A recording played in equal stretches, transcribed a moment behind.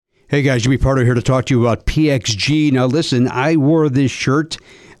Hey guys, Jimmy Pardo here to talk to you about PXG. Now listen, I wore this shirt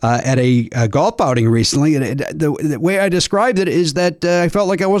at a golf outing recently, and the way I described it is that I felt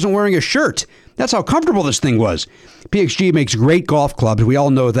like I wasn't wearing a shirt. That's how comfortable this thing was. PXG makes great golf clubs. We all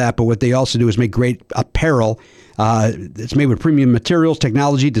know that, but what they also do is make great apparel. It's made with premium materials,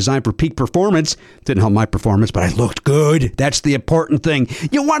 technology, designed for peak performance. Didn't help my performance, but I looked good. That's the important thing.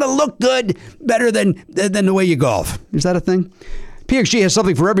 You want to look good better than the way you golf. Is that a thing? PXG has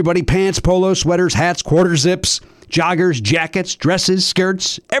something for everybody. Pants, polos, sweaters, hats, quarter zips, joggers, jackets, dresses,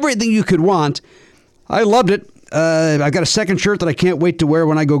 skirts, everything you could want. I loved it. I've got a second shirt that I can't wait to wear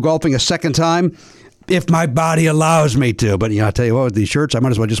when I go golfing a second time, if my body allows me to. But, I'll tell you what, with these shirts, I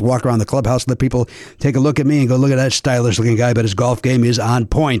might as well just walk around the clubhouse and let people take a look at me and go, look at that stylish-looking guy, but his golf game is on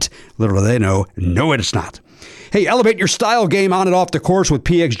point. Little do they know, no, it's not. Hey, elevate your style game on and off the course with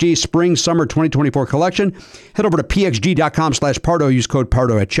PXG Spring Summer 2024 collection. Head over to pxg.com/Pardo. Use code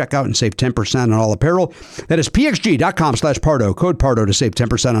Pardo at checkout and save 10% on all apparel. That is pxg.com/Pardo. Code Pardo to save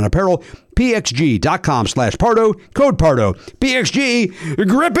 10% on apparel. pxg.com/Pardo. Code Pardo. PXG,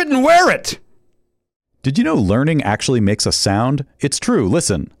 grip it and wear it. Did you know learning actually makes a sound? It's true.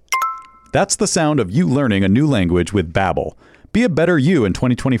 Listen. That's the sound of you learning a new language with Babbel. Be a better you in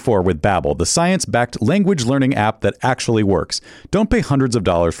 2024 with Babbel, the science-backed language learning app that actually works. Don't pay hundreds of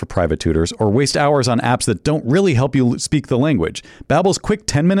dollars for private tutors or waste hours on apps that don't really help you speak the language. Babbel's quick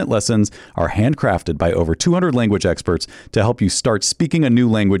 10-minute lessons are handcrafted by over 200 language experts to help you start speaking a new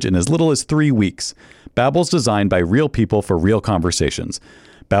language in as little as 3 weeks. Babbel's designed by real people for real conversations.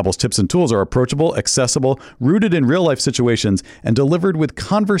 Babbel's tips and tools are approachable, accessible, rooted in real-life situations, and delivered with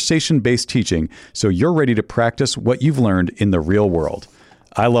conversation-based teaching, so you're ready to practice what you've learned in the real world.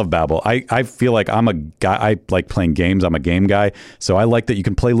 I love Babbel. I feel like I'm a guy. I like playing games. I'm a game guy, so I like that you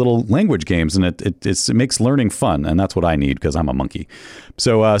can play little language games, and it makes learning fun, and that's what I need because I'm a monkey.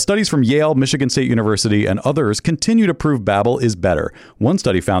 So studies from Yale, Michigan State University, and others continue to prove Babbel is better. One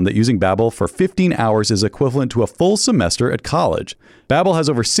study found that using Babbel for 15 hours is equivalent to a full semester at college. Babbel has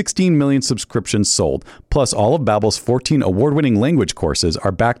over 16 million subscriptions sold. Plus, all of Babbel's 14 award-winning language courses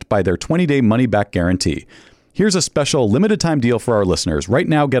are backed by their 20-day money-back guarantee. Here's a special limited-time deal for our listeners. Right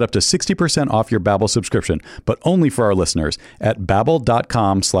now, get up to 60% off your Babbel subscription, but only for our listeners at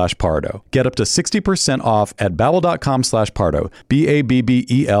babbel.com/Pardo. Get up to 60% off at babbel.com/Pardo.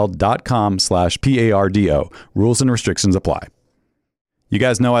 BABBEL.com/PARDO. Rules and restrictions apply. You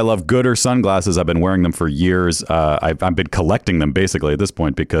guys know I love Goodr sunglasses. I've been wearing them for years. I've been collecting them basically at this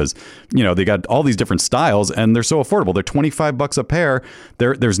point because, they got all these different styles and they're so affordable. They're $25 a pair.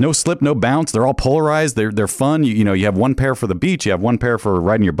 There's no slip, no bounce. They're all polarized. They're fun. You have one pair for the beach. You have one pair for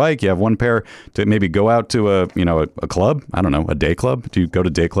riding your bike. You have one pair to maybe go out to a club. I don't know, a day club. Do you go to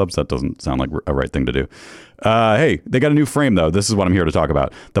day clubs? That doesn't sound like a right thing to do. Hey, they got a new frame though. This is what I'm here to talk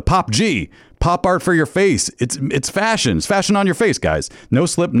about. The Pop G. Pop art for your face. It's fashion. It's fashion on your face, guys. No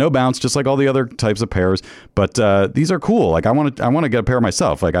slip, no bounce, just like all the other types of pairs. But these are cool. Like I want to get a pair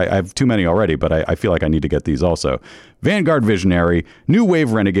myself. Like I have too many already, but I feel like I need to get these also. Vanguard Visionary, New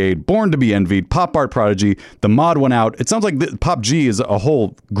Wave Renegade, Born to be Envied, Pop Art Prodigy, the Mod One Out. It sounds like the Pop G is a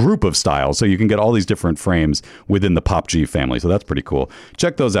whole group of styles, so you can get all these different frames within the Pop G family. So that's pretty cool.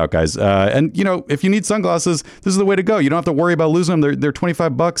 Check those out, guys. And if you need sunglasses, this is the way to go. You don't have to worry about losing them. They're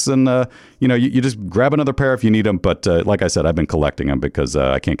 $25, and you just grab another pair if you need them. But like I said, I've been collecting them because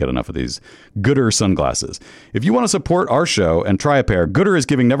I can't get enough of these Goodr sunglasses. If you want to support our show and try a pair, Goodr is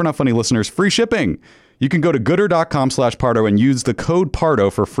giving Never Not Funny listeners free shipping. You can go to goodr.com/Pardo and use the code Pardo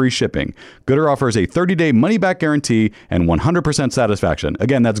for free shipping. Goodr offers a 30-day money-back guarantee and 100% satisfaction.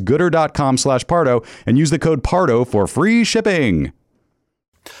 Again, that's goodr.com/Pardo and use the code Pardo for free shipping.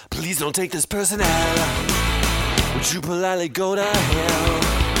 Please don't take this person out. Would you politely go to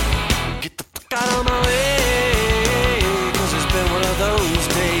hell? Get the fuck out of my way, 'cause it's been one of those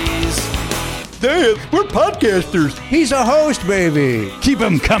days. Dad, we're podcasters. He's a host, baby. Keep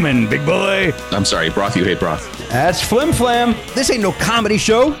them coming, big boy. I'm sorry, broth, you hate broth. That's Flim Flam. This ain't no comedy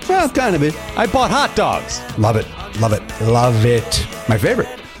show. Well, kind of it. I bought hot dogs. Love it. Love it. Love it. My favorite.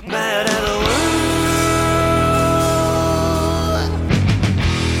 Mad at the world.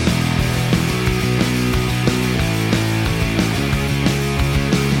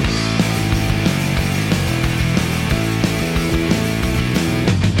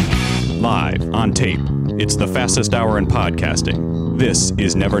 Live on tape. It's the fastest hour in podcasting. This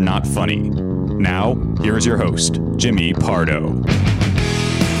is Never Not Funny. Now, here's your host, Jimmy Pardo.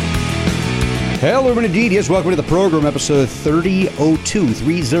 Hello, everyone, indeed. Yes, welcome to the program, episode 3002,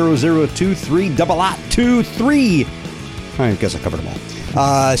 30023. I guess I covered them all.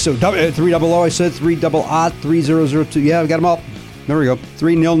 So 300, I said 300, 3002. Yeah, we got them all. There we go.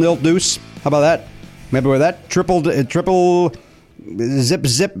 3-0 deuce. How about that? Remember that? Triple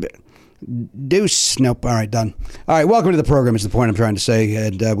zip deuce. Nope. All right, done. All right, welcome to the program is the point I'm trying to say.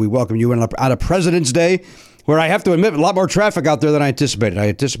 And we welcome you on a President's Day where I have to admit a lot more traffic out there than I anticipated. I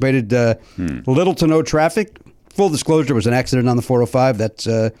anticipated little to no traffic. Full disclosure, there was an accident on the 405. That's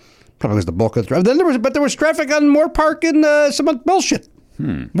probably was the bulk of the traffic. There was traffic on Moore Park and some bullshit.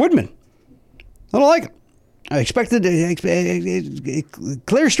 Woodman. I don't like it. I expected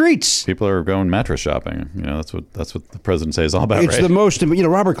clear streets. People are going mattress shopping. That's what the president says all about. It's right? the most.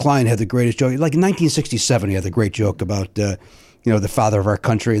 Robert Klein had the greatest joke. Like in 1967, he had the great joke about the father of our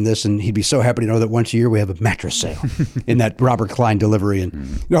country and this, and he'd be so happy to know that once a year we have a mattress sale in that Robert Klein delivery. And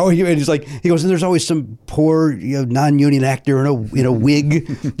he's like, he goes, and there's always some poor non-union actor in a wig.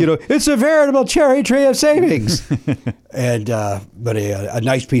 It's a veritable cherry tree of savings. And but a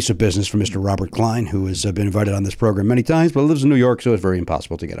nice piece of business for Mr. Robert Klein, who has been invited on this program many times, but lives in New York, so it's very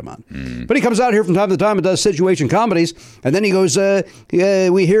impossible to get him on. But he comes out here from time to time and does situation comedies, and then he goes,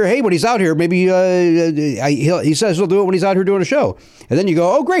 we hear, hey, when he's out here, maybe he says he'll do it when he's out here doing a show. And then you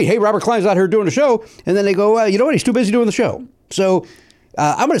go, oh, great. Hey, Robert Klein's out here doing a show. And then they go, you know what? He's too busy doing the show. So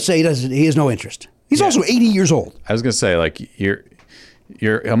I'm going to say he has no interest. He's also 80 years old. I was going to say, like,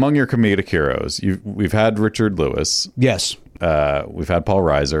 you're among your comedic heroes. We've had Richard Lewis. Yes. We've had Paul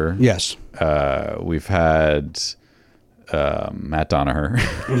Reiser. Yes. We've had Matt Donaher.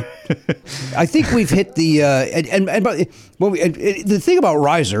 I think we've hit the the thing about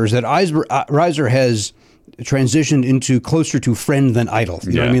Reiser is that Reiser has transitioned into closer to friend than idol.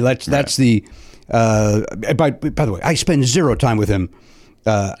 You know what I mean? That's the. By the way, I spend zero time with him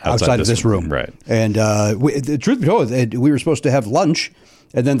outside of this room. Right. And the truth be told, we were supposed to have lunch,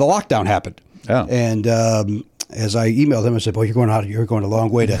 and then the lockdown happened. Oh. And as I emailed him, I said, "Boy, you're going a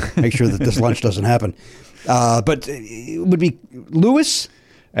long way to make sure that this lunch doesn't happen." But it would be Lewis.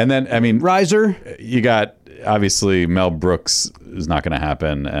 And then, I mean, Reiser. You got, obviously, Mel Brooks is not going to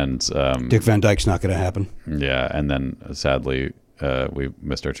happen. And Dick Van Dyke's not going to happen. Yeah. And then, sadly, we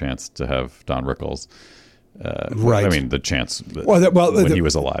missed our chance to have Don Rickles. Right. I mean, the chance when he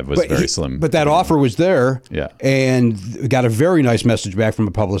was alive was very slim. But that offer was there. Yeah. And we got a very nice message back from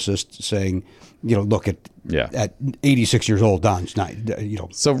a publicist saying, look, at 86 years old, Don's not,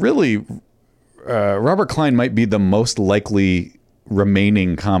 So really, Robert Klein might be the most likely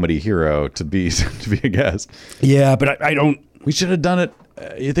remaining comedy hero to be a guest. Yeah, but I don't. We should have done it.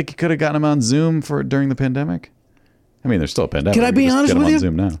 You think you could have gotten him on Zoom during the pandemic? I mean, there's still a pandemic. Can I be honest with you?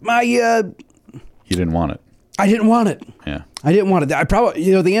 Zoom now. You didn't want it. I didn't want it. Yeah. I didn't want it. I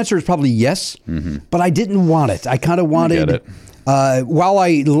probably, the answer is probably yes, but I didn't want it. I kind of wanted. I get it. While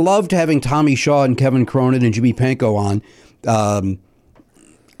I loved having Tommy Shaw and Kevin Cronin and Jimmy Pankow on,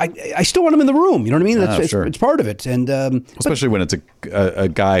 I still want him in the room. You know what I mean? Sure. It's part of it, and especially when it's a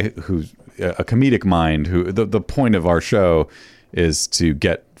guy who's a comedic mind. Who the point of our show is to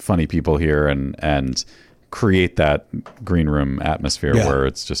get funny people here and create that green room atmosphere where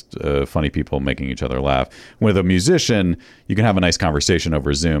it's just funny people making each other laugh. With a musician, you can have a nice conversation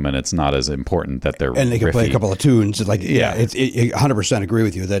over Zoom, and it's not as important that they're and they can play a couple of tunes. Like it's 100% agree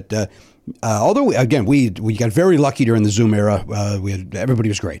with you that. Although we got very lucky during the Zoom era. Everybody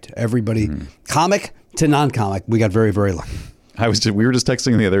was great. Everybody, comic to non-comic, we got very, very lucky. We were just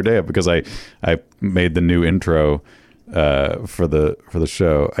texting the other day because I made the new intro for the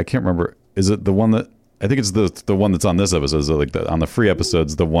show. I can't remember. Is it the one that? I think it's the one that's on this episode. So like on the free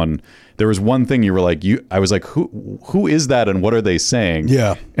episodes, the one there was one thing you were like I was like who is that and what are they saying?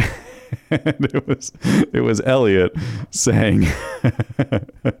 Yeah. And it was Elliot saying,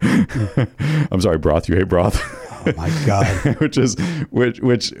 "I'm sorry, broth. You hate broth." Oh my God! which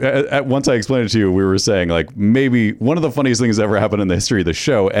once I explained it to you, we were saying like maybe one of the funniest things that ever happened in the history of the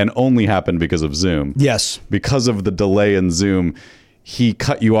show, and only happened because of Zoom. Yes, because of the delay in Zoom, he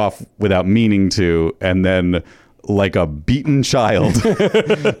cut you off without meaning to, and then. Like a beaten child,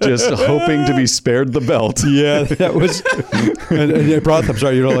 just hoping to be spared the belt. Yeah, that was. and broth. I'm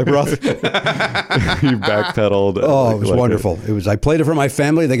sorry, you don't like broth. You backpedaled. Oh, it was wonderful. It was. I played it for my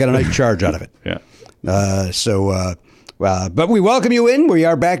family. They got a nice charge out of it. Yeah. But we welcome you in. We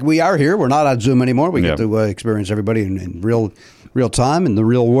are back. We are here. We're not on Zoom anymore. We get to experience everybody in real time in the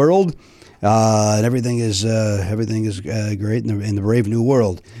real world. And everything is great in the brave new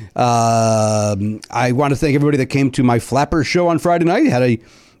world. I want to thank everybody that came to my Flapper show on Friday night. Had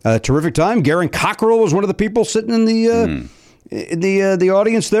a terrific time. Garen Cockrell was one of the people sitting in the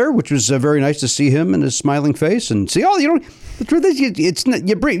audience there, which was very nice to see him and his smiling face and see. The truth is,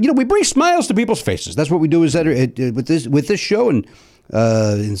 we bring smiles to people's faces. That's what we do with this show and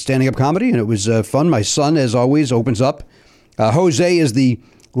in stand-up comedy, and it was fun. My son, as always, opens up. Jose is the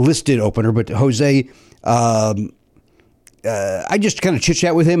listed opener, but Jose, I just kind of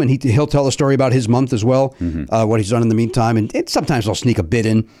chit-chat with him, and he'll tell a story about his month as well, what he's done in the meantime, and sometimes I'll sneak a bit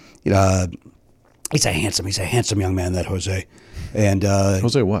in. He's a handsome young man, that Jose. And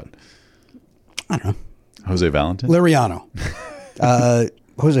Jose what? I don't know. Jose Valentin? Liriano.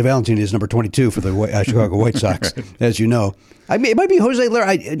 Jose Valentin is number 22 for the Chicago White Sox, as you know. It might be Jose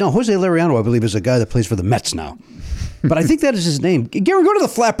Liriano, I believe, is a guy that plays for the Mets now. But I think that is his name. Gary, go to the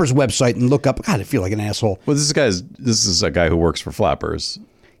Flappers website and look up. God, I feel like an asshole. Well, this is a guy who works for Flappers.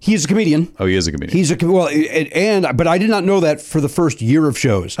 He's a comedian. Oh, he is a comedian. But I did not know that for the first year of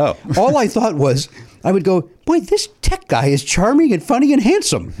shows. Oh. All I thought was, I would go, boy, this tech guy is charming and funny and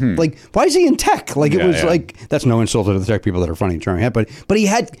handsome. Like, why is he in tech? Like, it was like, that's no insult to the tech people that are funny and charming. But he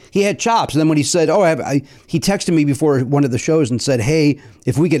had chops. And then when he said, he texted me before one of the shows and said, hey,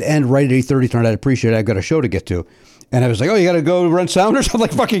 if we could end right at 8:30 tonight, I'd appreciate it. I've got a show to get to. And I was like, oh, you got to go run sound or something?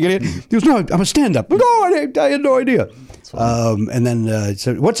 Like, fucking idiot. He goes, no, I'm a stand-up. No, I had no idea. And then,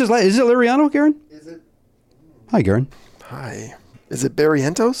 so what's his last? Is it Liriano, Garen? Is it? Hi, Garen. Hi. Is it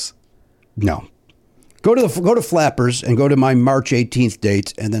Barrientos? No. Go to Flappers and go to my March 18th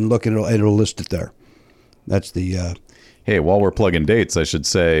date, and then look, and it'll list it there. That's the. Hey, while we're plugging dates, I should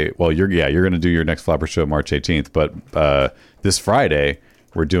say, well, you're going to do your next Flapper show March 18th, but this Friday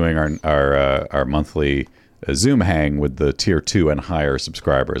we're doing our monthly Zoom hang with the tier 2 and higher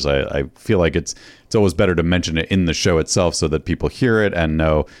subscribers. I feel like it's always better to mention it in the show itself so that people hear it and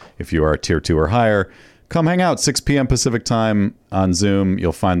know if you are a tier 2 or higher. Come hang out 6 p.m. Pacific time on Zoom.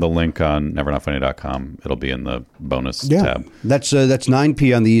 You'll find the link on nevernotfunny.com. It'll be in the bonus tab. That's 9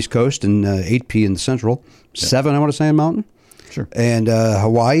 p on the East Coast and 8 p in the Central. 7, I want to say, in Mountain. Sure. And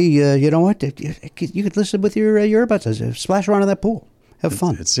Hawaii, you know what? You could listen with your earbuds. Splash around in that pool. Have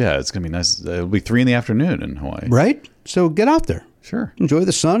fun. It's going to be nice. It'll be 3 p.m. in Hawaii. Right? So get out there. Sure. Enjoy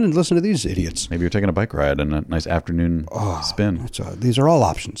the sun and listen to these idiots. Maybe you're taking a bike ride and a nice afternoon spin. These are all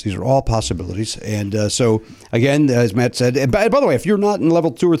options. These are all possibilities. And so, again, as Matt said, and by the way, if you're not in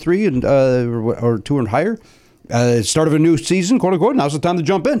level 2 or 3 and or 2 and higher, start of a new season, quote unquote, now's the time to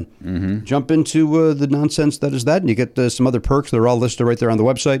jump in. Mm-hmm. Jump into the nonsense that is that, and you get some other perks that are all listed right there on the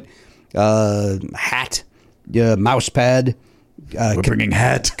website. Hat, mouse pad. We're bringing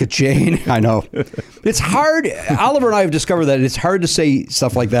hat. Ka-chain. I know. It's hard. Oliver and I have discovered that it's hard to say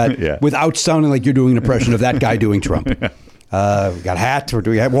stuff like that without sounding like you're doing an impression of that guy doing Trump. We got hat. We're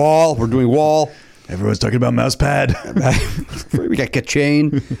doing hat. Wall. We're doing wall. Everyone's talking about mouse pad. We got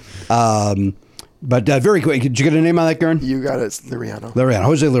Ka-chain. But very quick. Did you get a name on that, Garen? You got it. It's Liriano.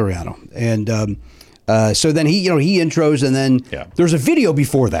 Jose Liriano. And so then he intros, and then there's a video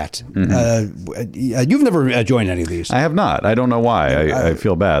before that. Mm-hmm. You've never joined any of these. I have not. I don't know why. I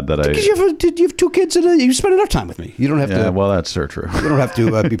feel bad that because you have 2 kids, and you spend enough time with me. You don't have to. Yeah, well, that's so true. You don't have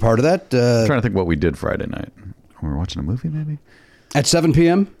to be part of that. I'm trying to think what we did Friday night. We were watching a movie, maybe? At 7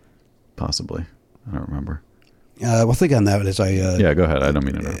 p.m.? Possibly. I don't remember. Well, think on that as I... yeah, go ahead. I don't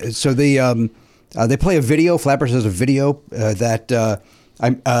mean to interrupt. So they play a video. Flappers has a video that...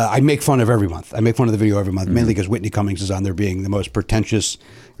 I make fun of every month. I make fun of the video every month, mainly because Whitney Cummings is on there being the most pretentious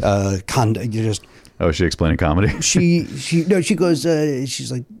just. Oh, is she explaining comedy? She goes.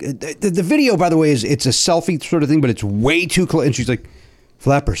 She's like the video. By the way, it's a selfie sort of thing, but it's way too close. And she's like,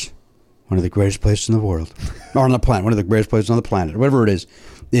 Flappers, one of the greatest places in the world, or on the planet, one of the greatest places on the planet, whatever it is.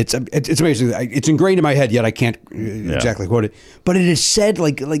 It's amazing. It's ingrained in my head. Yet I can't exactly quote it. But it is said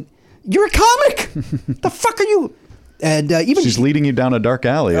like you're a comic. The fuck are you? And even she's leading you down a dark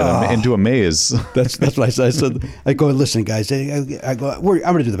alley into a maze. That's what I said. I go, listen, guys. I go. I'm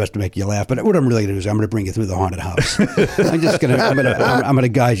going to do the best to make you laugh, but what I'm really going to do is I'm going to bring you through the haunted house. I'm going to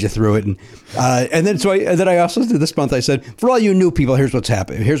guide you through it, and then I also did this month. I said, for all you new people, here's what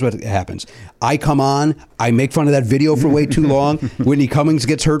happens. I come on. I make fun of that video for way too long. Whitney Cummings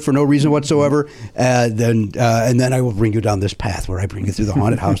gets hurt for no reason whatsoever. And then I will bring you down this path where I bring you through the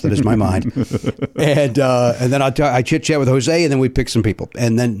haunted house that is my mind. And then I chit chat with Jose, and then we pick some people.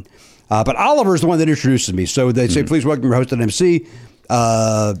 And then, but Oliver is the one that introduces me. So they say, please welcome your host and MC.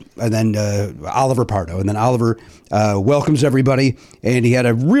 And then Oliver Pardo. And then Oliver welcomes everybody. And he had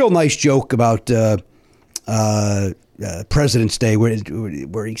a real nice joke about President's Day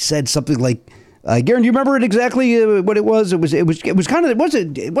where he said something like, Garen, do you remember it exactly what it was? It was kind of, it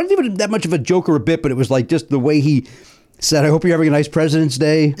wasn't even that much of a joke or a bit, but it was like just the way he said, I hope you're having a nice President's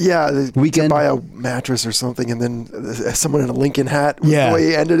Day weekend. To buy a mattress or something, and then someone in a Lincoln hat was the way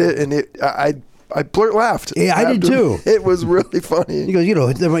he ended it. And laughed. Yeah, I did too. It was really funny. He goes,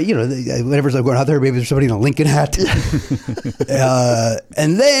 whenever I'm going out there, maybe there's somebody in a Lincoln hat.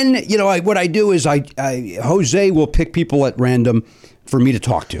 And then, what I do is Jose will pick people at random for me to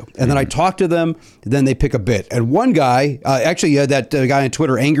talk to. And then I talk to them, then they pick a bit. And one guy, that guy on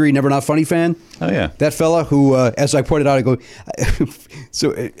Twitter, Angry Never Not Funny fan. Oh, yeah. That fella who, as I pointed out, I go,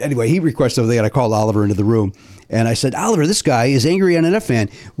 so anyway, he requested something and I called Oliver into the room. And I said, Oliver, this guy is Angry NNF fan.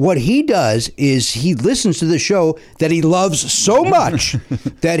 What he does is he listens to the show that he loves so much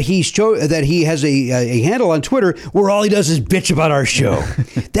that he has a handle on Twitter where all he does is bitch about our show.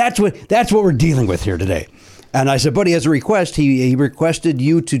 That's what we're dealing with here today. And I said, buddy, as a request, he requested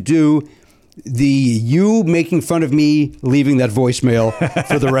you to do you making fun of me leaving that voicemail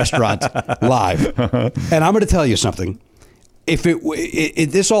for the restaurant live. And I'm going to tell you something. If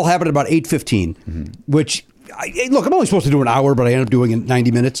this all happened at about 8:15, which look, I'm only supposed to do an hour, but I ended up doing it in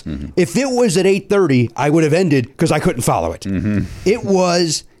 90 minutes. If it was at 8:30, I would have ended because I couldn't follow it. It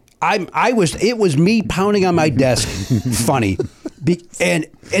was it was me pounding on my desk, funny, and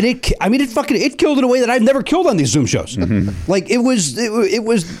it killed in a way that I've never killed on these Zoom shows. Like it was,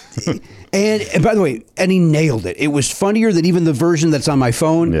 and by the way, and he nailed it. It was funnier than even the version that's on my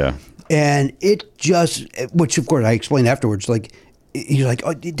phone. Yeah, and it just, which of course I explained afterwards, like. He's like,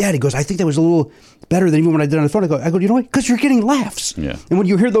 oh, Dad, he goes, I think that was a little better than even when I did it on the phone. I go, you know what? Because you're getting laughs. Yeah. And when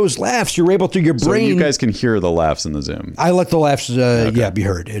you hear those laughs, you're able to, your brain. So you guys can hear the laughs in the Zoom. I let the laughs, be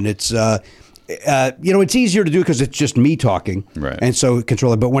heard. And it's, it's easier to do because it's just me talking. Right. And so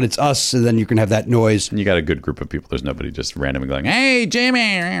control it. But when it's us, then you can have that noise. And you got a good group of people. There's nobody just randomly going, hey,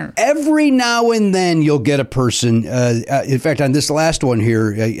 Jamie. Every now and then you'll get a person. In fact, on this last one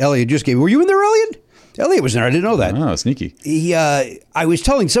here, Elliot just gave me. Were you in there, Elliot? Elliot was there. I didn't know that. Oh, sneaky. I was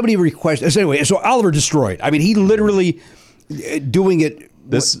telling somebody requested. So anyway, so Oliver destroyed. I mean, he literally doing it.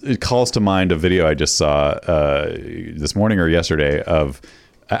 It calls to mind a video I just saw this morning or yesterday of.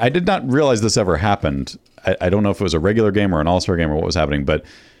 I did not realize this ever happened. I don't know if it was a regular game or an all-star game or what was happening, but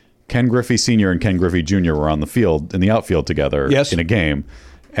Ken Griffey Sr. and Ken Griffey Jr. were on the field in the outfield together in a game.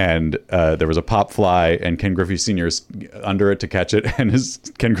 And there was a pop fly, and Ken Griffey Sr.'s under it to catch it, and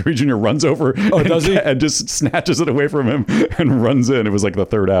Ken Griffey Jr. runs over and just snatches it away from him and runs in. It was like the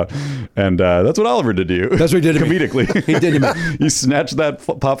third out. And that's what Oliver did to you. That's what he did to comedically. Me. He did to me. You snatched that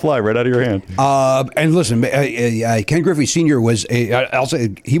pop fly right out of your hand. And listen, Ken Griffey Sr. was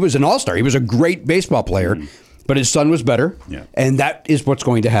he was an all-star. He was a great baseball player. But his son was better, and that is what's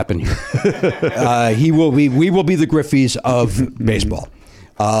going to happen here. We will be the Griffeys of baseball.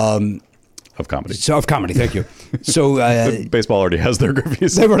 Of comedy. So of comedy, thank you. So baseball already has their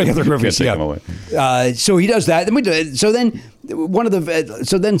Griffies. They've already got their Griffies. Can't take them away. So he does that. So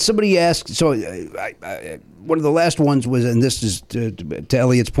then somebody asked. So one of the last ones was, and this is to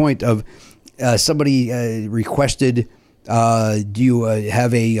Elliot's point of somebody requested. Do you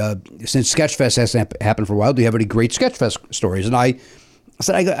have since Sketchfest hasn't happened for a while? Do you have any great Sketchfest stories? And I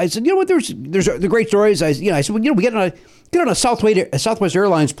said, you know what? There's the great stories. I said, well, we get on a Southwest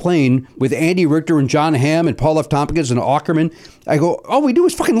Airlines plane with Andy Richter and John Hamm and Paul F. Tompkins and Ackerman. I go, all we do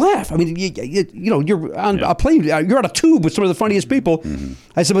is fucking laugh. I mean, you're on a plane, you're on a tube with some of the funniest people.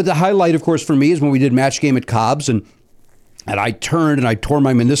 I said, but the highlight, of course, for me is when we did Match Game at Cobb's, and I turned and I tore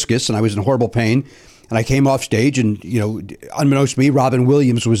my meniscus and I was in horrible pain. And I came off stage, and unbeknownst to me, Robin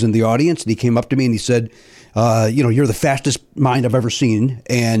Williams was in the audience, and he came up to me and he said, you're the fastest mind I've ever seen.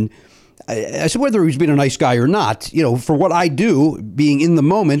 And I said, whether he's been a nice guy or not, for what I do, being in the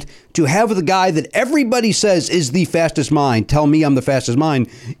moment, to have the guy that everybody says is the fastest mind tell me I'm the fastest mind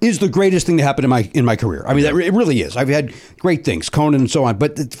is the greatest thing to happen in my career. I mean, it really is. I've had great things, Conan and so on.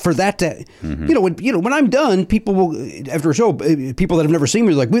 But for that to, when I'm done, people will, after a show, people that have never seen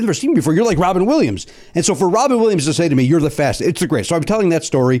me are like, we've never seen you before. You're like Robin Williams. And so for Robin Williams to say to me, you're the fastest, it's the greatest. So I'm telling that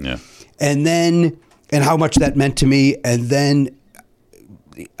story, and then, and how much that meant to me, and then.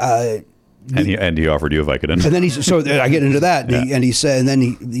 And he offered you a Vicodin. And then so I get into that, and he said, and then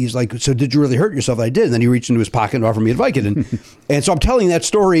he's like, so did you really hurt yourself? I did. And then he reached into his pocket and offered me a Vicodin. And so I'm telling that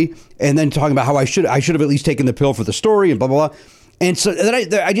story, and then talking about how I should have at least taken the pill for the story, and blah blah blah. And so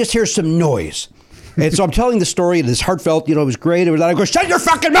then I just hear some noise, and so I'm telling the story, and it's heartfelt. It was great. And I go, shut your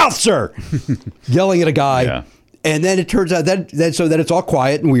fucking mouth, sir! Yelling at a guy. Yeah. And then it turns out that it's all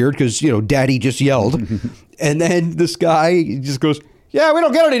quiet and weird because Daddy just yelled, and then this guy just goes. Yeah, we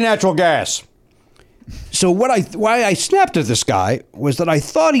don't get any natural gas. So why I snapped at this guy was that I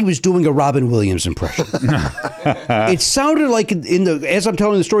thought he was doing a Robin Williams impression. It sounded like as I'm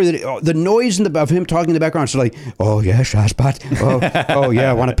telling the story that the noise of him talking in the background, so like, oh yeah, shot spot. Oh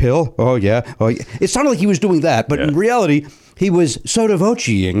yeah, want a pill? Oh yeah. It sounded like he was doing that, but in reality, he was sotto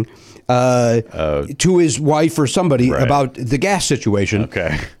voceing to his wife or somebody about the gas situation.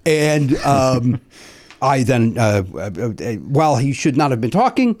 Okay. And I then, while he should not have been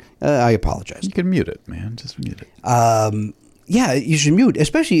talking, I apologized. You can mute it, man. Just mute it. Yeah, you should mute,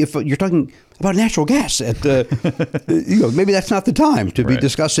 especially if you're talking about natural gas. At maybe that's not the time to be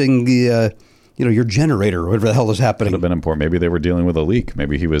discussing the your generator or whatever the hell is happening. Could have been important. Maybe they were dealing with a leak.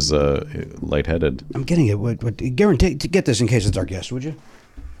 Maybe he was lightheaded. I'm getting it. What Garen, get this in case it's our guest, would you?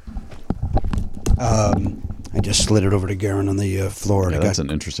 I just slid it over to Garen on the floor. Yeah, that's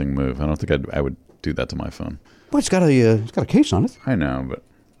an interesting move. I don't think I would do that to my phone. Well, it's got a case on it. I know, but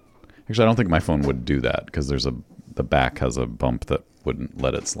actually, I don't think my phone would do that because the back has a bump that wouldn't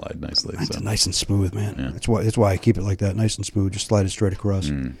let it slide nicely. It's so. nice and smooth, man. Yeah. That's why I keep it like that, nice and smooth. Just slide it straight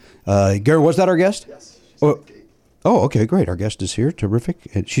across. Garen, was that our guest? Yes. Oh, okay, great. Our guest is here.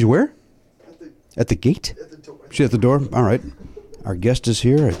 Terrific. And she's where? At the gate? At the door. She's at the door? All right. Our guest is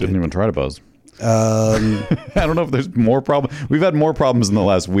here. Didn't even try to buzz. I don't know if there's more problems. We've had more problems in the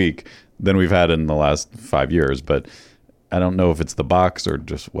last week than we've had in the last 5 years, but I don't know if it's the box or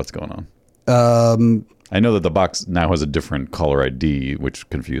just what's going on. I know that the box now has a different caller ID, which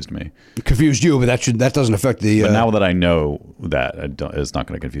confused me. It confused you, but that doesn't affect the... But now that I know that, it's not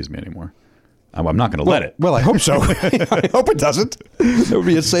going to confuse me anymore. I'm not going to let it. Well, I hope so. I hope it doesn't. It would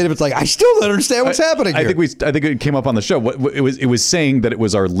be insane if it's like, I still don't understand what's happening here. I think it came up on the show. It was saying that it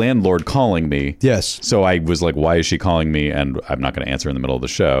was our landlord calling me. Yes. So I was like, why is she calling me? And I'm not going to answer in the middle of the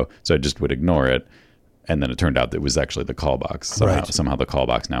show. So I just would ignore it. And then it turned out that it was actually the call box. Somehow the call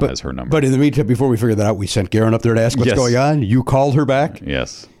box now has her number. But in the meantime, before we figured that out, we sent Garen up there to ask what's going on. You called her back?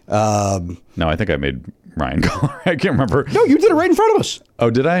 Yes. No, I think I made Ryan call her. I can't remember. No, you did it right in front of us. Oh,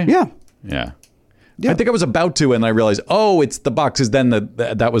 did I? Yeah. Yeah. I think I was about to, and I realized, it's the boxes. Then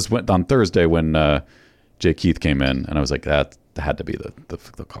that was on Thursday when Jay Keith came in, and I was like, that had to be the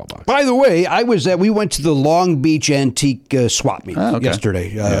call box. By the way, we went to the Long Beach Antique swap meet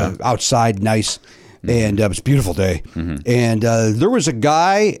yesterday. Outside, nice, and it was a beautiful day. And there was a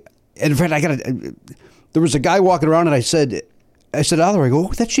guy. And in fact, there was a guy walking around, and I said, Oliver, I go,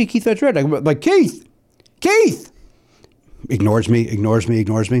 that's Jay Keith Van Stratton. I'm like, Keith, ignores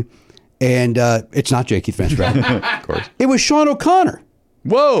me. And it's not Jay Keith Van Stratton. Of course. It was Sean O'Connor.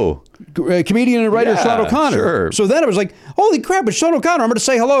 Whoa. Comedian and writer Sean O'Connor. Sure. So then I was like, holy crap, it's Sean O'Connor. I'm going to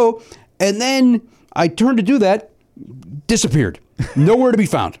say hello. And then I turned to do that, disappeared. Nowhere to be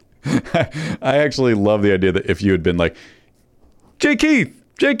found. I actually love the idea that if you had been like, Jay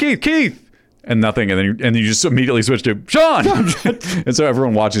Keith. And nothing, and then you just immediately switch to Sean. And so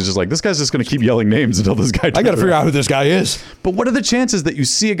everyone watching is just like, this guy's just going to keep yelling names until this guy. I got to figure out who this guy is. But what are the chances that you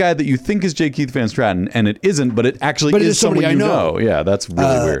see a guy that you think is Jay Keith Van Stratton and it isn't, but it actually is somebody you know? Yeah, that's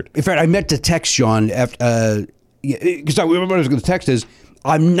really weird. In fact, I meant to text Sean because what I was going to text is,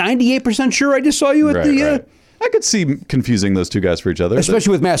 I'm 98% sure I just saw you at the. Right. I could see confusing those two guys for each other,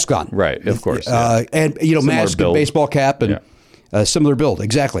 especially with masks on. Right, of course. And mask and baseball cap and. Similar build,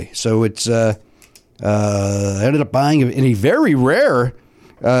 exactly. So it's I ended up buying in a very rare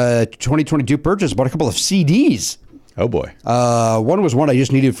 2022 purchase. Bought a couple of CDs. Oh boy! One was one I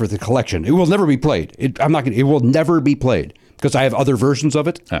just needed for the collection. It will never be played. It will never be played because I have other versions of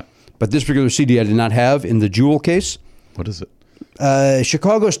it. But this particular CD I did not have in the jewel case. What is it?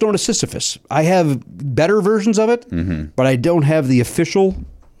 Chicago Stone of Sisyphus. I have better versions of it, but I don't have the official.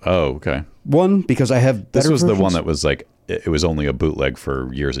 Oh, okay. One because I have. This was versions. the one that was like. It was only a bootleg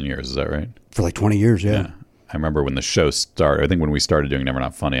for years and years. Is that right? For like 20 years, yeah. I remember when the show started. I think when we started doing Never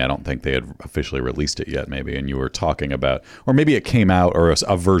Not Funny, I don't think they had officially released it yet, maybe. And you were talking about, or maybe it came out, or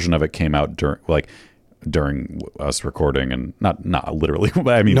a version of it came out during us recording, and not literally.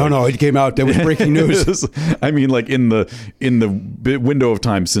 I mean, no, it came out. That was breaking news. I mean, like in the window of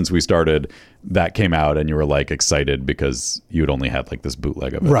time since we started, that came out, and you were like excited because you had only had like this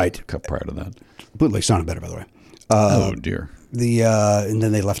bootleg of it, right? Prior to that, bootleg sounded better, by the way. Oh dear. And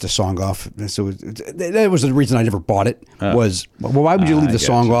then they left the song off. So that was the reason I never bought it. Was why would you leave the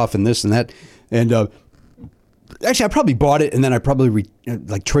song off and this and that? And actually, I probably bought it and then I probably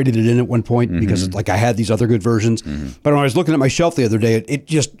traded it in at one point because I had these other good versions. But when I was looking at my shelf the other day, it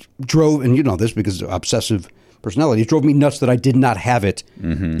just drove, and you know this because of obsessive personality, it drove me nuts that I did not have it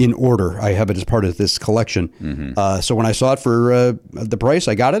in order. I have it as part of this collection. So when I saw it for the price,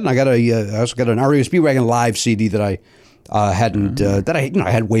 I got it, and I also got an REO Speedwagon Live CD that I hadn't that I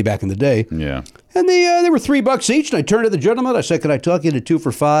had way back in the day. Yeah, and they were $3 each. And I turned to the gentleman. I said, "Could I talk you to 2 for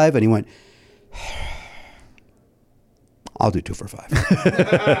 $5?" And he went, "I'll do 2 for $5."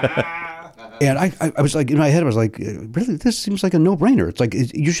 And I was like, in my head, I was like, really, this seems like a no-brainer. It's like,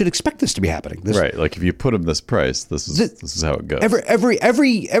 you should expect this to be happening. This, Right. Like if you put him this price, this is how it goes.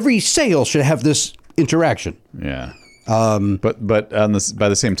 Every sale should have this interaction. Yeah. But on this, by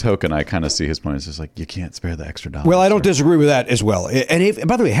the same token, I kind of see his point. It's just like, you can't spare the extra $1. Well, I don't disagree with that as well. And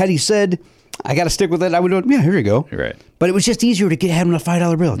by the way, had he said, I got to stick with it, I would have, yeah, here you go. Right. But it was just easier to have him a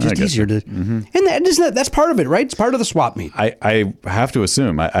 $5 bill. Just easier to. And that's part of it, right? It's part of the swap meet. I have to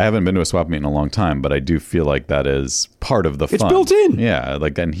assume, I haven't been to a swap meet in a long time, but I do feel like that is part of the fun. It's built in. Yeah,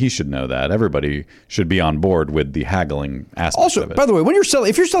 like, and he should know that. Everybody should be on board with the haggling aspect Also, of it. by the way,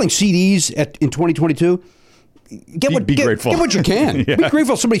 if you're selling CDs in 2022, be grateful. Get what you can. Yeah. Be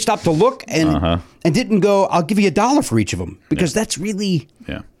grateful somebody stopped to look and didn't go, I'll give you $1 for each of them. Because that's really...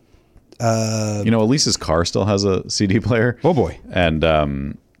 Yeah. Elise's car still has a CD player. Oh boy!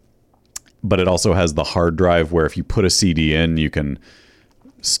 And but it also has the hard drive where if you put a CD in, you can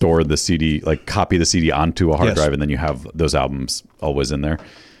store the CD, like copy the CD onto a hard drive, and then you have those albums always in there.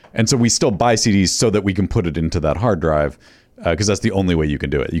 And so we still buy CDs so that we can put it into that hard drive because that's the only way you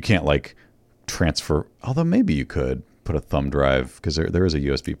can do it. You can't like transfer, although maybe you could put a thumb drive because there is a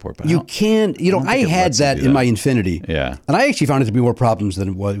USB port. But you can, I had that in my Infinity. Yeah. And I actually found it to be more problems than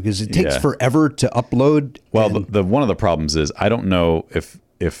it was because it takes forever to upload. Well, the one of the problems is I don't know if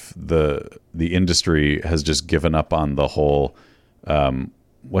the industry has just given up on the whole,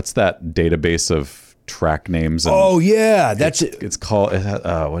 what's that database of track names? And oh yeah, that's it. It's called,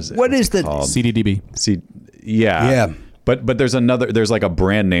 what is that? CDDB. Yeah. But there's like a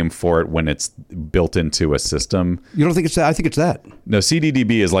brand name for it when it's built into a system. You don't think it's that? I think it's that. No,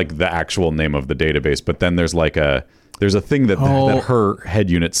 CDDB is like the actual name of the database, but then there's a thing that her head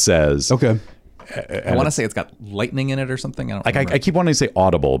unit says. Okay. I want to say it's got lightning in it or something. I keep wanting to say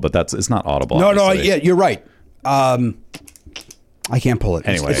Audible, but it's not Audible. No, yeah, you're right. I can't pull it.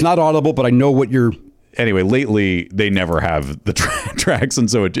 Anyway. It's not Audible, but I know what you're... Anyway, lately they never have the tracks, and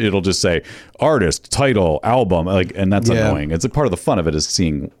so it'll just say artist, title, album, and that's annoying. It's a part of the fun of it is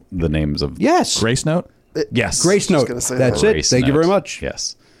seeing the names of Grace Note. Yes, Grace Note. That's it. Thank you very much.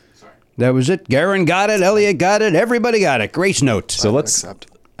 Yes, that was it. Garen got it. Elliot got it. Everybody got it. Grace Note. So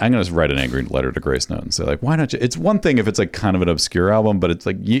I'm going to write an angry letter to Grace Note and say, like, why not? It's one thing if it's like kind of an obscure album, but it's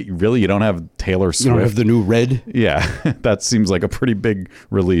like, you don't have Taylor Swift. You don't have the new Red? Yeah. That seems like a pretty big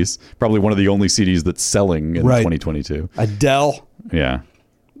release. Probably one of the only CDs that's selling in 2022. Adele. Yeah.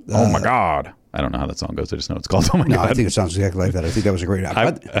 Oh, my God. I don't know how that song goes. I just know it's called Oh, My God. No, I think it sounds exactly like that. I think that was a great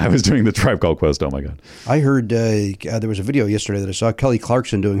album. I was doing the Tribe Called Quest. Oh, my God. I heard there was a video yesterday that I saw Kelly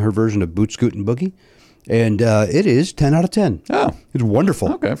Clarkson doing her version of Boot Scootin' Boogie. And it is 10 out of 10. Oh. It's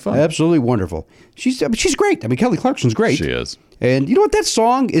wonderful. Okay, fun. Absolutely wonderful. She's great. I mean, Kelly Clarkson's great. She is. And you know what? That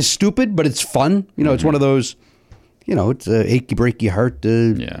song is stupid, but it's fun. It's one of those, it's achy, breaky heart,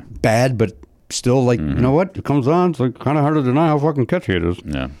 bad, but still like, you know what? It comes on. It's like kind of hard to deny how fucking catchy it is.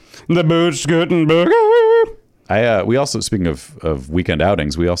 Yeah. The Boot Scootin' Boogie. We also, speaking of weekend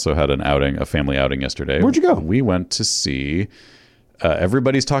outings, we also had a family outing yesterday. Where'd you go? We went to see...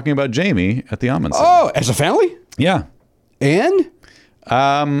 everybody's talking about Jamie at the Amundsen. Oh, as a family? Yeah. And?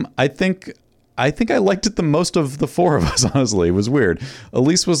 I think I liked it the most of the four of us, honestly. It was weird.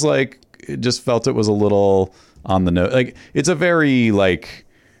 Elise was like, just felt it was a little on the nose. Like, it's a very, like,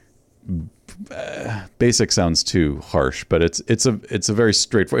 basic sounds too harsh, but it's a very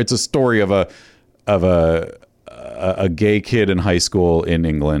straightforward, it's a story of a gay kid in high school in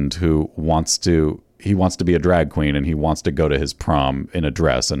England who wants to be a drag queen and he wants to go to his prom in a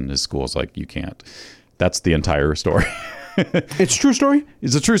dress, and his school's like, you can't. That's the entire story. It's a true story?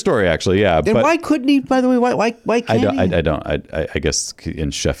 It's a true story, actually, yeah. And why couldn't he, by the way, why can't he? I guess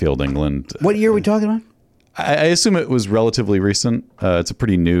in Sheffield, England. What year are we talking about? I assume it was relatively recent. It's a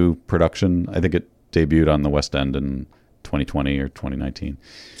pretty new production. I think it debuted on the West End in 2020 or 2019.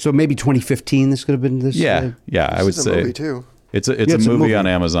 So maybe 2015 this could have been this? Yeah, I would say. Movie too. It's a movie on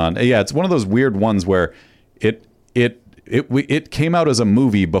Amazon. Yeah, it's one of those weird ones where it came out as a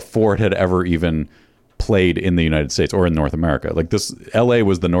movie before it had ever even played in the United States or in North America. Like this, LA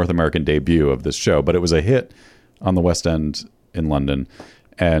was the North American debut of this show, but it was a hit on the West End in London.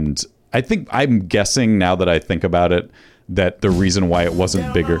 And I'm guessing now that I think about it, that the reason why it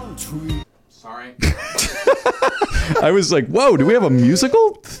wasn't bigger. Sorry. I was like, whoa, do we have a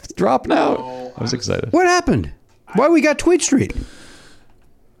musical drop now? I was excited. What happened? Why we got Tweed Street?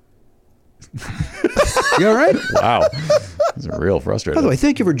 You all right? Wow. It's real frustrating. By the way,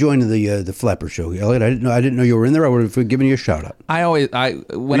 thank you for joining the Flapper Show, Elliot. I didn't know you were in there. I would have given you a shout out.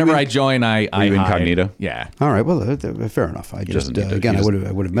 Whenever I join, I you hide. incognito? Yeah. All right, well, fair enough. I just again, I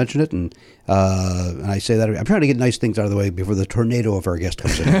would have mentioned it, and I say that I'm trying to get nice things out of the way before the tornado of our guest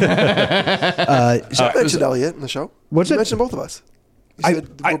comes in. I mentioned Elliot in the show. What's you it? mentioned both of us. You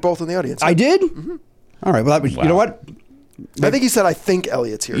said we're both in the audience. I did. Mm-hmm. All right. Well, that was, you know what? I think he said, I think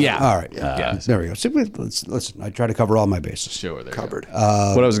Elliot's here. Yeah. All right. There we go. See, listen, I try to cover all my bases. Sure. There Covered.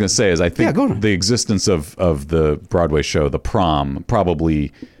 What I was going to say is I think go on. the existence of the Broadway show, The Prom,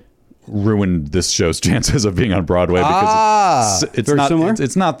 probably ruined this show's chances of being on Broadway because it's very not similar?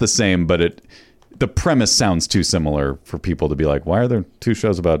 it's not the same, but the premise sounds too similar for people to be like, why are there two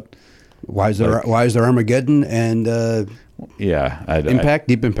shows about Why is there Armageddon and Impact,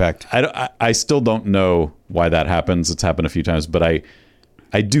 Deep Impact? I still don't know why that happens. It's happened a few times, but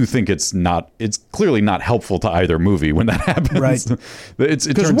I do think it's clearly not helpful to either movie when that happens. Right.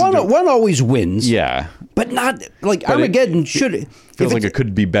 Because one always wins. Yeah. But not like Armageddon should. Feels like it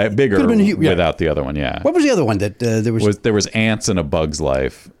could be bigger without the other one. Yeah. What was the other one that there was? There was Ants in a Bug's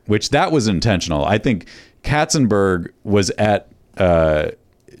Life, which that was intentional. I think Katzenberg was at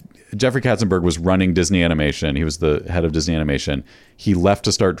Jeffrey Katzenberg was running Disney Animation. He was the head of Disney Animation. He left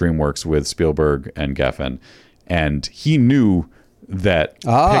to start DreamWorks with Spielberg and Geffen, and he knew that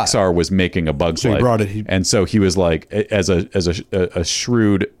Pixar was making a Bug's Life. He brought it. And so he was like, as a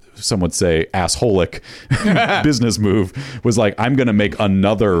shrewd, some would say assholic business move, was like, I'm going to make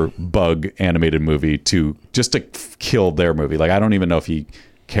another Bug animated movie to kill their movie. Like, I don't even know if he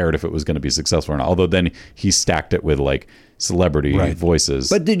cared if it was going to be successful or not. Although then he stacked it with like celebrity voices.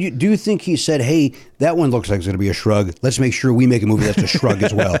 But do you think he said, hey, that one looks like it's going to be a shrug. Let's make sure we make a movie that's a shrug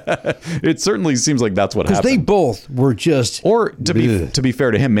as well. It certainly seems like that's what happened. Because they both were just... Or to be fair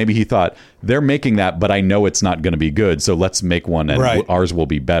to him, maybe he thought, they're making that, but I know it's not going to be good, so let's make one and ours will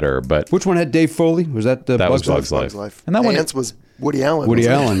be better. But which one had Dave Foley? Was that was Bug's Life? And that one was Woody Allen. Woody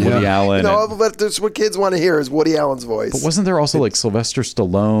Allen. You know, but that's what kids want to hear is Woody Allen's voice. But wasn't there also like Sylvester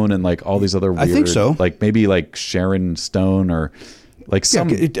Stallone and like all these other weird... I think so. Like maybe like Sharon Stone or... Like some,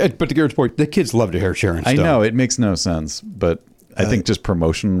 but to Garrett's point, the kids love to hear Sharon Stone. I know it makes no sense, but I think just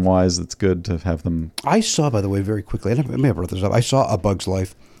promotion wise, it's good to have them. I saw, by the way, very quickly. I may have brought this up. I saw A Bug's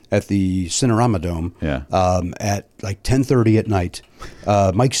Life at the Cinerama Dome. Yeah. At like 10:30 at night.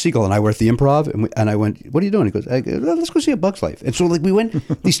 Mike Siegel and I were at the Improv, and I went, "What are you doing?" He goes, "Let's go see A Bug's Life." And so like we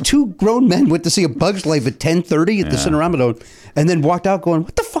went. These two grown men went to see A Bug's Life at 10:30 at the Cinerama Dome, and then walked out going,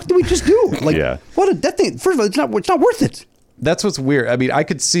 "What the fuck did we just do?" Like, that thing? First of all, it's not worth it. That's what's weird. I mean, I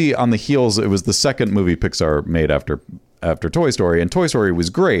could see on the heels, it was the second movie Pixar made after Toy Story, and Toy Story was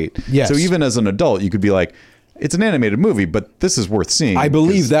great. Yes. So even as an adult, you could be like, it's an animated movie, but this is worth seeing. I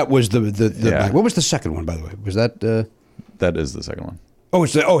believe that was the what was the second one, by the way? Was that that is the second one.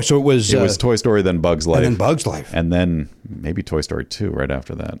 So it was Toy Story, then Bug's Life. And then Bug's Life. And then maybe Toy Story 2 right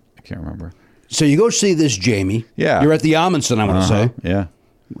after that. I can't remember. So you go see this, Jamie. Yeah. You're at the Amundsen, I want to say. Yeah.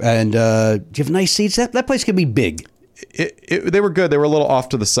 And do you have nice seats? That place can be big. They were good. They were a little off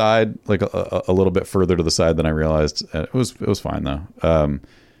to the side, like a little bit further to the side than I realized. It was fine though.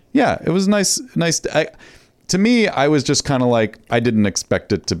 Yeah, it was nice. To me, I was just kind of like, I didn't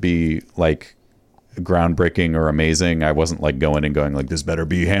expect it to be like groundbreaking or amazing. I wasn't like going like, this better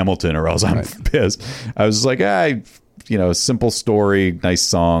be Hamilton or else I'm pissed. I was just like, simple story, nice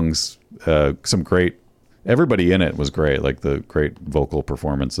songs, some great. Everybody in it was great. Like the great vocal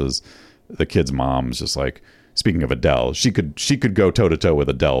performances. The kid's mom's just like. Speaking of Adele, she could go toe to toe with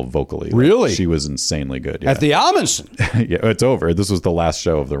Adele vocally. Really? Like, she was insanely good. Yeah. At the Amundsen. Yeah, it's over. This was the last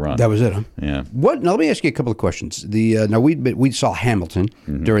show of the run. That was it, huh? Yeah. What? Now let me ask you a couple of questions. Now we saw Hamilton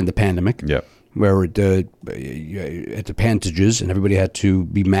during the pandemic. Yeah. Where at the Pantages and everybody had to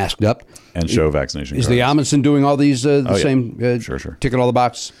be masked up and show vaccination. Is the Amundsen doing all these same? Sure. Ticking all the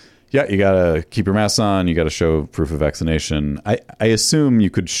boxes. Yeah, you got to keep your mask on. You got to show proof of vaccination. I assume you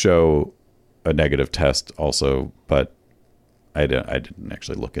could show a negative test also, but I didn't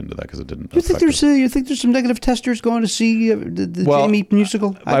actually look into that because it didn't. You think there's some negative testers going to see the Jamie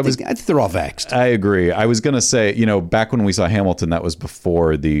musical? I think they're all vaxxed. I agree. I was going to say, back when we saw Hamilton, that was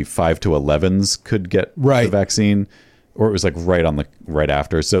before the 5 to 11s could get the vaccine, or it was like right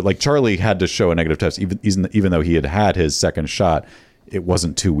after. So like Charlie had to show a negative test, even though he had his second shot. It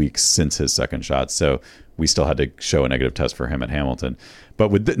wasn't 2 weeks since his second shot, so we still had to show a negative test for him at Hamilton.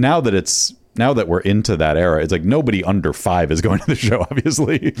 But now that we're into that era, it's like nobody under 5 is going to the show,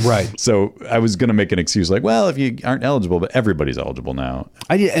 obviously. Right. So I was going to make an excuse like, well, if you aren't eligible, but everybody's eligible now.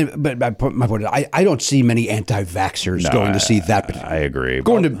 But my point is, I don't see many anti-vaxxers going to see that. I agree.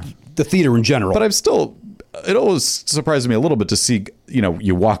 Going to the theater in general. But it always surprises me a little bit to see,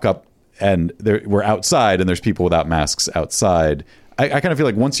 you walk up and we're outside and there's people without masks outside. I kind of feel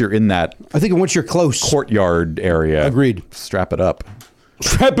like once you're in that, I think once you're close, courtyard area, agreed. Strap it up.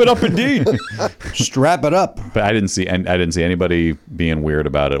 Strap it up, indeed. Strap it up. But I didn't see anybody being weird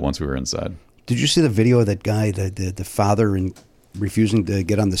about it once we were inside. Did you see the video of that guy, the father, and refusing to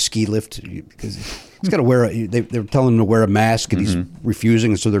get on the ski lift because he's got to wear they're telling him to wear a mask and he's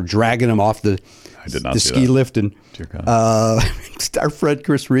refusing, and so they're dragging him off the ski lift. And our friend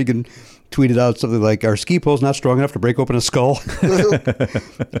Chris Regan tweeted out something like, "Our ski pole's not strong enough to break open a skull,"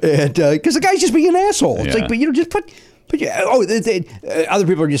 and because the guy's just being an asshole. It's like, but just put. Other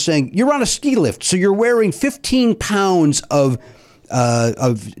people are just saying you're on a ski lift, so you're wearing 15 pounds of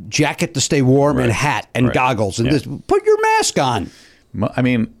jacket to stay warm and hat and goggles and this. Put your mask on. I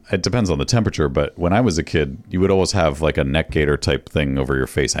mean, it depends on the temperature, but when I was a kid, you would always have like a neck gaiter type thing over your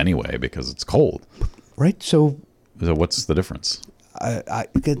face anyway because it's cold. Right. So what's the difference?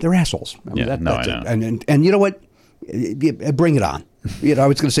 They're assholes. I mean, I know. And you know what? Bring it on. I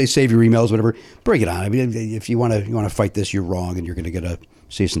was going to say save your emails, whatever. Bring it on. I mean, if you want to fight this, you're wrong, and you're going to get a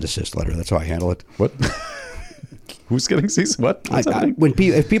cease and desist letter. That's how I handle it. What? Who's getting cease? What?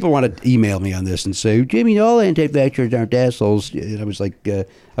 If people want to email me on this and say, Jimmy, all anti-vaxxers aren't assholes, I was like, I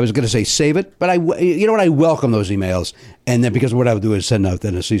was going to say save it, but you know what? I welcome those emails, and then because what I would do is send out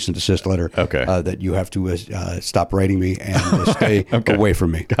then a cease and desist letter that you have to stop writing me and stay away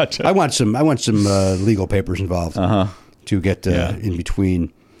from me. Gotcha. I want some legal papers involved to get in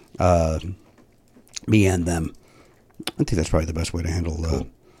between me and them. I think that's probably the best way to handle.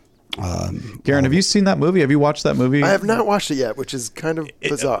 Garen, have you seen that movie? Have you watched that movie? I have not watched it yet, which is kind of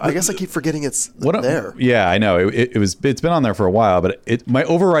bizarre. I guess I keep forgetting it's there. Yeah, I know. It's been on there for a while, but my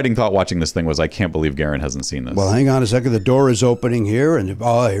overriding thought watching this thing was, I can't believe Garen hasn't seen this. Well, hang on a second. The door is opening here, and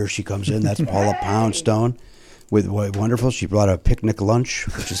here she comes in. That's Paula Poundstone. Wonderful. She brought a picnic lunch,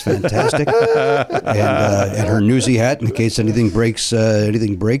 which is fantastic, and her newsy hat in case anything breaks.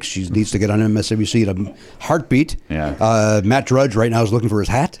 She needs to get on MSNBC at a heartbeat. Yeah. Matt Drudge right now is looking for his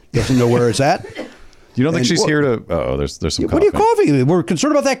hat. Doesn't know where it's at. You don't think she's here to? There's some. What are you coughing? We're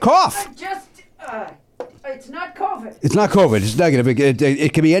concerned about that cough. It's not COVID. It's not COVID. It's negative.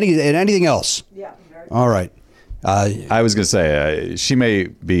 It can be anything else. Yeah. All right. I was going to say she may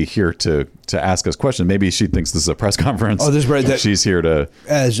be here to ask us questions. Maybe she thinks this is a press conference. Oh, this is right. She's here to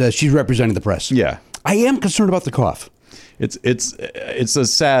as she's representing the press. Yeah, I am concerned about the cough. It's a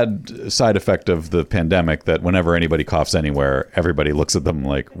sad side effect of the pandemic that whenever anybody coughs anywhere, everybody looks at them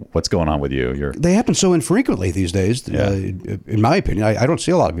like, "What's going on with you?" They happen so infrequently these days. Yeah. In my opinion, I don't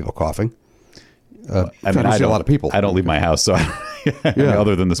see a lot of people coughing. I don't see a lot of people. I don't leave my house, so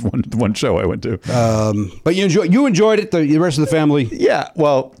other than this one show I went to. But you enjoyed it. The rest of the family. Yeah.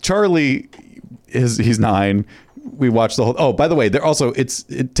 Well, Charlie he's 9. We watched the whole. Oh, by the way,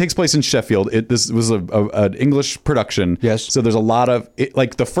 it takes place in Sheffield. This was an English production. Yes. So there's a lot of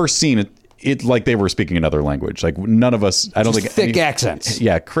like the first scene. It like they were speaking another language. Like none of us. I don't think thick accents.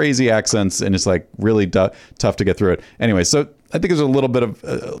 Yeah, crazy accents, and it's like really tough to get through it. Anyway, so I think it was a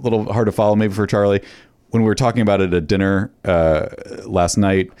little hard to follow maybe for Charlie. When we were talking about it at dinner last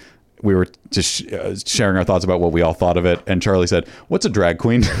night, we were just sharing our thoughts about what we all thought of it, and Charlie said, "What's a drag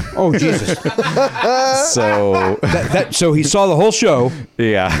queen?" Oh Jesus! So so he saw the whole show,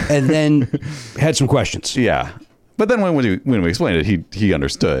 yeah, and then had some questions, yeah. But then when we explained it, he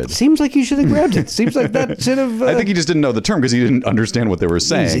understood. Seems like he should have grabbed it. Seems like that should have. I think he just didn't know the term because he didn't understand what they were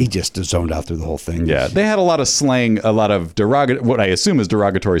saying. He just zoned out through the whole thing. Yeah, they had a lot of slang, a lot of what I assume is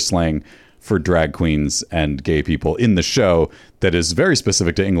derogatory slang for drag queens and gay people in the show that is very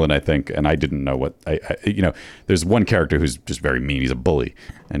specific to England, I think. And I didn't know what there's one character who's just very mean. He's a bully,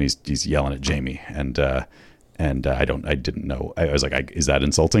 and he's yelling at Jamie, and I didn't know. I was like, is that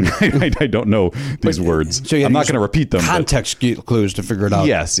insulting? I don't know these words. So I'm not going to repeat them. Context clues to figure it out.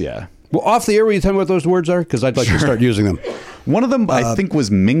 Yes, yeah. Well, off the air, will you tell me what those words are? Because I'd like to start using them. One of them, I think, was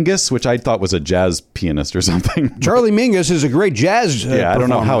Mingus, which I thought was a jazz pianist or something. Charlie Mingus is a great jazz I don't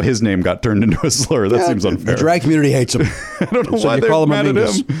know how his name got turned into a slur. That seems unfair. The drag community hates him. I don't know why they're mad at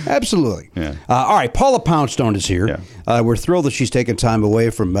him. Absolutely. Yeah. All right, Paula Poundstone is here. Yeah. We're thrilled that she's taken time away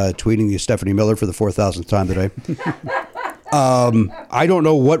from tweeting the Stephanie Miller for the 4,000th time today. I don't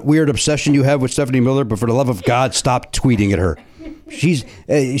know what weird obsession you have with Stephanie Miller, but for the love of God, stop tweeting at her. She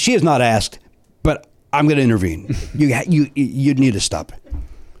is not asked, but I'm going to intervene. You need to stop.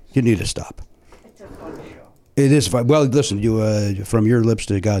 You need to stop. It's a fun show. It is fun. Well, listen, from your lips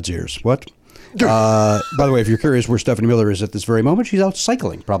to God's ears. What? By the way, if you're curious where Stephanie Miller is at this very moment, she's out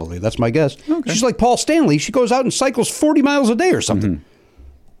cycling, probably. That's my guess. Okay. She's like Paul Stanley. She goes out and cycles 40 miles a day or something.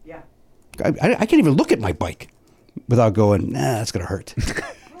 Yeah. I can't even look at my bike without going, nah, that's going to hurt.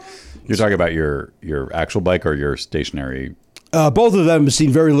 You're talking about your actual bike or your stationary? Both of them have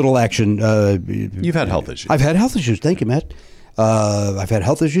seen very little action. You've had health issues. I've had health issues. Thank you, Matt. I've had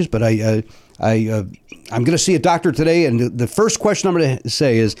health issues, but I'm going to see a doctor today, and the first question I'm going to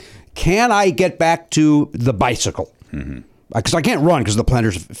say is, can I get back to the bicycle? Because I can't run because of the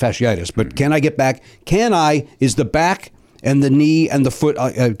plantar fasciitis, but can I get back? Is the back and the knee and the foot,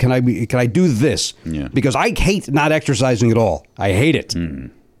 can I do this? Yeah. Because I hate not exercising at all. I hate it.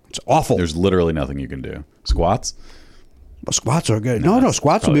 It's awful. There's literally nothing you can do. Squats? Well, squats are good. No,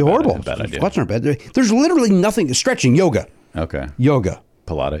 squats would be horrible. Bad idea. Squats aren't bad. There's literally nothing. Stretching, yoga. Okay. Yoga.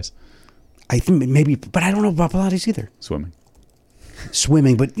 Pilates? I think maybe, but I don't know about Pilates either.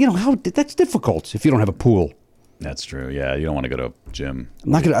 Swimming, but that's difficult if you don't have a pool. That's true. Yeah, you don't want to go to a gym.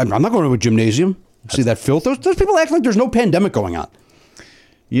 I'm not going to a gymnasium. See that filth? Those people act like there's no pandemic going on.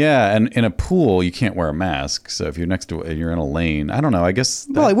 Yeah, and in a pool you can't wear a mask. So if you're you're in a lane, I don't know. I guess.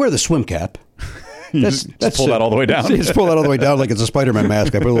 Well, I wear the swim cap. Just pull that all the way down. Just pull that all the way down like it's a Spider-Man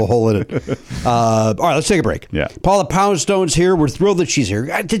mask. I put a little hole in it. All right, let's take a break. Yeah. Paula Poundstone's here. We're thrilled that she's here.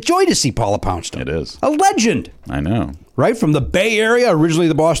 It's a joy to see Paula Poundstone. It is. A legend. I know. Right? From the Bay Area, originally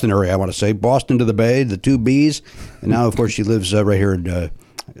the Boston area, I want to say. Boston to the Bay, the two Bs. And now, of course, she lives right here in,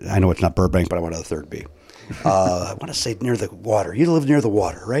 I know it's not Burbank, but I want to the third B. I want to say near the water. You live near the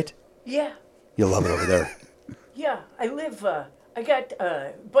water, right? Yeah. You love it over there. Yeah, I live, I got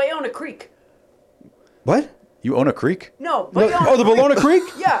Bayona Creek. What? You own a creek? No, Bayona Oh, the Bologna Creek?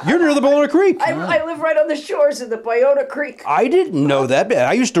 Yeah. You're near the Bologna Creek. I live right on the shores of the Bayona Creek. I didn't know that.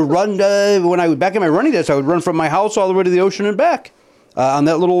 I used to run, when I was back in my running days, I would run from my house all the way to the ocean and back on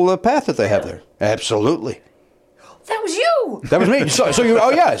that little path that they have there. Absolutely. That was you. That was me. So you,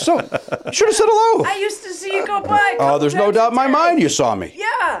 oh yeah, so you should have said hello. I used to see you go by. Oh, there's no doubt in my mind you saw me.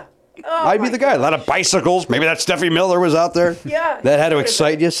 Yeah. Oh, I'd be the guy. A lot of bicycles. Maybe that Steffi Miller was out there. Yeah. That had to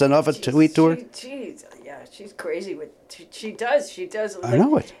excite you. Send off a tweet to her. She's crazy with. She does. I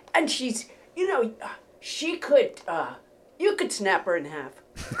know it. And she's, she could. You could snap her in half.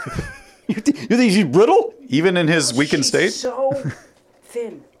 You think she's brittle? Even in his weakened state? So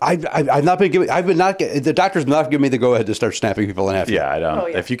thin. I've not been given. The doctor's not giving me the go ahead to start snapping people in half. Yeah, I don't. Oh,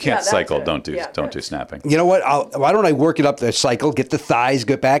 yeah. If you can't Yeah, cycle, that's don't do snapping. You know what? Why don't I work it up the cycle, get the thighs,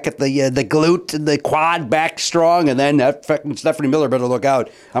 get back at the glute and the quad back strong, and then that fucking Stephanie Miller better look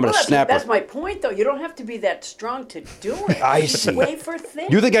out. I'm going to snap her. That's my point, though. You don't have to be that strong to do it. I see. Wafer thin.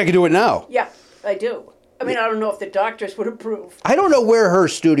 You think I can do it now? Yeah, I do. I mean, I don't know if the doctors would approve. I don't know where her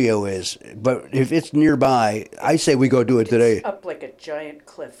studio is, but if it's nearby, I say we go do it today. It's up like a giant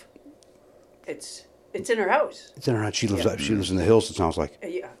cliff. It's in her house. It's in her house. She lives in the hills, it sounds like.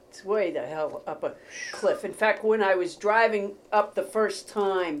 Yeah, it's way the hell up a cliff. In fact, when I was driving up the first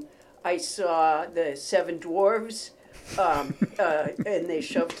time, I saw the Seven Dwarves, and they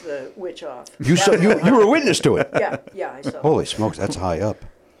shoved the witch off. You were a witness to it. Yeah, I saw. Holy smokes, that's high up.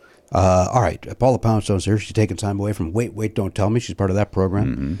 All right, Paula Poundstone's here. She's taking time away from Wait, Don't Tell Me. She's part of that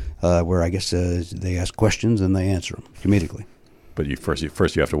program, where I guess they ask questions and they answer them comedically. But you first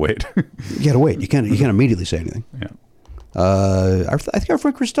you have to wait. You got to wait. You can't immediately say anything. Yeah. I think our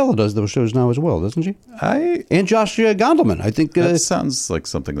friend Christella does those shows now as well, doesn't she? And Josh Gondelman. I think that sounds like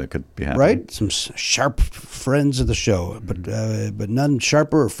something that could be happening. Right? Some sharp friends of the show, but none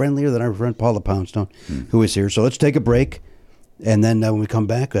sharper or friendlier than our friend Paula Poundstone, who is here. So let's take a break. And then when we come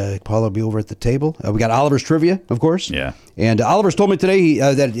back, Paula will be over at the table. We got Oliver's Trivia, of course. Yeah. And Oliver's told me today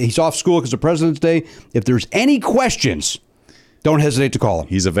that he's off school because of President's Day. If there's any questions, don't hesitate to call him.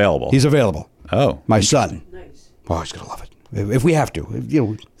 He's available. Oh. My son. Nice. Oh, he's going to love it. If we have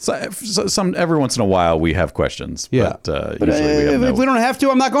to. So every once in a while we have questions. Yeah. But usually if we don't have to,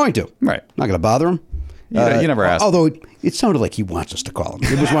 I'm not going to. Right. I'm not going to bother him. You never asked. Although it sounded like he wants us to call him.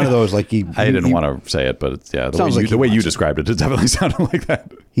 It was one of those like he. I didn't want to say it, but the way you described it definitely sounded like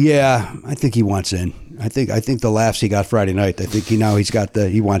that. Yeah, I think he wants in. I think the laughs he got Friday night. I think he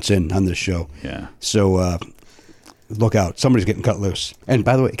wants in on this show. Yeah. So look out! Somebody's getting cut loose. And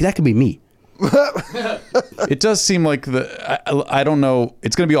by the way, that could be me. It does seem like I don't know.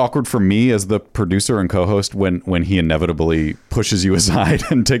 It's going to be awkward for me as the producer and co-host when he inevitably pushes you aside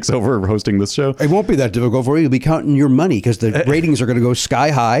and takes over hosting this show. It won't be that difficult for you. You'll be counting your money because the ratings are going to go sky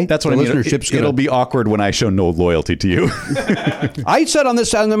high. That's what I mean. It'll be awkward when I show no loyalty to you. I said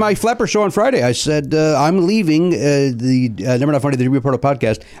on my Flapper show on Friday, I said I'm leaving the Never Not Funny, the Jimmy Pardo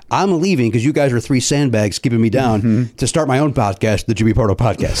podcast. I'm leaving because you guys are three sandbags keeping me down to start my own podcast, the Jimmy Pardo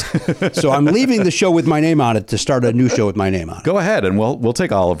podcast. So I'm leaving the show with my name on it to start a new show with my name on it. Go ahead, and we'll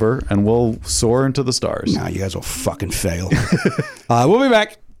take Oliver, and we'll soar into the stars. Nah, you guys will fucking fail. We'll be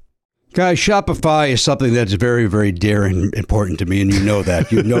back. Guys, Shopify is something that's very, very dear and important to me, and you know that.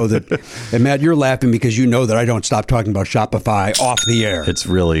 You know that. And Matt, you're laughing because you know that I don't stop talking about Shopify off the air. It's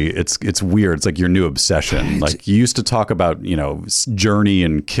really, it's weird. It's like your new obsession. Like you used to talk about, Journey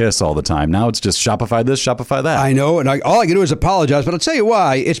and Kiss all the time. Now it's just Shopify this, Shopify that. I know, and all I can do is apologize, but I'll tell you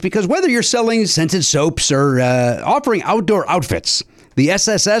why. It's because whether you're selling scented soaps or offering outdoor outfits, the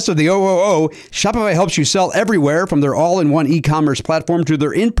SSS or the OOO, Shopify helps you sell everywhere, from their all-in-one e-commerce platform to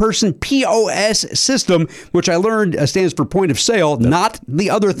their in-person POS system, which I learned stands for point of sale, not the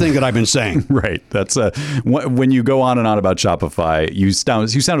other thing that I've been saying. Right. That's when you go on and on about Shopify, you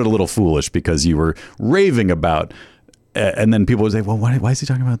sounded a little foolish because you were raving about, and then people would say, well, why is he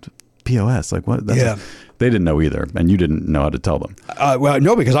talking about POS? Like what? They didn't know either, and you didn't know how to tell them. Well,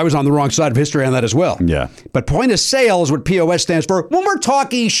 no, because I was on the wrong side of history on that as well. Yeah. But point of sale is what POS stands for when we're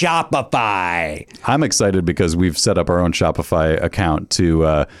talking Shopify. I'm excited because we've set up our own Shopify account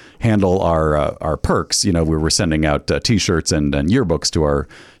to handle our perks. We were sending out T-shirts and yearbooks to our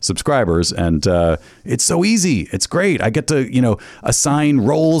subscribers, and it's so easy. It's great. I get to assign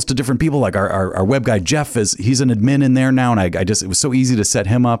roles to different people. Like our web guy Jeff he's an admin in there now, and it was so easy to set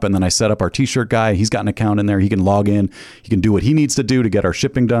him up. And then I set up our T-shirt guy. He's got an account in there. He can log in. He can do what he needs to do to get our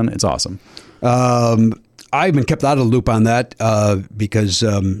shipping done. It's awesome. I've been kept out of the loop on that because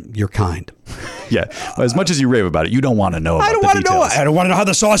you're kind. Yeah. As much as you rave about it, you don't want to know about the details. I don't want to know how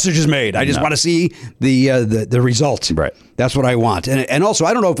the sausage is made. I just want to see the result. Right. That's what I want. And also,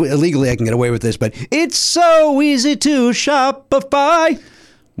 I don't know if illegally I can get away with this, but it's so easy to Shopify.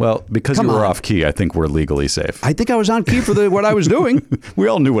 Well, because you were off key, I think we're legally safe. I think I was on key for what I was doing. We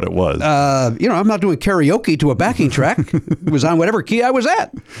all knew what it was. I'm not doing karaoke to a backing track. It was on whatever key I was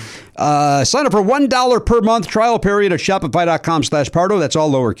at. Sign up for $1 per month trial period at Shopify.com/Pardo. That's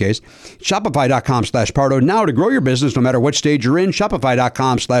all lowercase. Shopify.com/Pardo. Now to grow your business no matter what stage you're in.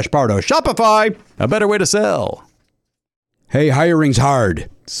 Shopify.com/Pardo. Shopify. A better way to sell. Hey, hiring's hard.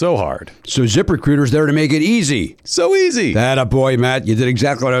 So hard. So ZipRecruiter's there to make it easy. So easy. That a boy, Matt. You did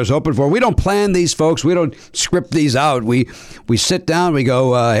exactly what I was hoping for. We don't plan these, folks. We don't script these out. We sit down. We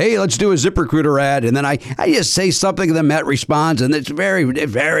go, hey, let's do a ZipRecruiter ad. And then I just say something, and then Matt responds. And it's very,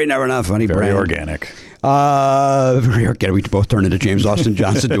 very never enough funny. Very organic. Very organic. We both turn into James Austin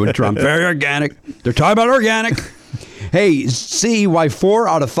Johnson doing Trump. Very organic. They're talking about organic. Hey, see why 4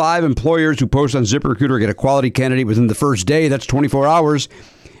 out of 5 employers who post on ZipRecruiter get a quality candidate within the first day. That's 24 hours.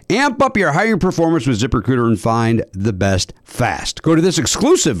 Amp up your hiring performance with ZipRecruiter and find the best fast. Go to this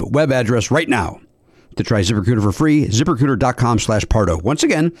exclusive web address right now to try ZipRecruiter for free. ZipRecruiter.com/Pardo. Once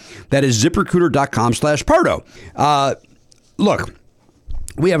again, that is ZipRecruiter.com/Pardo. Look,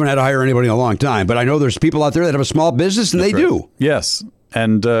 we haven't had to hire anybody in a long time, but I know there's people out there that have a small business and they do. Yes.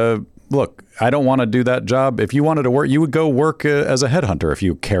 And look, I don't want to do that job. If you wanted to work, you would go work as a headhunter if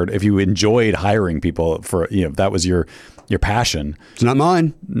you cared, if you enjoyed hiring people for, if that was your passion. It's not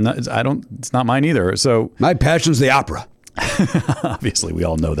mine. No, it's not mine either. So my passion's the opera. Obviously, we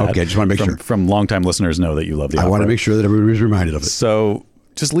all know that. Okay, just want to make sure. From longtime listeners know that you love the opera. I want to make sure that everybody's reminded of it. So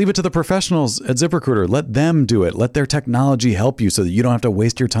just leave it to the professionals at ZipRecruiter. Let them do it. Let their technology help you so that you don't have to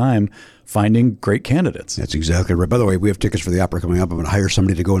waste your time finding great candidates. That's exactly right. By the way, we have tickets for the opera coming up. I'm going to hire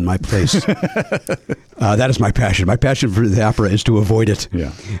somebody to go in my place. That is my passion. My passion for the opera is to avoid it.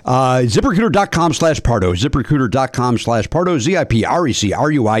 Yeah. ZipRecruiter.com/Pardo. ZipRecruiter.com/Pardo.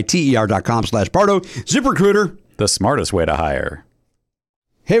 ZipRecruiter.com/Pardo. ZipRecruiter. The smartest way to hire.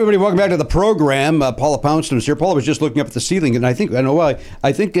 Hey everybody, welcome back to the program. Paula Poundstone is here. Paula was just looking up at the ceiling, and I know why.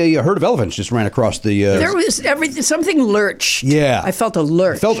 I think a herd of elephants just ran across the. There was something lurched. Yeah, I felt a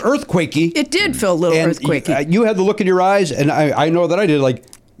lurch. It felt earthquakey. It did feel a little earthquakey. You had the look in your eyes, and I know that I did. Like,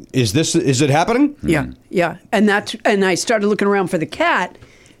 is it happening? Yeah, and I started looking around for the cat.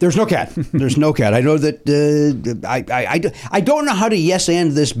 There's no cat. There's no cat. I know that I don't know how to yes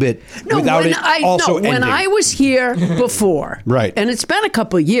and this bit without it also ending. When I was here before, right, and it's been a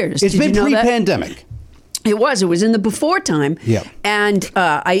couple of years. It's been pre-pandemic. It was in the before time. Yeah, and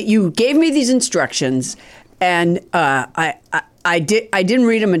you gave me these instructions, and I didn't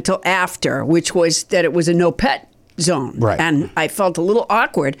read them until after, which was that it was a no pet zone. Right. And I felt a little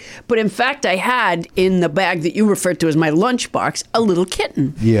awkward. But in fact, I had in the bag that you referred to as my lunchbox a little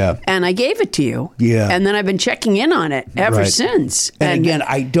kitten. Yeah. And I gave it to you. Yeah. And then I've been checking in on it ever since. And again,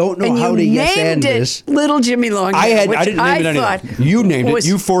 I don't know how to yes and this. Little Jimmy Long. I didn't name it anyway. You named it.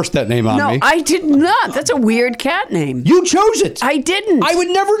 You forced that name on me. No, I did not. That's a weird cat name. You chose it. I didn't. I would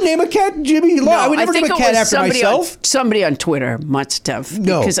never name a cat Jimmy Long. I would never name a cat after myself. Somebody on Twitter must have.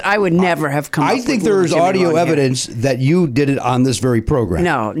 No. Because I would never have come up with I think there's audio evidence that you did it on this very program.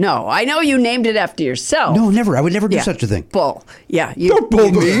 No. I know you named it after yourself. No, never. I would never do Yeah. such a thing. Bull. Yeah. Don't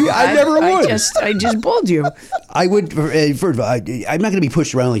bull me. I never would. I just bulled you. I would. First of all, I'm not going to be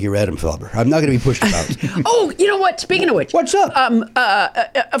pushed around like you're Adam Felber. I'm not going to be pushed about. Oh, you know what? Speaking of which, What's up?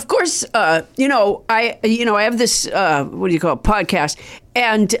 Of course, I have this what do you call it, podcast,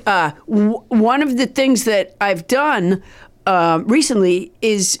 and one of the things that I've done recently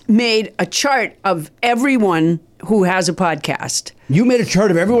is made a chart of everyone who has a podcast. You made a chart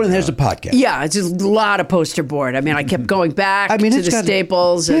of everyone that has a podcast. Yeah, it's just a lot of poster board. I mean, I kept going back to it's the got-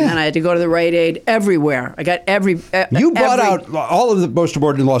 Staples, and yeah. then I had to go to the Rite Aid. Everywhere, I got You bought out all of the poster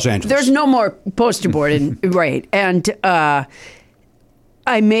board in Los Angeles. There's no more poster board in right, and I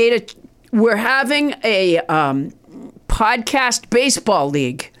made it. We're having a podcast baseball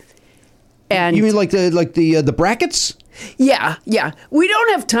league, and You mean like the brackets? yeah. We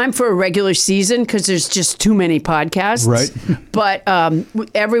don't have time for a regular season because there's just too many podcasts. Right. But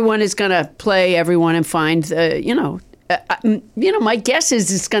everyone is going to play everyone and find my guess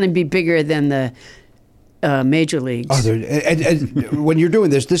is it's going to be bigger than the major leagues. Oh, and when you're doing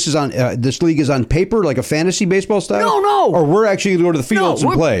this is on this league is on paper like a fantasy baseball style. No. Or we're actually going to go to the fields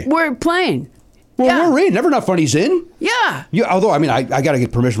and play. We're playing. Well, yeah. we're in. Never Not Funny's in. Yeah. Although I mean, I got to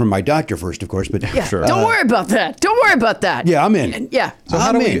get permission from my doctor first, of course. But Yeah. Sure. Don't worry about that. Don't worry about that. yeah, I'm in. Yeah. So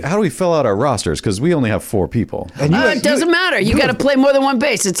how do we fill out our rosters? Because we only have 4 people. And It doesn't matter. You got to play more than one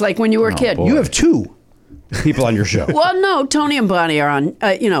base. It's like when you were a kid. boy. You have 2 people on your show. Well, no, Tony and Bonnie are on,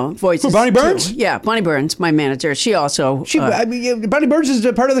 voices. Who, Bonnie too. Burns? Yeah, Bonnie Burns, my manager. She also. Bonnie Burns is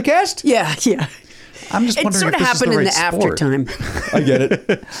a part of the cast. Yeah. I'm just It wondering sort if of this is the happened in right the sport. aftertime. I get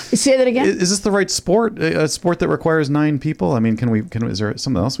it. Say that again? Is this the right sport? A sport that requires 9 people? I mean, is there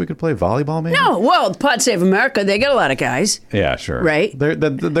something else we could play? Volleyball, maybe? No, well, Pod Save America, they got a lot of guys. Yeah, sure. Right? They're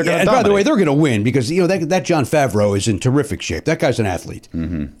going to Yeah, and by the way, they're going to win because that John Favreau is in terrific shape. That guy's an athlete.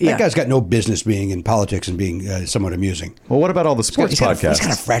 Mm-hmm. Yeah. That guy's got no business being in politics and being somewhat amusing. Well, what about all the sports He's got podcasts?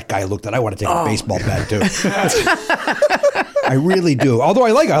 a frat guy look that I want to take a baseball bat to. I really do. Although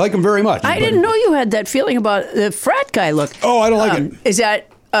I like him very much. I didn't know you had that feeling about the frat guy look. Oh, I don't like it. Is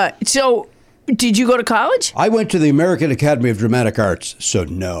that, so did you go to college? I went to the American Academy of Dramatic Arts, so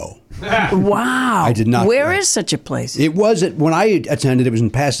no. Wow. I did not. Where is such a place? It was when I attended. It was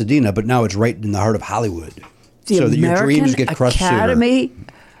in Pasadena, but now it's right in the heart of Hollywood. The so that your American dreams get crushed sooner. Academy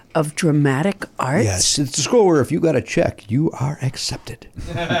of Dramatic Arts? Yes, it's a school where if you got a check, you are accepted.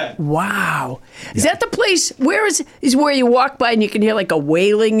 Wow. Is that the place? Where is where you walk by and you can hear like a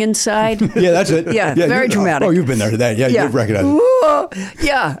wailing inside? Yeah, that's it. Yeah, very dramatic. Oh, you've been there to that. Yeah, you've recognized it.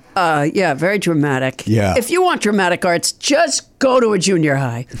 Yeah, very dramatic. Yeah. If you want dramatic arts, just go to a junior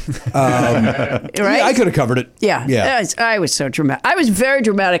high. Right? Yeah, I could have covered it. Yeah. Yeah. I was so dramatic. I was very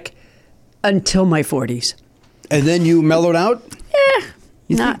dramatic until my 40s. And then you mellowed out?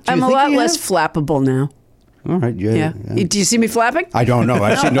 I'm a lot less flappable now. All right. Yeah. Do you see me flapping? I don't know.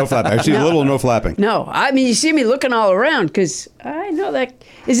 I've seen no flapping. I've seen a little no flapping. No. I mean, you see me looking all around because I know that.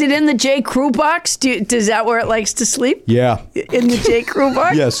 Is it in the J. Crew box? Is that where it likes to sleep? Yeah. In the J. Crew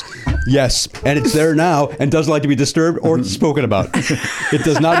box? Yes. And it's there now and doesn't like to be disturbed or spoken about. It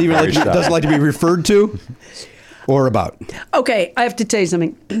does not even doesn't like to be referred to or about. Okay, I have to tell you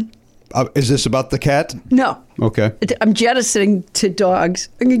something. Is this about the cat? No. Okay. I'm jettisoning to dogs.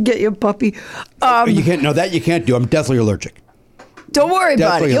 I'm going to get you a puppy. You can't. No, that you can't do. I'm deathly allergic. Don't worry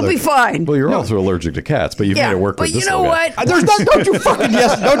about it. Definitely You'll be allergic. fine. Well, you're also allergic to cats, but you've made it work but with this you know little what? guy. There's not. Don't you fucking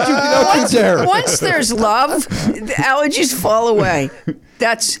yes. Don't you dare. Once there's love, the allergies fall away.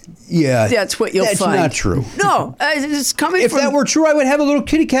 That's what you'll That's find. not true. No, it's coming If from. that were true, I would have a little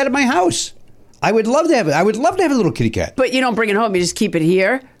kitty cat at my house. I would love to have it. I would love to have a little kitty cat. But you don't bring it home. You just keep it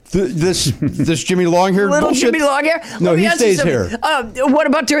here. This Jimmy Longhair Little bullshit? Jimmy Longhair. No, Let me he ask you stays here. something. What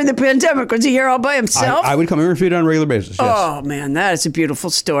about during the pandemic? Was he here all by himself? I would come here and feed on a regular basis. Yes. Oh man, that is a beautiful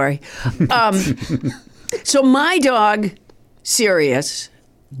story. So my dog, Sirius.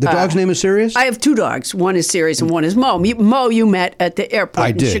 The dog's name is Sirius? I have 2 dogs. One is Sirius and one is Mo. Mo, you met at the airport I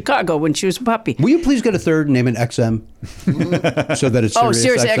in did. Chicago when she was a puppy. Will you please get a third and name it XM? So that it's Sirius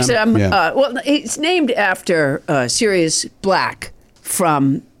Sirius XM. Yeah. Well, it's named after Sirius Black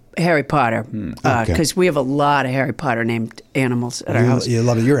from Harry Potter because we have a lot of Harry Potter named animals at our house. You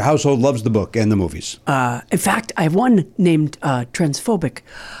love it. Your household loves the book and the movies. In fact, I have one named Transphobic.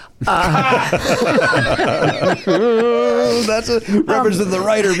 That's a reference to the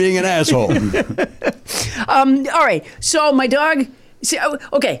writer being an asshole. All right. So my dog.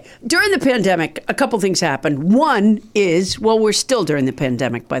 Okay. During the pandemic, a couple things happened. One is, well, we're still during the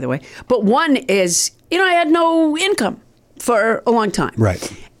pandemic, by the way. But one is, I had no income for a long time.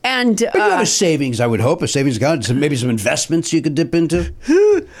 Right. And But you have a savings, I would hope, a savings account, maybe some investments you could dip into.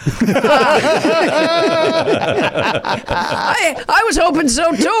 I was hoping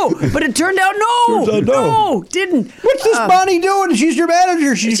so too, but it turned out no, didn't. What's this Bonnie doing? She's your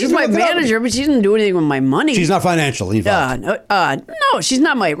manager. She's my manager, but she doesn't do anything with my money. She's not financially involved. No, she's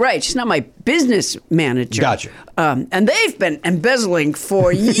not my business manager. Gotcha. And they've been embezzling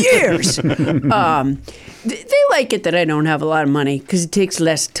for years. They like it that I don't have a lot of money because it takes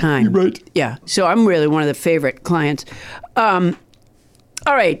less time. Right. Yeah. So I'm really one of the favorite clients. All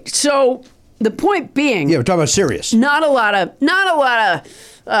right. So the point being, Yeah, we're talking about Sirius. not a lot of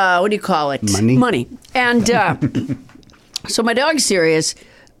what do you call it? Money. And so my dog Sirius,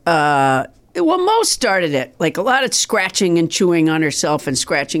 most started it, like a lot of scratching and chewing on herself and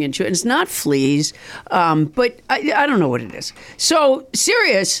scratching and chewing. It's not fleas, but I don't know what it is. So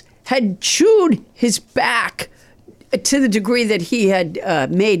Sirius had chewed his back to the degree that he had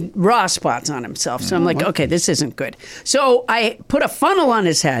made raw spots on himself. So I'm like, okay, this isn't good. So I put a funnel on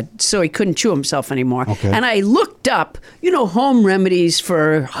his head so he couldn't chew himself anymore. Okay. And I looked up, home remedies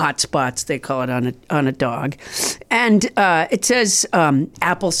for hot spots, they call it on a dog. And it says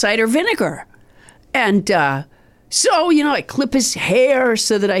apple cider vinegar. And so, I clip his hair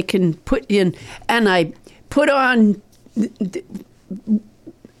so that I can put in, and I put on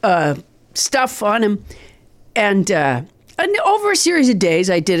stuff on him. And over a series of days,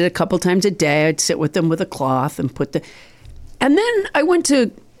 I did it a couple times a day. I'd sit with them with a cloth and and then I went to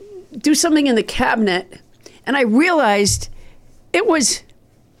do something in the cabinet, and I realized it was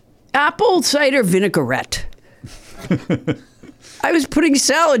apple cider vinaigrette. I was putting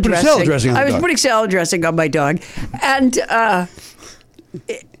salad dressing. Salad dressing on the I was dog. putting salad dressing on my dog, and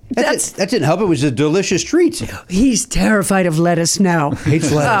That didn't help. It was a delicious treat. he's terrified of lettuce now. Hates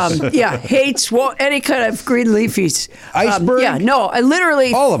lettuce. Hates any kind of green leafies. Iceberg? I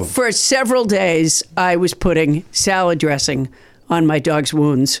literally, All of them. for several days, I was putting salad dressing on my dog's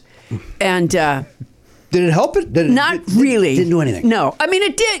wounds. And Did it help it? not really. Didn't do anything. No. I mean,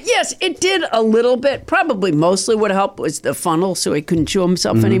 it did. Yes, it did a little bit. Probably mostly what helped was the funnel so he couldn't chew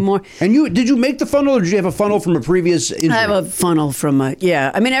himself anymore. And did you make the funnel, or did you have a funnel from a previous injury? I have a funnel from I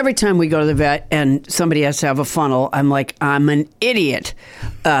mean, every time we go to the vet and somebody has to have a funnel, I'm like, I'm an idiot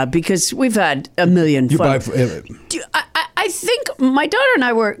because we've had a million funnels. I think my daughter and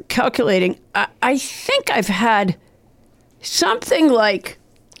I were calculating. I think I've had something like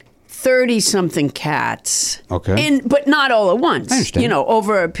 30-something cats. Okay. But not all at once. I understand.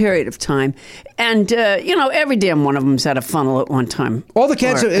 Over a period of time. And, every damn one of them's had a funnel at one time. All the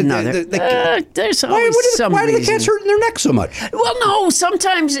cats or are- another. There's Why always some do the reason. cats hurting their neck so much? Well, no,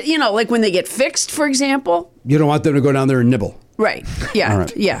 sometimes, like when they get fixed, for example. You don't want them to go down there and nibble. Right. Yeah. All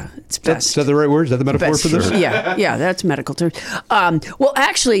right. Yeah. It's best. Is that the right word? Is that the metaphor Best. for this? Yeah, that's medical term. Well,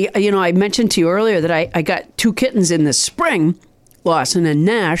 actually, I mentioned to you earlier that I got 2 kittens in the spring, Lawson and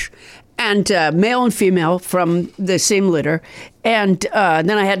Nash, and male and female from the same litter. And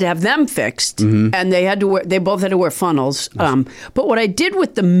then I had to have them fixed, and they both had to wear funnels. But what I did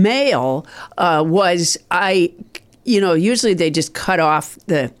with the male was usually they just cut off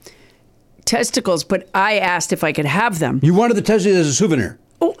the testicles, but I asked if I could have them. You wanted the testicles as a souvenir.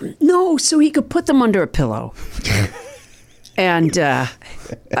 Oh, no, so he could put them under a pillow. And I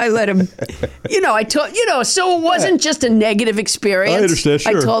let him, I told, so it wasn't just a negative experience. I understand,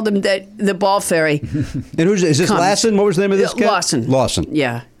 sure. I told him that the ball fairy. And is this comes. Lassen? What was the name of this cat? Lawson.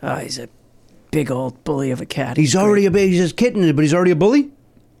 Yeah. Oh, he's a big old bully of a cat. He's already a baby. He's a kitten, but he's already a bully?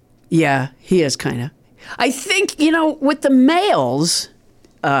 Yeah, he is kind of. I think, with the males,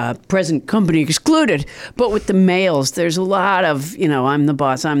 present company excluded, but with the males, there's a lot of, I'm the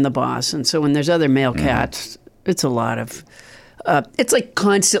boss. And so when there's other male cats, it's a lot of, it's like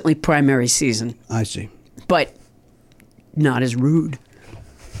constantly primary season, I see. but not as rude,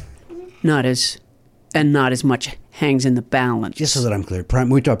 not as much hangs in the balance. Just so that I'm clear,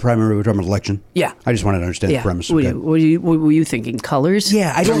 we talk primary, we're talking about election. Yeah. I just wanted to understand the premise. Okay. What were you thinking? Colors?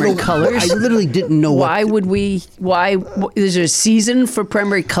 Yeah, I don't Primary know. colors. I literally didn't know Why is there a season for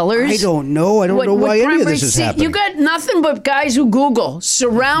primary colors? I don't know. I don't know why any of this is happening. You got nothing but guys who Google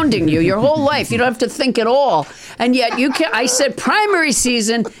surrounding you your whole life. You don't have to think at all. And yet I said primary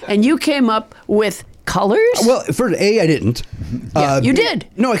season, and you came up with colors? Well, first, I didn't. Yeah, you did.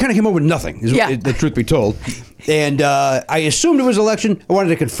 No, I kind of came up with nothing, the truth be told. And I assumed it was election. I wanted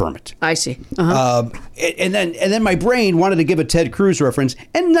to confirm it. I see. Uh-huh. And then my brain wanted to give a Ted Cruz reference,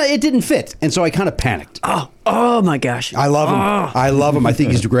 and it didn't fit. And so I kind of panicked. Oh my gosh. I love him. I love him. I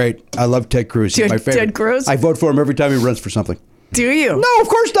think he's great. I love Ted Cruz. He's my favorite. Ted Cruz? I vote for him every time he runs for something. Do you? No, of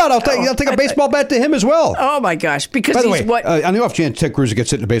course not. I'll take a baseball bat to him as well. Oh my gosh! Because By the he's way, what? on the off chance Ted Cruz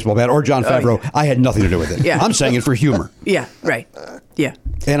gets hit in a baseball bat or John Favreau, I had nothing to do with it. Yeah. I'm saying it for humor. Yeah. Right. Yeah.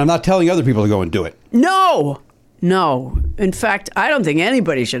 And I'm not telling other people to go and do it. No. In fact, I don't think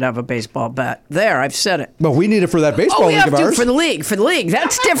anybody should have a baseball bat. There, I've said it. But we need it for that baseball we league have of to ours. for the league. For the league,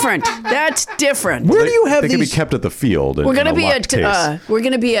 that's different. That's different. Where do you have They these? can be kept at the field. We're going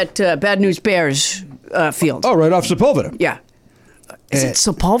to be at Bad News Bears field. Oh, right off Sepulveda. Yeah. Is it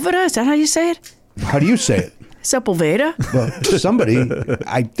Sepulveda? Is that how you say it? How do you say it? Sepulveda? Well, somebody,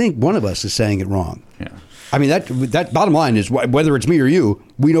 I think one of us is saying it wrong. Yeah. I mean, that bottom line is whether it's me or you,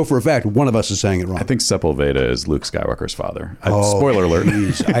 we know for a fact one of us is saying it wrong. I think Sepulveda is Luke Skywalker's father. Spoiler alert.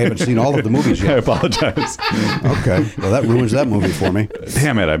 Geez, I haven't seen all of the movies I yet. apologize. Okay. Well, that ruins that movie for me.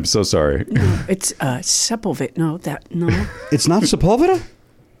 Damn it. I'm so sorry. It's Sepulveda. No. It's not Sepulveda?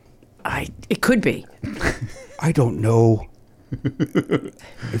 It could be. I don't know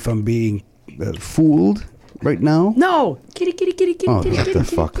if I'm being fooled right now. No. Kitty. Oh, what the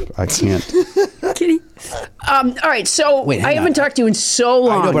fuck? I can't. Kitty. All right. So Wait, hang I haven't on. talked to you in so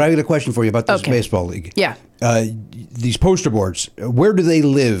long. I know, but I got a question for you about this Okay. baseball league. Yeah. These poster boards, where do they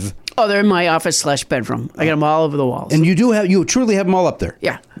live? Oh, they're in my office/bedroom. I got them all over the walls. And you truly have them all up there?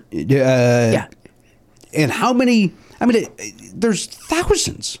 Yeah. Yeah. And how many? I mean, there's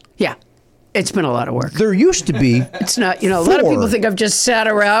thousands. Yeah. It's been a lot of work. There used to be. It's not, a lot of people think I've just sat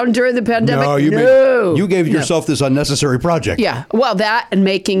around during the pandemic. No, you gave yourself this unnecessary project. Yeah. Well, that and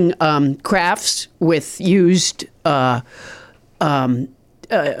making crafts with used, what are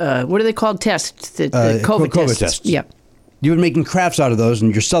they called? Tests. The COVID tests. Yeah. You've been making crafts out of those,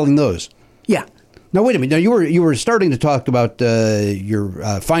 and you're selling those. Yeah. Now wait a minute. Now you were starting to talk about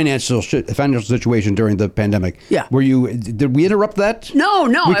your financial situation during the pandemic. Yeah. Did we interrupt that? No.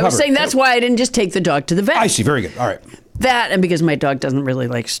 We I was covered. saying that's why I didn't just take the dog to the vet. I see. Very good. All right. That and because my dog doesn't really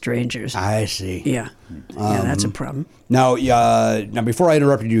like strangers. I see. Yeah. Yeah, that's a problem. Now, before I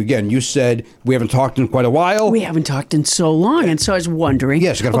interrupted you again, you said we haven't talked in quite a while. We haven't talked in so long, and so I was wondering.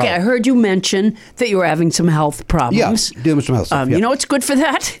 Yes, you gotta okay, follow. I heard you mention that you were having some health problems. Yeah, dealing with some health stuff. Yeah. You know what's good for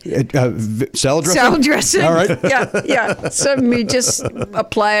that? Salad dressing? Salad dressing. All right. Yeah. So we just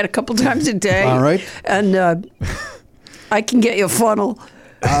apply it a couple times a day. All right. And I can get you a funnel.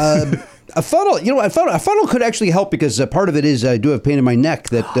 A funnel, a funnel could actually help because part of it is I do have pain in my neck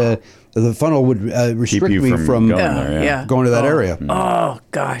that the funnel would restrict you me from going there, yeah. going to that area. Oh,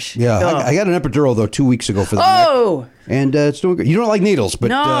 gosh. Yeah, Oh. I got an epidural though 2 weeks ago for the Oh! neck, and it's doing good. You don't like needles, but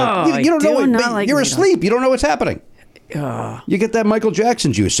No, you don't I know. do not like you're needles. asleep. You don't know what's happening. You get that Michael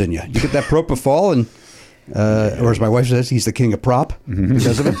Jackson juice in you. You get that propofol and. Or as my wife says, he's the king of prop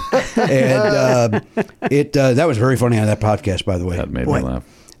because of it. And that was very funny on that podcast, by the way. That made me laugh.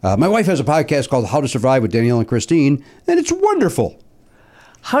 My wife has a podcast called How to Survive with Danielle and Christine, and it's wonderful.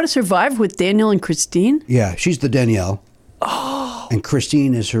 How to Survive with Daniel and Christine? Yeah, she's the Danielle. Oh. And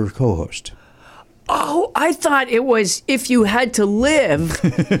Christine is her co-host. Oh, I thought it was if you had to live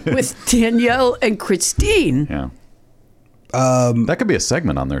with Danielle and Christine. Yeah. That could be a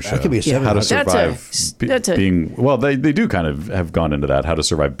segment on their show. That could be a segment. How to That's survive being. Well, they do kind of have gone into that, how to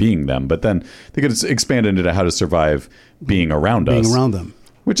survive being them, but then they could expand into how to survive being around us. Being around them.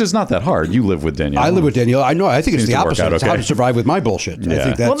 Which is not that hard. You live with Danielle. I live with Danielle. I know. I think it's Seems the to work opposite. out It's okay. how to survive with my bullshit. I Yeah.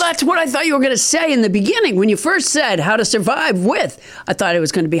 think that's, Well, that's what I thought you were going to say in the beginning when you first said how to survive with. I thought it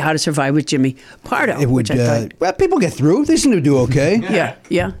was going to be how to survive with Jimmy Pardo. it would. which I thought, Well, people get through. They seem to do okay.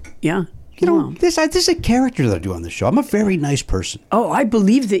 yeah. You know, Wow. this is a character that I do on the show. I'm a very nice person. Oh, I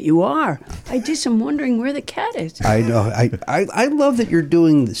believe that you are. I just am wondering where the cat is. I know. I love that you're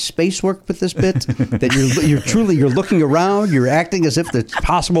doing the space work with this bit. That you're looking around. You're acting as if it's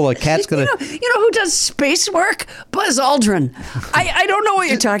possible a cat's gonna. You know who does space work? Buzz Aldrin. I don't know what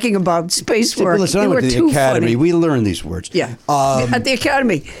you're talking about. Space work. Listen, I You went were to the too academy. funny. We learn these words. Yeah. At the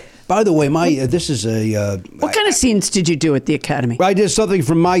academy. By the way, this is a. What kind of scenes did you do at the academy? I did something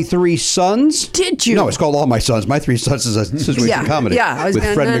from My Three Sons. Did you? No, it's called All My Sons. My Three Sons is a situation comedy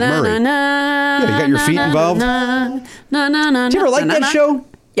with Fred McMurray. Yeah, you got your feet involved? Did you ever like that show?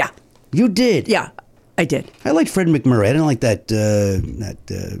 Yeah. You did? Yeah, I did. I liked Fred McMurray. I didn't like that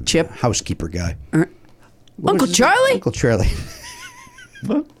Chip? housekeeper guy. Uncle What was his name? Charlie? Uncle Charlie.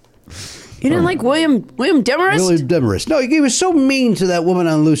 You didn't like William Demarest? William Demarest. No, he was so mean to that woman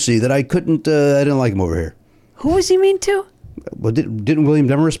on Lucy that I couldn't. I didn't like him over here. Who was he mean to? Well, didn't William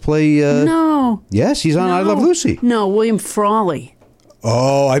Demarest play? No. Yes, he's on I Love Lucy. No, William Frawley.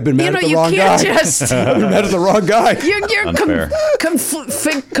 Oh, I've been mad at the wrong guy. You can't just. I've been mad at the wrong guy. You're Unfair.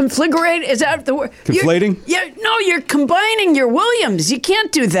 conflagrate. Is that the word? Conflating? No, you're combining your Williams. You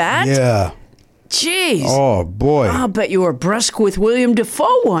can't do that. Yeah. Jeez. Oh, boy. I'll bet you were brusque with William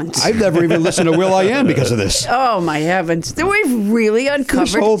Dafoe once. I've never even listened to Will I Am because of this. Oh, my heavens. We've really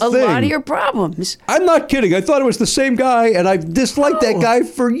uncovered whole a lot thing. of your problems. I'm not kidding. I thought it was the same guy, and I've disliked that guy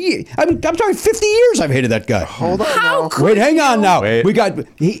for years. I'm talking 50 years I've hated that guy. Hold on How now. could Wait, hang on now. Wait. We got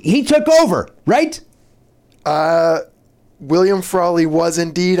he took over, right? William Frawley was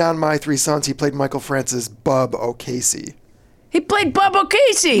indeed on My Three Sons. He played Michael Francis Bub O'Casey. He played Bob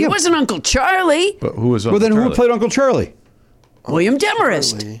O'Casey. He wasn't Uncle Charlie. But who was Well, then Charlie? who played Uncle Charlie? William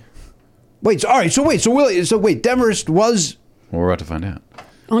Demarest. Really? Wait, so, all right, so Demarest was Well, we're about to find out.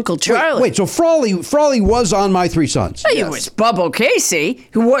 Uncle Charlie. Wait, so Frawley was on My Three Sons. He was Bob O'Casey,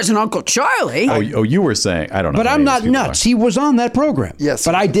 who wasn't Uncle Charlie. Oh, you were saying, I don't know. But how I'm many not of these people nuts. He was on that program. Yes.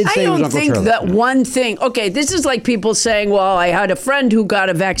 But I did I say it was don't Uncle think Charlie. that one thing. Okay, this is like people saying, well, I had a friend who got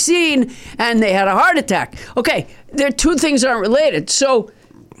a vaccine and they had a heart attack. Okay, there are two things that aren't related. So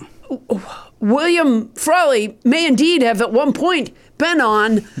William Frawley may indeed have at one point been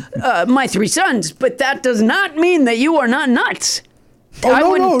on My Three Sons, but that does not mean that you are not nuts. Oh, I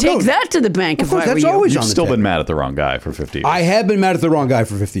no, wouldn't no, take no. that to the bank Of if course, I were that's you. always You've on the still tape. been mad at the wrong guy for 50 years. I have been mad at the wrong guy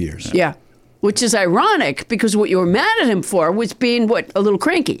for 50 years. Yeah. Which is ironic because what you were mad at him for was being, what, a little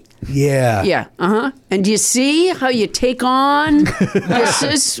cranky. Yeah. Yeah, uh-huh. And do you see how you take on? This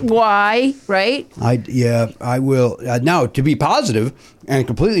is why, right? I will. Now, to be positive and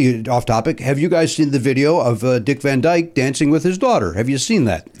completely off topic, have you guys seen the video of Dick Van Dyke dancing with his daughter? Have you seen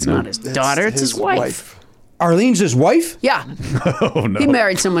that? It's not his daughter, it's his wife. Arlene's his wife? Yeah. Oh, no. He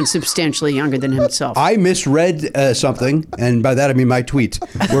married someone substantially younger than himself. I misread something, and by that I mean my tweet,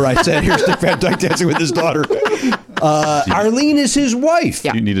 where I said, here's Dick Van Dyke dancing with his daughter. Arlene is his wife.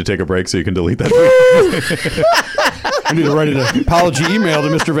 Yeah. You need to take a break so you can delete that tweet. I need to write an apology email to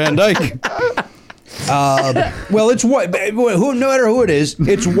Mr. Van Dyke. Well, it's what no matter who it is,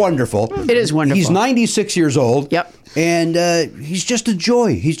 it's wonderful. It is wonderful. He's 96 years old. Yep. And he's just a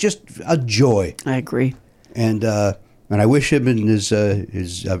joy. He's just a joy. I agree. And I wish him and his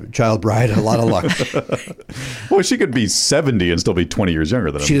child bride a lot of luck. Well, she could be 70 and still be 20 years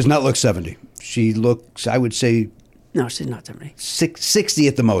younger than him. She does not look 70. She looks, I would say, No, she's not 70. 60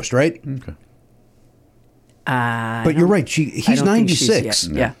 at the most, right? Okay. But you're right. He's 96.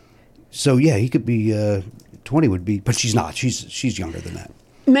 Yeah. So yeah, he could be 20 would be, but she's not. She's younger than that.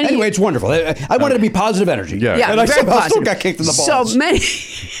 Many- Anyway, it's wonderful. I wanted to be positive energy. Yeah. Yeah, and I very somehow still positive. got kicked in the balls. So many.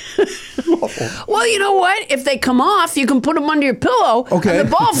 Well, you know what? If they come off, you can put them under your pillow. Okay. And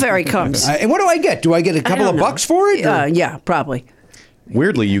the ball fairy comes. And what do I get? Do I get a I couple don't of know. bucks for it? or- Yeah, probably.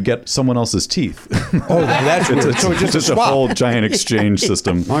 Weirdly, you get someone else's teeth. Oh, that's weird. It's So it's just a a swap. whole giant exchange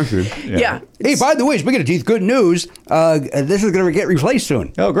system. I see. Yeah. Hey, by the way, speaking of teeth, good news. This is going to get replaced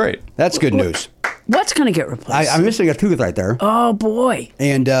soon. Oh, great. That's good news. What's going to get replaced? I'm missing a tooth right there. Oh, boy.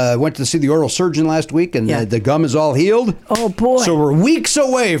 And went to see the oral surgeon last week, and Yeah. the gum is all healed. Oh, boy. So we're weeks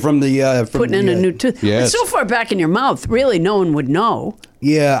away from the Putting in a new tooth. Yes. It's so far back in your mouth, really, no one would know.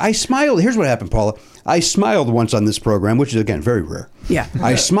 Yeah, I smiled. Here's what happened, Paula. I smiled once on this program, which is, again, very rare. Yeah.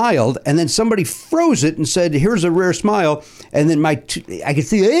 I smiled, and then somebody froze it and said, here's a rare smile. And then I could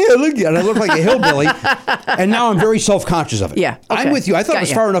see, hey, look, and I look like a hillbilly. And now I'm very self-conscious of it. Yeah, okay. I'm with you. I thought it was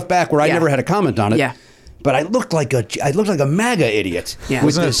Got ya. far enough back where I Yeah. never had a comment on it. Yeah. But I looked like a MAGA idiot. Yeah. with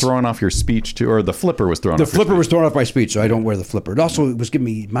Wasn't it this. throwing off your speech, too? Or the flipper was throwing The off your flipper speech? was throwing off my speech, so I don't wear the flipper. It also was giving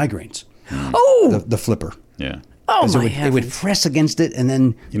me migraines, Oh, the flipper. Yeah. oh Because my it would heavens. press against it, and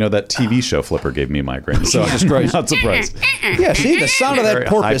then... You know, that TV show flipper gave me migraines, so I'm not surprised. Yeah, see, the sound of that Very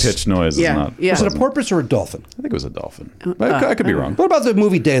porpoise... high-pitched noise Yeah, is not... yeah. Was it a porpoise or a dolphin? I think it was a dolphin. But I could be wrong. What about the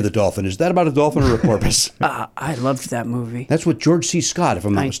movie Day of the Dolphin? Is that about a dolphin or a porpoise? I loved that movie. That's with George C. Scott, if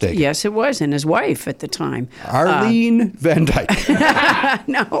I'm not mistaken. Yes, it was, and his wife at the time. Arlene Van Dyke.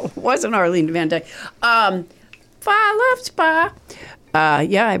 No, it wasn't Arlene Van Dyke. Fire Love Spa.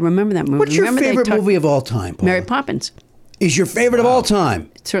 Yeah, I remember that movie. What's your Remember they favorite talked- movie of all time, Paula? Mary Poppins. Is your favorite of all time?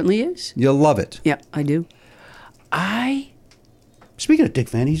 It certainly is. You'll love it. Yeah, I do. Speaking of Dick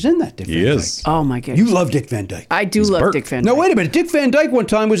Van, he's in that Dick He Van is. Oh my goodness. Dyke. You love Dick Van Dyke. I do love Bert. Dick Van No, Dyke. wait a minute. Dick Van Dyke one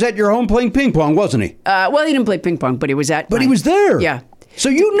time was at your home playing ping pong, wasn't he? Well, he didn't play ping pong, but he was at. But he mine. was there. Yeah, So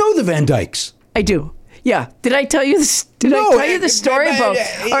you know the Van Dykes. I do. Yeah. Did I tell you this? Did No, I tell you the story about? uh,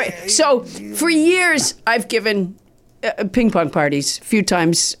 All right. So for years, I've given ping pong parties a few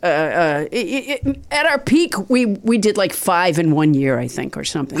times. At our peak, we did like 5 in 1 year, I think, or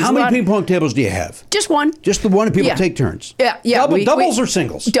something. How many ping pong tables do you have? Just one. Just the one, and people Yeah. take turns? Yeah. Doubles or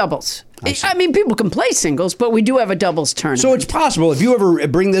singles? Doubles. I mean, people can play singles, but we do have a doubles tournament. So it's possible, if you ever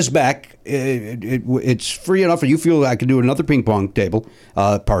bring this back, it's free enough, and you feel I can do another ping pong table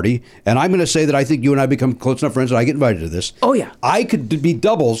party, and I'm going to say that I think you and I become close enough friends that I get invited to this. Oh, yeah. I could be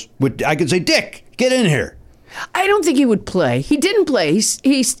doubles. I could say, Dick, get in here. I don't think he would play. He didn't play.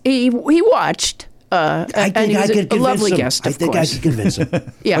 He watched. I think and he was I could a lovely convince him. guest, I of think course. I could convince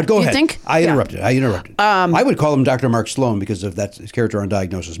him. Yeah. But go You ahead. think? I interrupted. I would call him Dr. Mark Sloan because of that his character on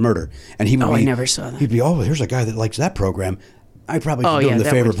Diagnosis Murder. And he would I never saw that. He'd be, here's a guy that likes that program. I'd probably do him the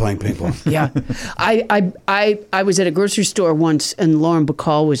that favor would- of playing ping pong. Yeah. I was at a grocery store once, and Lauren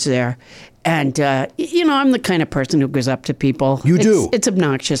Bacall was there. And, I'm the kind of person who goes up to people. You do. It's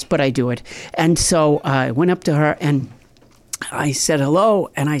obnoxious, but I do it. And so I went up to her, and I said hello,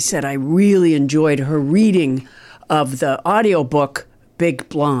 and I said I really enjoyed her reading of the audiobook Big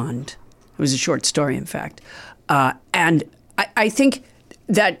Blonde. It was a short story, in fact. And I think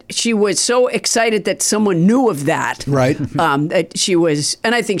that she was so excited that someone knew of that. Right. That she was,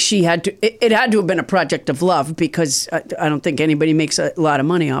 and I think she had to, it had to have been a project of love, because I don't think anybody makes a lot of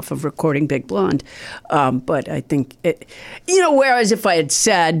money off of recording Big Blonde. But I think, whereas if I had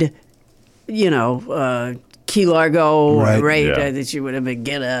said, Key Largo, Right. Yeah. that she would have been,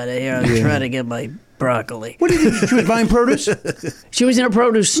 get out of here, I'm trying to get my broccoli. What did you do? She was buying produce? She was in a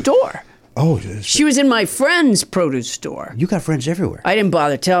produce store. Oh, She was in my friend's produce store. you got friends everywhere. I didn't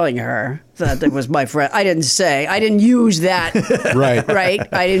bother telling her that it was my friend. I didn't use that. Right. Right?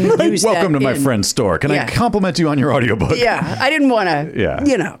 I didn't use that. Welcome to my in- friend's store. Can I Yeah. compliment you on your audiobook? Yeah, I didn't want to, Yeah.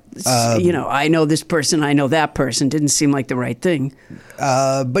 I know this person, I know that person. Didn't seem like the right thing.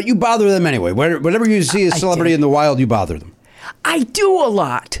 But you bother them anyway. Whenever you see a I celebrity did. in the wild, you bother them. I do a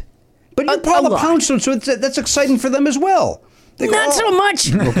lot. But you're A Paula lot. Poundstone, so that's exciting for them as well. They go, Not so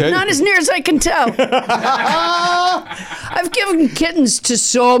much. Okay. Not as near as I can tell. I've given kittens to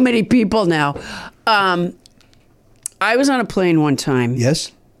so many people now. I was on a plane one time.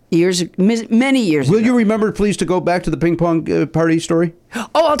 Yes. Many years Will ago. you remember, please, to go back to the ping pong party story? Oh,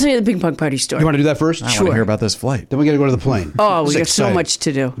 I'll tell you the ping pong party story. You want to do that first? I want to hear about this flight. Then we got to go to the plane. Oh, This we is got so exciting. much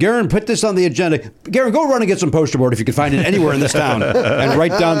to do. Garen, put this on the agenda. Garen, go run and get some poster board if you can find it anywhere in this town, and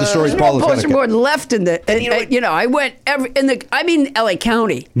write down the stories There's no Paula's going poster to board left in the. I went LA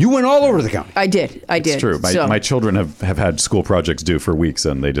County. You went all over the county. I did. It's true. My children have had school projects due for weeks,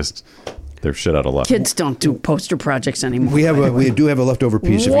 and they're shit out of luck. Kids don't do poster projects anymore. We do have a leftover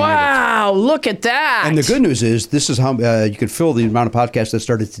piece. If you need it. Wow! Look at that. And the good news is, this is how you could fill the amount of podcasts that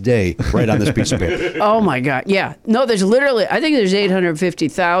started today right on this piece of paper. Oh my God! Yeah. No, there's literally. I think there's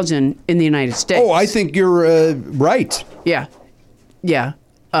 850,000 in the United States. Oh, I think you're right. Yeah. Yeah.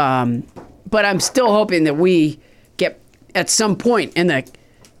 But I'm still hoping that we get at some point in the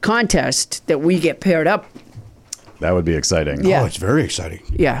contest that we get paired up. That would be exciting. Yeah. Oh, it's very exciting.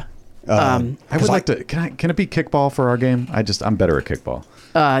 Yeah. I would like to. Can it be kickball for our game? I'm better at kickball.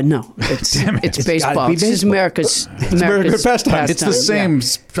 No, it's It's baseball. gotta be This is baseball. America's America's pastime. It's the same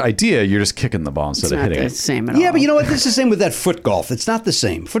idea. You're just kicking the ball It's instead of not hitting the it. same at all. Yeah, but you know what? This is the same with that foot golf. It's not the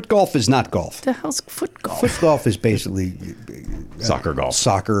same. Foot golf is not golf. What the hell's foot golf? Foot golf is basically Soccer golf.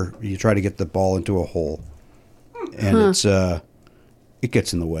 soccer. You try to get the ball into a hole, and it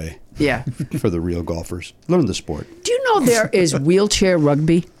gets in the way Yeah. for the real golfers. Learn the sport. Do you know there is wheelchair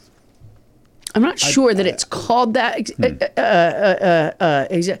rugby? I'm not sure that it's called that. I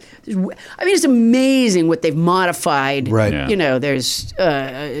mean, it's amazing what they've modified. Right. Yeah. You know, there's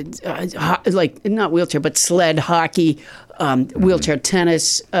like not wheelchair, but sled hockey, wheelchair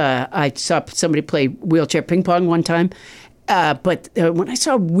tennis. I saw somebody play wheelchair ping pong one time. But when I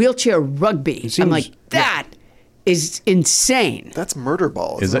saw wheelchair rugby, seems- I'm like, that is insane. That's murder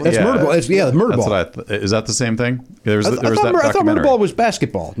ball. Is isn't it? it? That's murder ball. It's- yeah, the murder That's ball. what is that the same thing? There was I that thought murder documentary. ball was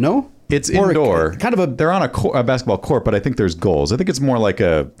basketball. No, It's Or indoor. kind of a. They're on a basketball court, but I think there's goals. I think it's more like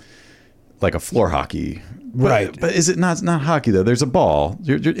a floor hockey. Right. But is it not? It's not hockey though. There's a ball.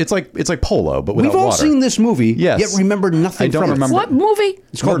 It's like polo, but without We've all water. seen this movie, Yes. yet remember nothing I don't from remember. it. What movie?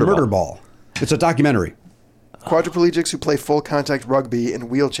 It's called Murder Murder Ball. Ball. It's a documentary. Quadriplegics who play full contact rugby in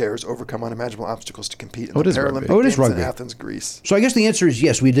wheelchairs overcome unimaginable obstacles to compete in Oh, it the is rugby. Paralympic Oh, it is Games in rugby. Athens, Greece. So I guess the answer is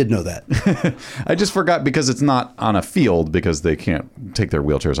yes, we did know that. I just forgot because it's not on a field because they can't take their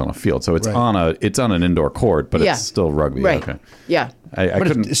wheelchairs on a field. So it's Right. it's on an indoor court, but Yeah. it's still rugby. Right. Okay. Yeah. I But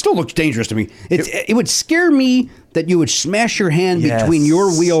couldn't. it still looks dangerous to me. It would scare me that you would smash your hand Yes. between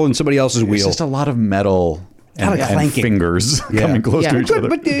your wheel and somebody else's There's wheel. just a lot of metal. and clanking. fingers coming close to each Good, other.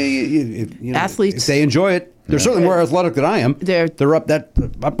 but Athletes. if they enjoy it, they're certainly more athletic than I am. They're up that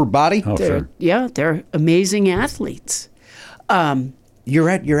upper body. Oh, sure. Yeah, they're amazing athletes. You're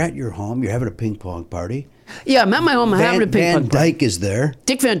at your home. You're having a ping pong party. Yeah, I'm at my home. I'm having a ping pong Van party. Dyke is there.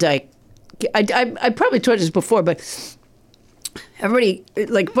 Dick Van Dyke. I probably told you this before, but everybody,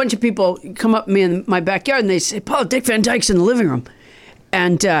 like a bunch of people, come up to me in my backyard and they say, "Paul, Dick Van Dyke's in the living room,"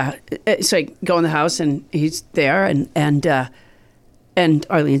 and so I go in the house and he's there, and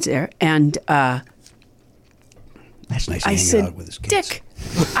Arlene's there, and That's nice. I Hanging said, out with his kids. "Dick,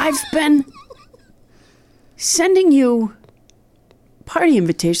 I've been sending you party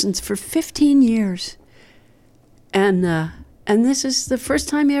invitations for 15 years, and this is the first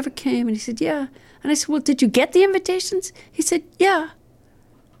time you ever came." And he said, "Yeah." And I said, "Well, did you get the invitations?" He said, "Yeah,"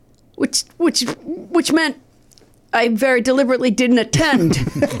 which meant I very deliberately didn't attend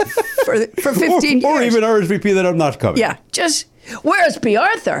for 15 Or years. even RSVP that I'm not coming. Yeah, just whereas B.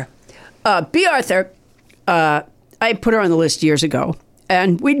 Arthur, I put her on the list years ago,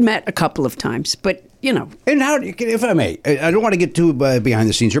 and we'd met a couple of times, but you know. And how, if I may, I don't want to get too behind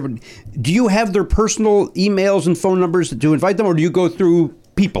the scenes here, but do you have their personal emails and phone numbers to invite them, or do you go through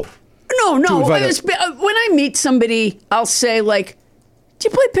people? No. invite When I meet somebody, I'll say like, "Do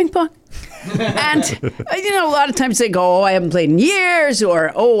you play ping pong?" And a lot of times they go, "Oh, I haven't played in years,"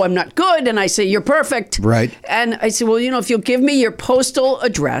 or "Oh, I'm not good," and I say, "You're perfect." Right. And I say, "Well, if you'll give me your postal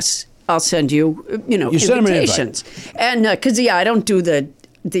address, I'll send you, You send them an invitations." And because I don't do the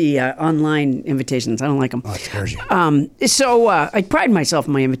online invitations. I don't like them. Oh, it scares you. So I pride myself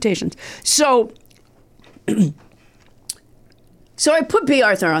in my invitations. So I put B.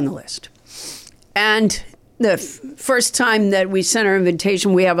 Arthur on the list. And the first time that we sent her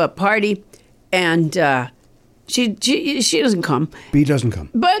invitation, we have a party, and she doesn't come. B doesn't come.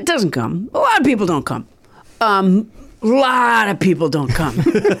 But it doesn't come. A lot of people don't come. A lot of people don't come.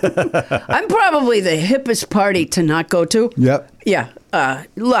 I'm probably the hippest party to not go to. Yep. Yeah. A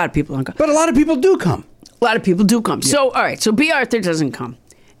lot of people don't come. But a lot of people do come. A lot of people do come. So, all right. So B. Arthur doesn't come.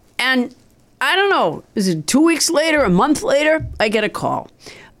 And I don't know, is it 2 weeks later, a month later, I get a call.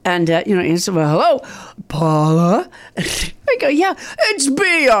 And, he said, "Well, hello, Paula." I go, "Yeah, it's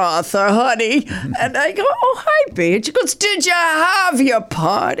B. Arthur, honey." And I go, "Oh, hi, B." And she goes, "Did you have your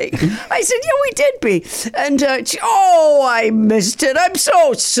party?" I said, "Yeah, we did, B." And she, "Oh, I missed it. I'm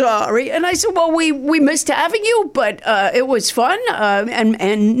so sorry." And I said, "Well, we missed having you, but it was fun.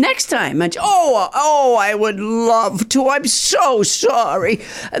 And next time." And she, oh, I would love to. I'm so sorry."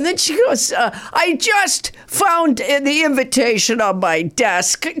 And then she goes, "I just found the invitation on my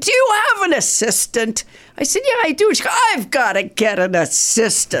desk. Do you have an assistant?" I said, "Yeah, I do." She goes, "I've got to get an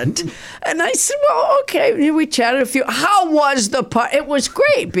assistant." And I said, "Well, okay." We chatted a few. How was the party? It was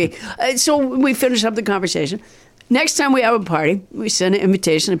great, B. So we finished up the conversation. Next time we have a party, we send an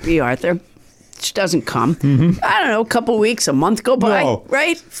invitation to B. Arthur. She doesn't come. I don't know, a couple weeks, a month go by, No.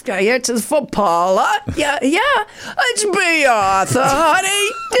 right? Here to the foot, Paula. Yeah. It's B. Arthur, honey.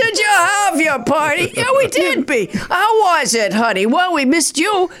 Did you have your party? Yeah, we did, B. How was it, honey? Well, we missed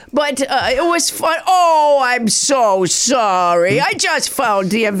you, but it was fun. Oh, I'm so sorry. I just found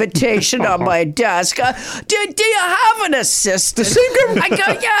the invitation on my desk. Do you have an assistant? The singer? I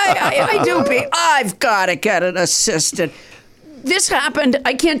go, yeah, I do, B. I've got to get an assistant. This happened,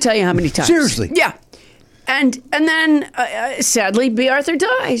 I can't tell you how many times. Seriously? Yeah. And then, sadly, B. Arthur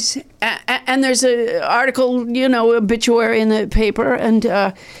dies. And there's an article, obituary in the paper, and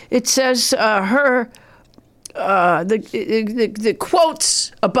it says the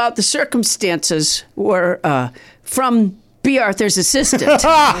quotes about the circumstances were from B. Arthur's assistant.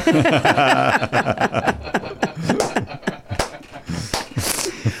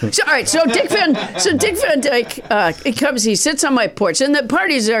 All right, so Dick Van Dyke, he comes, he sits on my porch, and the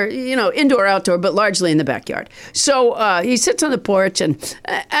parties are, indoor, outdoor, but largely in the backyard. So he sits on the porch, and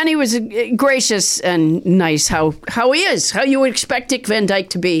he was gracious and nice, how he is, how you would expect Dick Van Dyke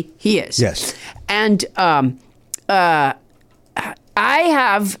to be. He is. Yes. And I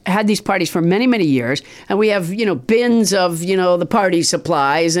have had these parties for many, many years, and we have, bins of, the party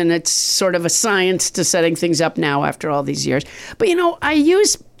supplies, and it's sort of a science to setting things up now after all these years. But,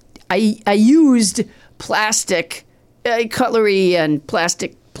 I used plastic cutlery and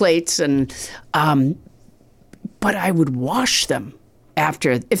plastic plates, and but I would wash them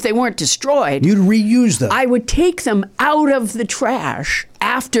after, if they weren't destroyed. You'd reuse them. I would take them out of the trash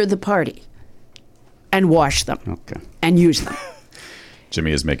after the party and wash them. Okay. And use them.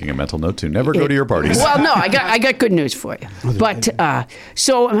 Jimmy is making a mental note to never go to your parties. Well, no, I got good news for you. But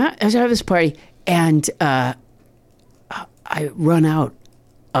so I have this party, and I run out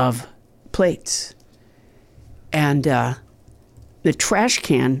of plates, and the trash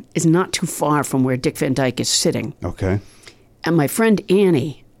can is not too far from where Dick Van Dyke is sitting. Okay. And my friend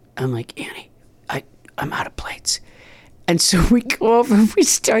Annie, I'm like, Annie, I'm out of plates. And so we go over and we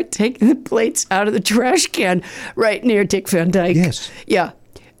start taking the plates out of the trash can right near Dick Van Dyke. Yes. Yeah.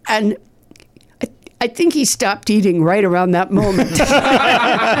 And I think he stopped eating right around that moment.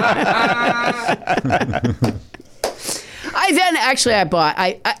 I bought,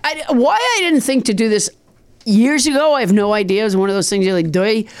 why I didn't think to do this years ago, I have no idea. It was one of those things you're like,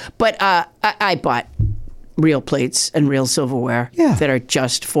 doy. But I bought real plates and real silverware that are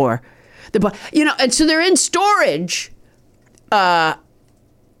just for the, and so they're in storage.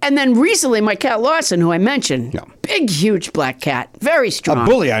 And then recently, my cat Lawson, who I mentioned, big, huge black cat, very strong. A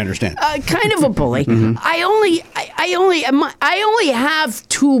bully, I understand. Kind of a bully. I only have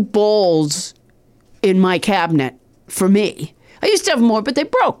 2 bowls in my cabinet for me. I used to have more, but they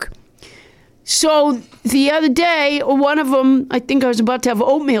broke. So the other day, one of them, I think I was about to have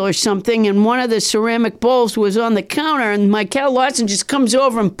oatmeal or something, and one of the ceramic bowls was on the counter, and my cat Lawson just comes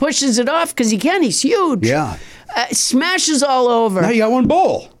over and pushes it off because he can. He's huge. Yeah. Smashes all over. Now you got 1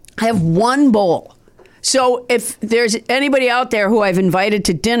 bowl. I have 1 bowl. So if there's anybody out there who I've invited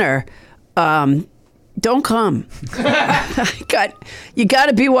to dinner, don't come. You got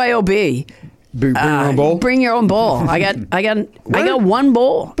to BYOB. Bring your own bowl? Bring your own bowl. I got 1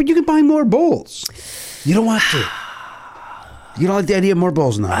 bowl. But you can buy more bowls. You don't want to. You don't like the idea of more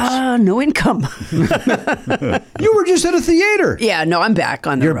bowls in the house. No income. You were just at a theater. Yeah, no, I'm back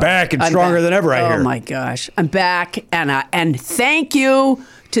on the You're road. back and I'm stronger back. than ever, I hear. Oh my gosh, I'm back, and thank you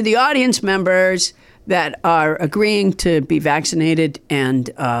to the audience members that are agreeing to be vaccinated and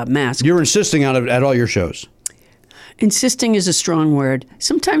masked. You're insisting on it at all your shows. Insisting is a strong word.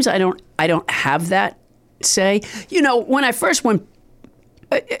 Sometimes I don't have that say. When I first went,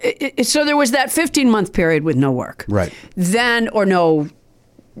 so there was that 15-month period with no work. Right. Then, or no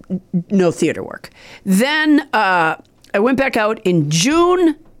theater work. Then I went back out in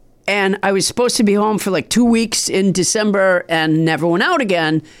June, and I was supposed to be home for like 2 weeks in December and never went out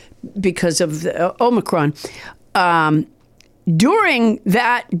again because of the Omicron. During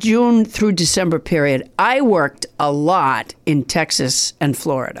that June through December period, I worked a lot in Texas and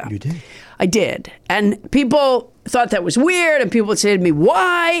Florida. You did? I did. And people thought that was weird, and people would say to me,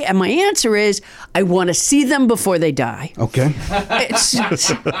 why? And my answer is, I want to see them before they die. Okay.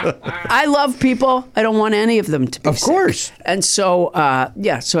 I love people. I don't want any of them to be Of course. sick. And so,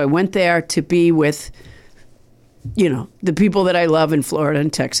 so I went there to be with, the people that I love in Florida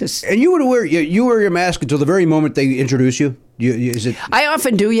and Texas. And you would wear your mask until the very moment they introduce you? Is it? I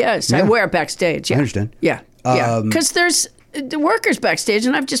often do, yes. Yeah. I wear it backstage. Yeah. I understand. Yeah. Yeah. Because there's the workers backstage,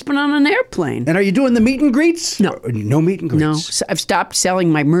 and I've just been on an airplane. And are you doing the meet and greets? No. No meet and greets? No, so I've stopped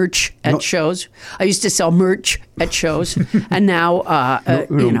selling my merch at shows. I used to sell merch at shows, and now,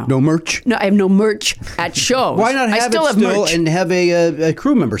 No merch? No, I have no merch at shows. Why not have I still it have still merch and have a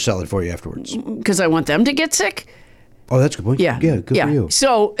crew member sell it for you afterwards? because I want them to get sick. Oh, that's a good point. Yeah, good for you.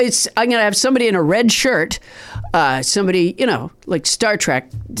 So I'm gonna have somebody in a red shirt, somebody like Star Trek.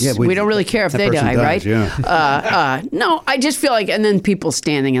 Yeah, we don't really care if that they person die, dies, right? yeah. No, I just feel like, and then people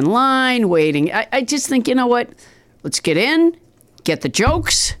standing in line waiting. I just think, you know what? Let's get in, get the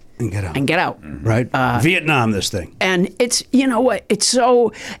jokes, And get out. and get out. Right? Vietnam, this thing. And it's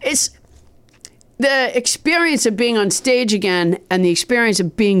it's the experience of being on stage again, and the experience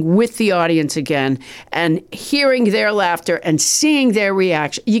of being with the audience again, and hearing their laughter and seeing their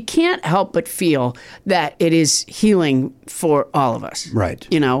reaction. You can't help but feel that it is healing for all of us. Right.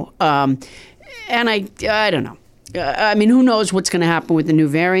 And I don't know. I mean, who knows what's going to happen with the new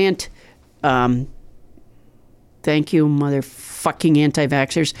variant? Thank you, motherfucking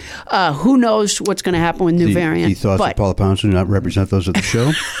anti-vaxxers. Who knows what's going to happen with new variant? The thoughts of Paula Poundstone do not represent those of the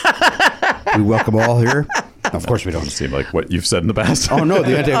show. We welcome all here. Of course we don't. Doesn't seem like what you've said in the past. Oh, no,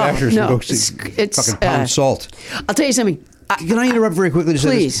 the anti-vaxxers no, go it's fucking pound salt. I'll tell you something. Can I interrupt very quickly to say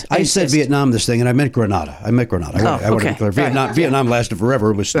Please, this? I said insist. Vietnam this thing, and I meant Grenada. I meant Grenada. I want to okay. be clear. Vietnam, Right. Vietnam lasted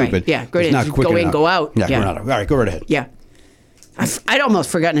forever. It was stupid. Right. Yeah, great. It's not You quick go in, enough. go out. Yeah, Yeah. Grenada. All right, go right ahead. Yeah. I'd almost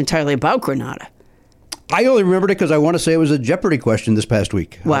forgotten entirely about Grenada. I only remembered it because I want to say it was a Jeopardy question this past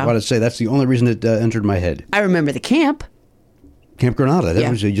week. Wow. I want to say that's the only reason it entered my head. I remember the camp. Camp Grenada. That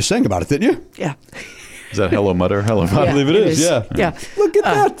Yeah. was, you sang about it, didn't you? Yeah. Is that Hello Mother? Hello Mother? I believe it is. Yeah. Yeah. Look at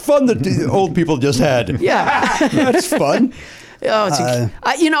that fun that the old people just had. Yeah. That's fun. Oh, it's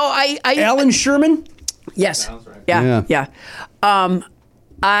I Alan Sherman? yes. Yeah. Yeah.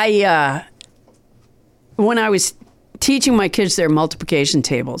 Yeah. When I was teaching my kids their multiplication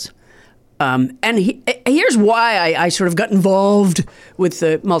tables, and here's why I sort of got involved with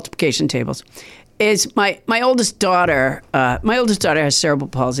the multiplication tables. is my oldest daughter. My oldest daughter has cerebral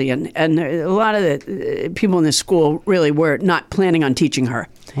palsy, and a lot of the people in this school really were not planning on teaching her.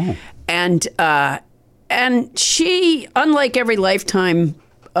 Oh. And she, unlike every Lifetime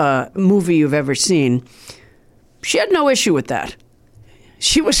movie you've ever seen, she had no issue with that.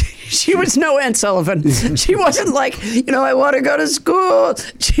 She was no Aunt Sullivan. She wasn't like, I want to go to school.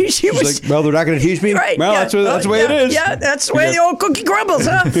 She was like, well, they're not going to teach me? Right, well, yeah. that's the way it is. Yeah, that's the way the old cookie crumbles,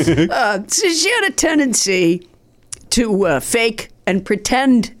 huh? So she had a tendency to fake and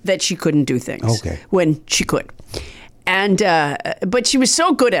pretend that she couldn't do things when she could. And but she was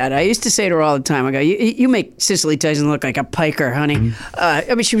so good at it. I used to say to her all the time, I go, you make Cicely Tyson look like a piker, honey.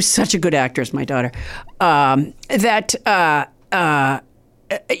 Mm-hmm. I mean, she was such a good actress, my daughter,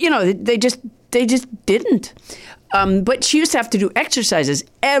 they just didn't. But she used to have to do exercises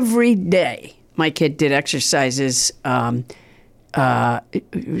every day. My kid did exercises.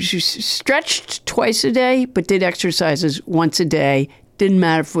 She stretched twice a day, but did exercises once a day. Didn't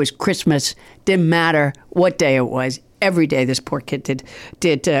matter if it was Christmas. Didn't matter what day it was. Every day, this poor kid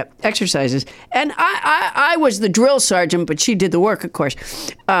did exercises, and I was the drill sergeant, but she did the work, of course.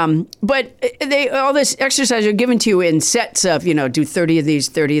 But all this exercise are given to you in sets of, do 30 of these,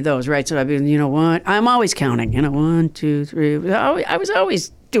 30 of those, right? So I mean, what? I'm always counting. 1, 2, 3. I was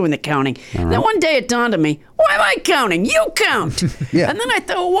always doing the counting. Right. Then one day it dawned on me, why am I counting? You count. Yeah. And then I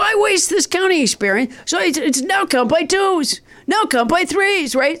thought, well, why waste this counting experience? So it's now count by 2s. Now count by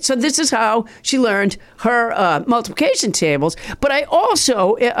 3s, right? So this is how she learned her multiplication tables. But I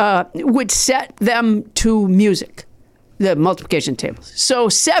also would set them to music, the multiplication tables. So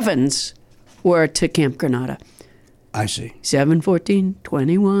 7s were to Camp Granada. I see. 7, 14,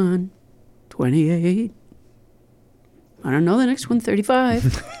 21, 28. I don't know the next one,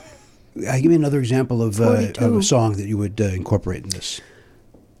 35. Give me another example of a song that you would incorporate in this.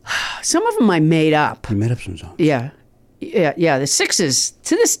 Some of them I made up. You made up some songs? Yeah. Yeah. The 6s,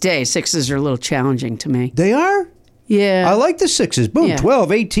 to this day, 6s are a little challenging to me. They are? Yeah. I like the 6s. Boom, yeah.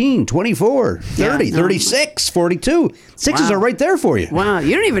 12, 18, 24, 30, 36, 42. 6s are right there for you. Wow,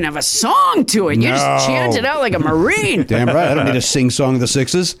 you don't even have a song to it. You just chant it out like a Marine. Damn right. I don't need a sing-song of the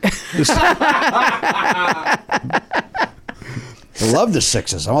 6s. I love the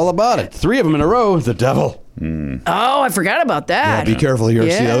 6s. I'm all about it. 3 of them in a row. The devil. Mm. Oh, I forgot about that. Yeah, be careful. You're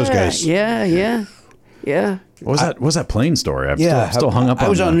going to see those guys. Yeah. What was that plane story? I'm still hung up on I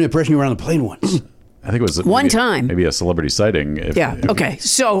was on the impression you were on the plane once. I think it was one time. Maybe a celebrity sighting. Okay.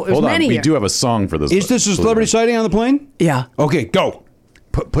 So hold on. We do have a song for this. Is this a celebrity sighting on the plane? Yeah. Okay, go.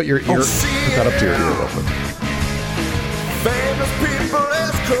 Put your ear. Put that up to your ear real quick. Famous people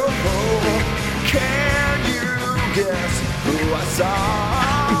has come home. Can you guess who I saw?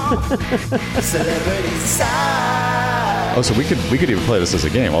 Celebrity side. Oh, so we could even play this as a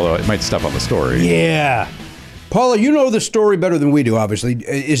game, although it might step on the story. Yeah. Paula, you know the story better than we do, obviously.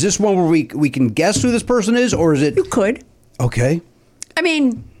 Is this one where we can guess who this person is, or is it... You could. Okay. I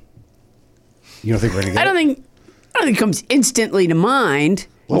mean... You don't think we're going to get I don't think it comes instantly to mind.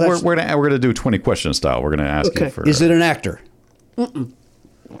 Well, we're gonna do 20 question style. We're gonna ask you for... Is it an actor? Mm-mm.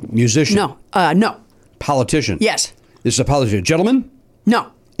 Musician? No. No. Politician? Yes. This is a politician. Gentleman?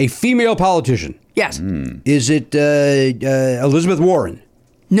 No. A female politician? Yes. Is it Elizabeth Warren?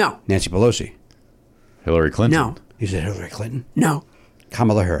 No. Nancy Pelosi? Hillary Clinton? No. Is it Hillary Clinton? No.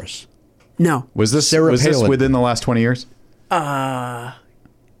 Kamala Harris? No. Was this within the last 20 years?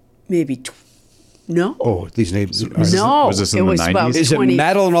 Maybe. No. Oh, these names. No. Was this in the 90s? Is it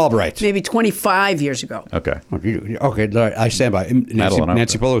Madeleine Albright? Maybe 25 years ago. Okay. Okay, I stand by.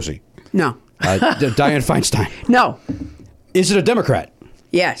 Nancy Pelosi? No. Dianne Feinstein? No. Is it a Democrat?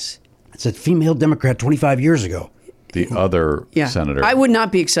 Yes. It's a female Democrat 25 years ago. The other senator. I would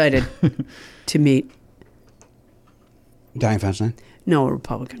not be excited to meet. Dianne Feinstein? No, a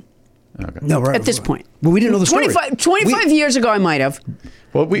Republican. Okay. No, right. At this point. Well, we didn't know the story. 25 years ago, I might have.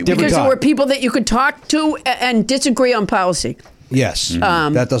 Well, because there were people that you could talk to and disagree on policy. Yes.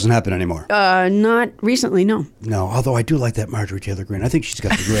 That doesn't happen anymore. Not recently, no. No, although I do like that Marjorie Taylor Greene. I think she's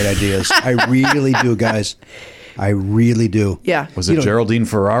got the great ideas. I really do, guys. I really do. Yeah. Was it Geraldine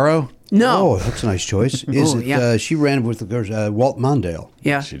Ferraro? Oh, No. that's a nice choice. She ran with Walt Mondale.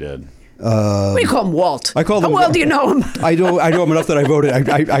 Yeah. She did. What do you call him, Walt? I call him. How well do you know him? I know him enough that I voted.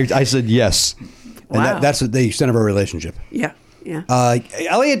 I said yes. Wow. And that's the extent of our relationship. Yeah.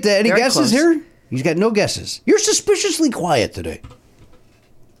 Elliot, any Very guesses close. here? He's got no guesses. You're suspiciously quiet today.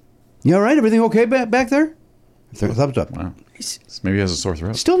 You all right? Everything okay back there? Thumbs up. Wow. Maybe he has a sore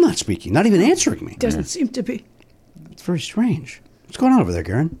throat. Still not speaking. Not even answering me. Doesn't seem to be. It's very strange. What's going on over there,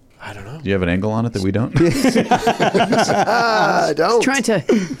 Garen? I don't know. Do you have an angle on it that we don't? I don't.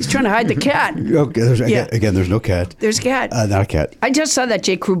 He's trying to hide the cat. Okay, again, there's no cat. There's a cat. Not a cat. I just saw that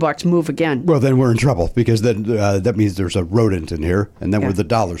J. Crew box move again. Well, then we're in trouble because then that means there's a rodent in here, and then we're the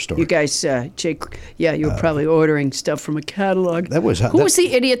dollar store. You guys, you were probably ordering stuff from a catalog. That was who was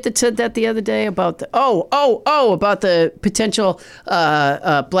the idiot that said that the other day about the about the potential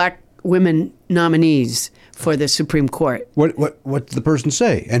black women nominees for the Supreme Court. What did the person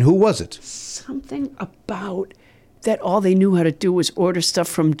say, and who was it? Something about that all they knew how to do was order stuff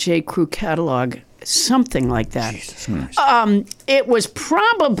from J. Crew catalog, something like that. Jesus Christ. It was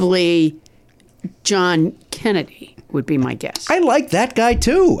probably John Kennedy, would be my guess. I like that guy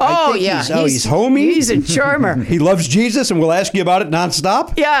too. Oh, I think yeah. He's homey. He's a charmer. He loves Jesus, and we'll ask you about it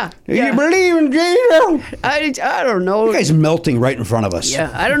nonstop. Yeah. You believe in Jesus? I don't know. The guy's melting right in front of us.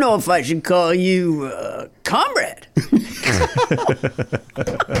 Yeah, I don't know if I should call you comrade.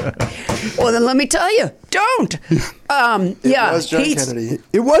 Well, then let me tell you, don't. It was John Kennedy.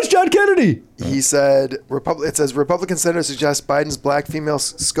 It was John Kennedy. He said, it says, Republican senator suggests Biden's black female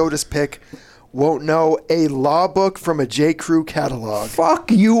SCOTUS pick won't know a law book from a J. Crew catalog.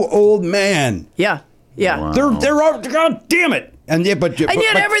 Fuck you, old man. Yeah. Wow. They're all, God damn it. And yet everything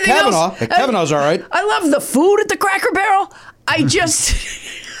Kavanaugh, else. Kavanaugh's all right. I love the food at the Cracker Barrel. I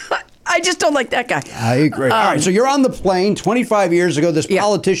just don't like that guy. I agree. All right, so you're on the plane 25 years ago. This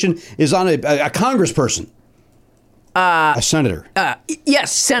politician is on a congressperson. A senator.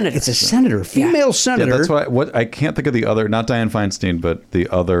 Yes, senator. It's a senator, female senator. Yeah, that's what I can't think of the other, not Dianne Feinstein, but the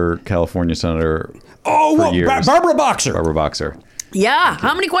other California senator. Barbara Boxer. Barbara Boxer. Yeah.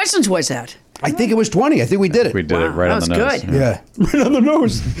 How many questions was that? I think it was 20. I think we did it. We did it right on the nose. Good. Yeah, right on the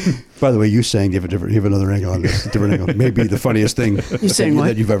nose. By the way, you saying you have another angle on this. Different angle. Maybe the funniest thing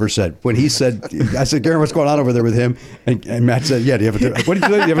that you've ever said. When he said, I said, Garen, what's going on over there with him? And Matt said, yeah, do you have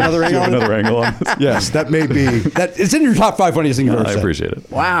another angle on another angle on this? Yes, that may be. It's in your top 5 funniest things you've ever said. I appreciate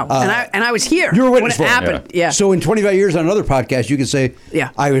it. Wow. And I was here. You were witness when it for it. happened. Yeah. So in 25 years on another podcast, you can say,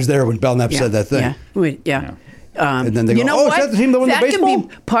 I was there when Belknap said that thing. Yeah. And then they go, you know is that the team that won the baseball? That can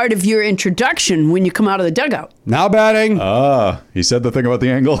be part of your introduction when you come out of the dugout. Now batting. He said the thing about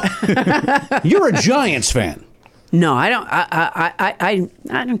the angle. You're a Giants fan. No, I don't.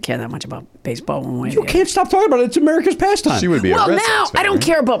 I don't care that much about baseball one way. You can't stop talking about it. It's America's pastime. She would be. Well, a Red now Sox fan, I don't right?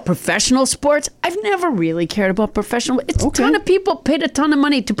 care about professional sports. I've never really cared about professional. It's a ton of people paid a ton of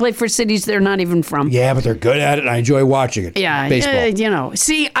money to play for cities they're not even from. Yeah, but they're good at it, and I enjoy watching it. Yeah, baseball.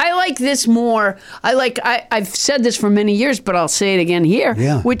 See, I like this more. I've said this for many years, but I'll say it again here.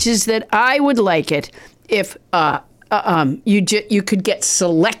 Yeah. Which is that I would like it if you could get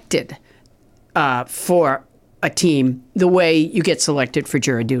selected for a team the way you get selected for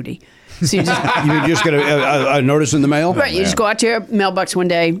jury duty. So you just get a notice in the mail? Right, you just go out to your mailbox one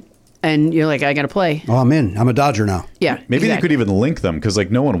day, and you're like, I got to play. Oh, I'm in. I'm a Dodger now. Yeah, Maybe they could even link them because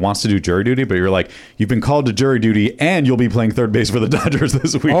no one wants to do jury duty, but you're like, you've been called to jury duty and you'll be playing third base for the Dodgers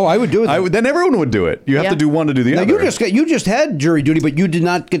this week. Oh, I would do it. Then everyone would do it. You have to do one to do the other. You just had jury duty, but you did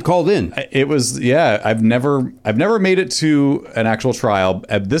not get called in. It was I've never made it to an actual trial.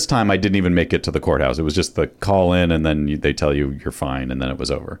 At this time, I didn't even make it to the courthouse. It was just the call in, and then they tell you you're fine, and then it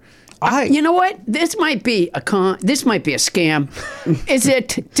was over. You know what? This might be a scam. Is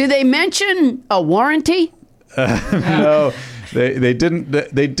it? Do they mention a warranty? No, they didn't.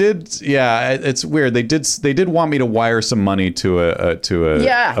 They did. Yeah, it's weird. They did want me to wire some money to a bank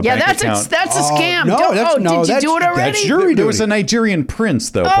account. That's a scam. Did you do it already? That's jury duty. There was a Nigerian prince,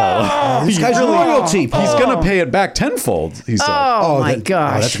 though, Paula. This guy's royalty. He's going to pay it back tenfold. He said. Oh my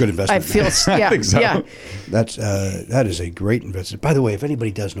gosh, that's a good investment. I feel. I think so. Yeah. That is a great investment. By the way, if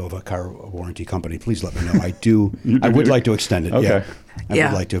anybody does know of a car warranty company, please let me know. I do. I would like to extend it. Okay. Yeah, I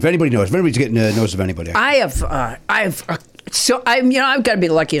would like to. If anybody knows, if anybody's getting knows of anybody, I've got to be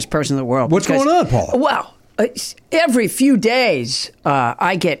the luckiest person in the world. What's going on, Paula? Well, every few days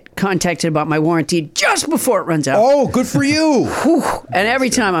I get contacted about my warranty just before it runs out. Oh, good for you! And every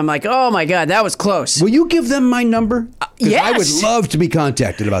time I'm like, oh my God, that was close. Will you give them my number? Yes. I would love to be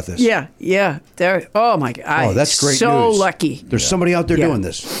contacted about this. Yeah. Oh my God. Oh, that's great so news. lucky. There's somebody out there doing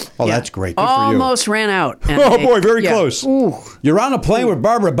this. Oh, that's great. Good for you. Almost ran out. Oh boy, very close. Ooh. You're on a plane with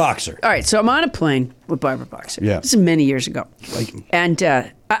Barbara Boxer. All right, so I'm on a plane with Barbara Boxer. Yeah. This is many years ago. And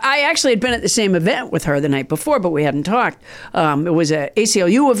I actually had been at the same event with her the night before, but we hadn't talked. It was a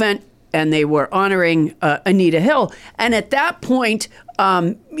ACLU event, and they were honoring Anita Hill. And at that point,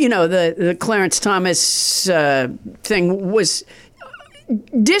 the Clarence Thomas thing was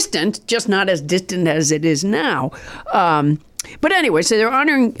distant, just not as distant as it is now. But anyway, so they're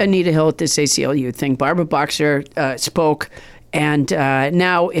honoring Anita Hill at this ACLU thing. Barbara Boxer spoke. And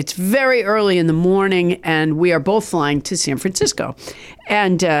now it's very early in the morning, and we are both flying to San Francisco.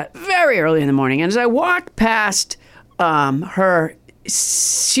 And very early in the morning. And as I walked past her,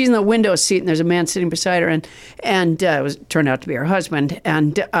 she's in the window seat, and there's a man sitting beside her, and it turned out to be her husband.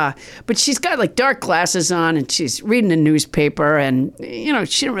 And but she's got like dark glasses on, and she's reading a newspaper, and she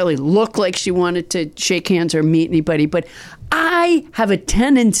didn't really look like she wanted to shake hands or meet anybody. But I have a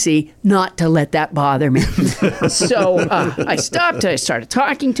tendency not to let that bother me. So I stopped. I started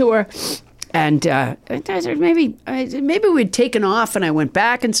talking to her. And I said, maybe we'd taken off, and I went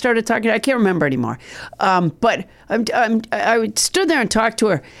back and started talking. I can't remember anymore. But I stood there and talked to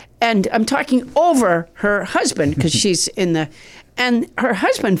her, and I'm talking over her husband because she's in the, and her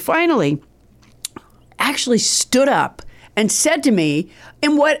husband finally actually stood up and said to me,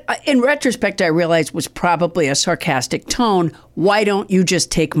 in what, in retrospect, I realized was probably a sarcastic tone, "Why don't you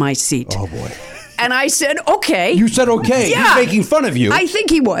just take my seat?" Oh, boy. And I said, okay. You said okay. Yeah. He's making fun of you. I think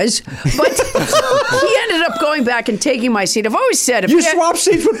he was. But he ended up going back and taking my seat. I've always said... You swapped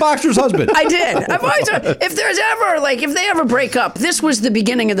seats with Boxer's husband. I did. I've always said, if they ever break up, this was the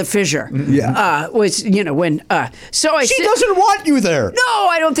beginning of the fissure. Yeah. When... so I She doesn't want you there. No,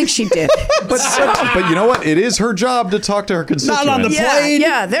 I don't think she did. But you know what? It is her job to talk to her constituents. Not on the plane.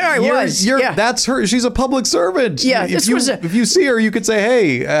 Yeah, there I was. Yeah. That's her. She's a public servant. Yeah, if you see her, you could say,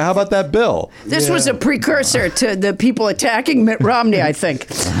 hey, how about that bill? This was a precursor to the people attacking Mitt Romney, I think.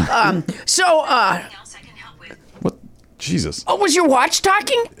 What? Jesus. Oh, was your watch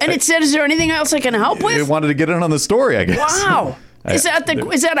talking? And it said, is there anything else I can help with? It wanted to get in on the story, I guess. Wow. Is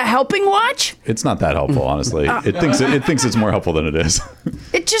that a helping watch? It's not that helpful, honestly. It thinks it's more helpful than it is.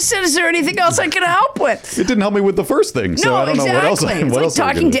 It just said, is there anything else I can help with? It didn't help me with the first thing, so I don't know what else. It's like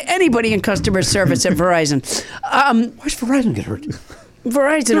talking to anybody in customer service at Verizon. Why's Verizon get hurt?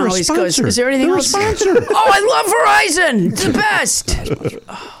 Verizon always goes, is there anything else? They're a sponsor. Oh, I love Verizon. It's the best.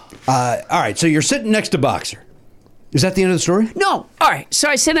 All right, so you're sitting next to Boxer. Is that the end of the story? No. All right, so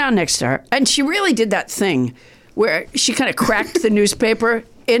I sit down next to her, and she really did that thing where she kind of cracked the newspaper,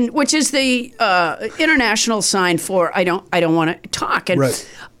 which is the international sign for I don't want to talk. And right.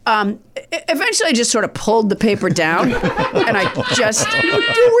 Eventually, I just sort of pulled the paper down, and I just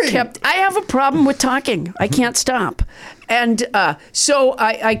kept. I have a problem with talking. I can't stop, and so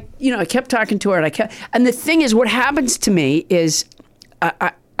I kept talking to her, and the thing is, what happens to me is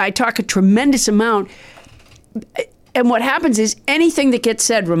I talk a tremendous amount. And what happens is anything that gets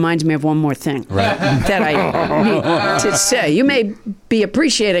said reminds me of one more thing that I need to say. You may be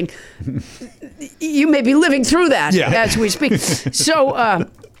appreciating, you may be living through that as we speak. So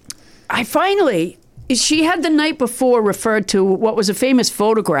she had the night before referred to what was a famous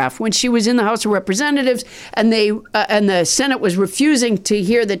photograph when she was in the House of Representatives, and the Senate was refusing to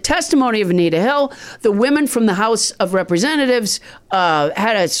hear the testimony of Anita Hill. The women from the House of Representatives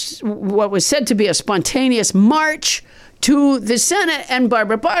had what was said to be a spontaneous march to the Senate, and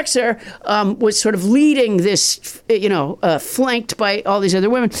Barbara Boxer was sort of leading this, flanked by all these other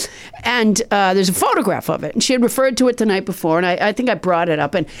women. And there's a photograph of it, and she had referred to it the night before, and I think I brought it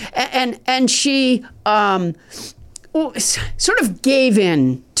up, and she sort of gave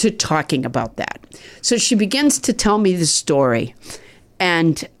in to talking about that. So she begins to tell me the story,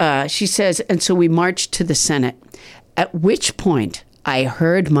 and she says, and so we marched to the Senate, at which point I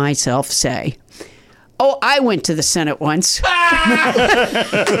heard myself say, "Oh, I went to the Senate once."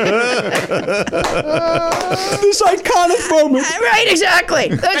 This iconic moment. Right, exactly.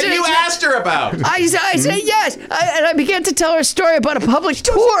 And you asked her about. I said yes. And I began to tell her a story about a public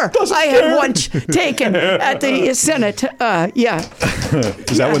tour I had once taken at the Senate. Yeah.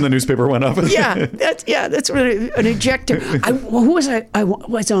 Is that when the newspaper went up? That's when an ejector. Who was I? I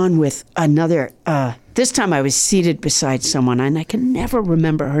was on with another. This time I was seated beside someone, and I can never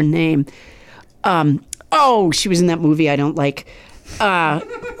remember her name. She was in that movie I don't like.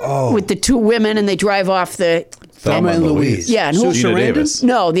 With the two women, and they drive off the... Thelma and Louise. Yeah. And who? Gina Davis.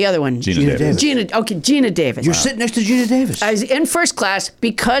 No, the other one. Gina Davis. Gina Davis. You're sitting next to Gina Davis. I was in first class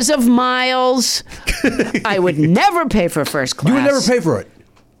because of miles. I would never pay for first class. You would never pay for it.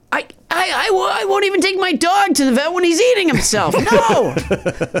 I won't even take my dog to the vet when he's eating himself. No.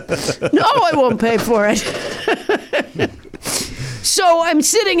 No, I won't pay for it. So I'm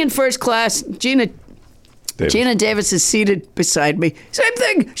sitting in first class. Gina Davis is seated beside me. Same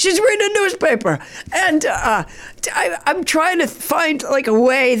thing. She's reading a newspaper. And I'm trying to find like a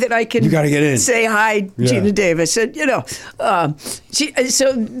way that I can get in. Say hi, Gina Davis. And,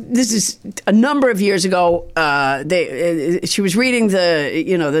 so this is a number of years ago. She was reading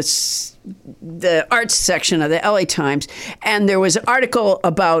the arts section of the LA Times. And there was an article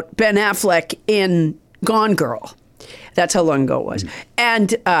about Ben Affleck in Gone Girl. That's how long ago it was.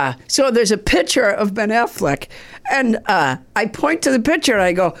 And so there's a picture of Ben Affleck, and I point to the picture and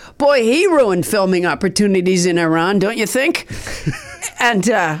I go, boy, he ruined filming opportunities in Iran, don't you think? And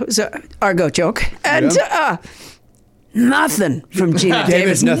it was an argot joke. And nothing from Gina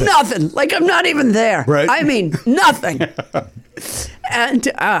Davis. Nothing. Like, I'm not even there. Right. I mean, nothing.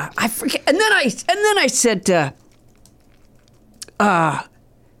 And I forget. And then I said,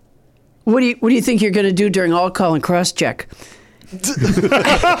 what do you think you're going to do during all call and cross check?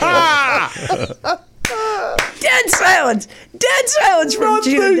 Dead silence from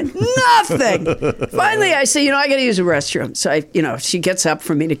Gina. Nothing. Finally, I say, I got to use a restroom. So she gets up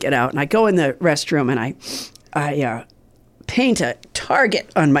for me to get out, and I go in the restroom and I paint a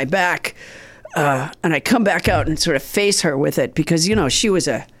target on my back, and I come back out and sort of face her with it because she was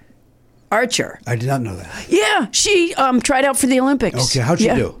a archer. I did not know that. Yeah, she tried out for the Olympics. Okay, how'd she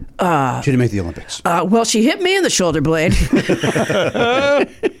do? She didn't make the Olympics. Well, she hit me in the shoulder blade.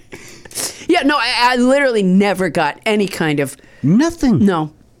 Yeah, no, I literally never got any kind of... Nothing.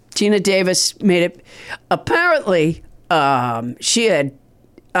 No. Gina Davis made it... Apparently, she had,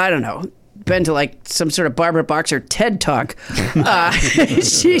 I don't know, been to like some sort of Barbara Boxer TED Talk.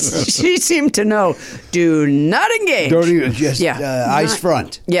 She seemed to know, do not engage. Don't even, just eyes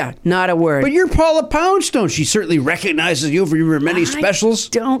front. Yeah, not a word. But you're Paula Poundstone. She certainly recognizes you for your many specials.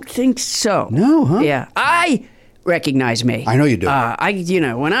 I don't think so. No, huh? Yeah, I recognize me. I know you do.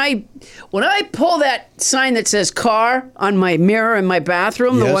 When I pull that sign that says car on my mirror in my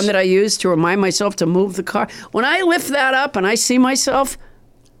bathroom, the one that I use to remind myself to move the car, when I lift that up and I see myself,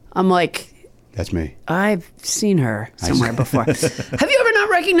 I'm like, that's me. I've seen her somewhere before. Have you ever not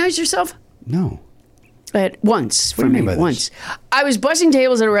recognized yourself? No. Once, What do you mean by once. this? I was bussing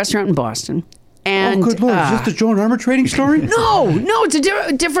tables at a restaurant in Boston. And, good Lord. Is this the Joan Armour trading story? No, it's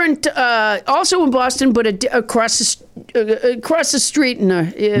a different, also in Boston, but across the street.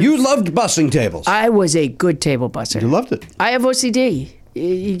 You loved bussing tables. I was a good table busser. You loved it. I have OCD.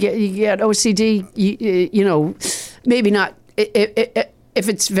 You get OCD, maybe not. If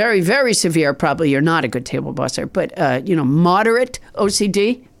it's very, very severe, probably you're not a good table busser. But, moderate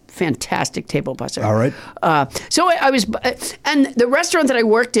OCD, fantastic table busser. All right. So I was, and the restaurant that I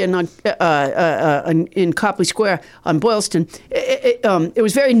worked in Copley Square on Boylston, it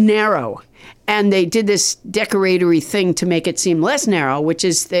was very narrow. And they did this decoratory thing to make it seem less narrow, which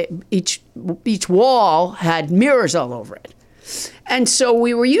is that each wall had mirrors all over it. And so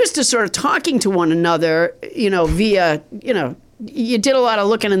we were used to sort of talking to one another, via, you did a lot of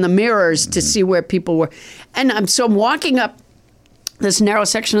looking in the mirrors to see where people were. And I'm walking up this narrow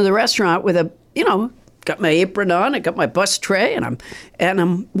section of the restaurant with got my apron on, I got my bus tray, and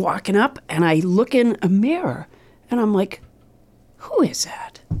I'm walking up, and I look in a mirror, and I'm like, who is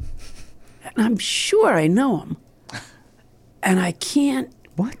that? And I'm sure I know him, and I can't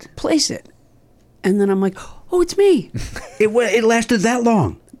place it. And then I'm like, oh, it's me. It lasted that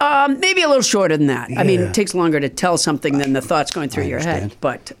long. Maybe a little shorter than that. Yeah. I mean, it takes longer to tell something than the thoughts going through your head.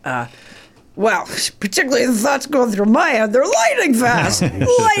 But, particularly the thoughts going through my head, they're lightning fast.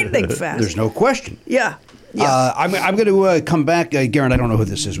 Lightning fast. There's no question. Yeah. I'm going to come back. Garen, I don't know who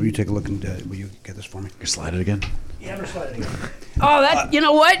this is. Will you take a look and will you get this for me? You slide it again? Yeah, I'm going to slide it again. Oh, you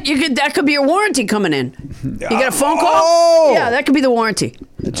know what? That could be your warranty coming in. You get a phone call? Oh! Yeah, that could be the warranty.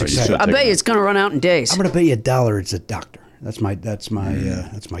 That's exciting. I bet you it's going to run out in days. I'm going to bet you $1 it's a doctor. That's my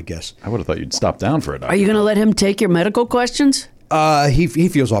guess. I would have thought you'd stop down for a doctor. Are you going to let him take your medical questions? He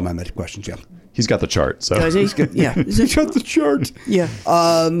feels all my medical questions, yeah. He's got the chart, so. Does he? Yeah. He's got the chart. Yeah.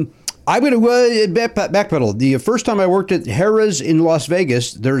 I'm going to backpedal. The first time I worked at Harrah's in Las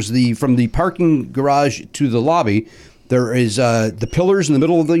Vegas, from the parking garage to the lobby, there is the pillars in the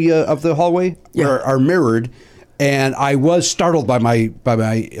middle of the hallway are mirrored, and I was startled by my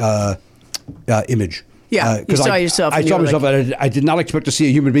image. Yeah, you saw yourself. I saw myself, and I did not expect to see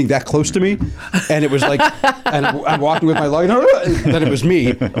a human being that close to me. And it was like, and I'm walking with my light, and then it was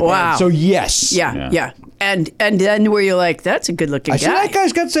me. Wow. So yes. Yeah. And then were you like, that's a good looking guy? I said, that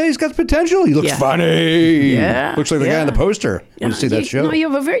guy's got potential. He looks funny. Yeah. Looks like the guy on the poster. I want to see that show. No, you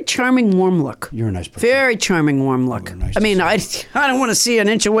have a very charming, warm look. You're a nice person. Very charming, warm look. Nice I don't want to see an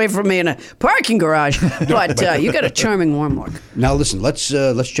inch away from me in a parking garage, but you got a charming, warm look. Now listen, let's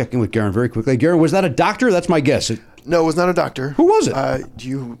check in with Garen very quickly. Garen, was that a doctor? That's my guess. No, it was not a doctor. Who was it? Do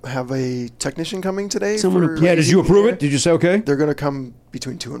you have a technician coming today? Did you approve it? Did you say okay? They're going to come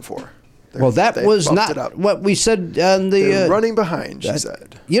between 2 and 4. That was not what we said on the... They're running behind, she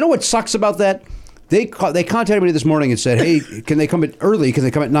said. You know what sucks about that? They contacted me this morning and said, hey, can they come early? Can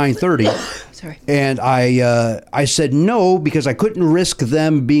they come at 9:30? Sorry. And I said no, because I couldn't risk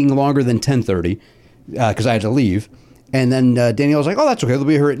them being longer than 10:30 because I had to leave. And then Danielle's like, oh, that's okay. They'll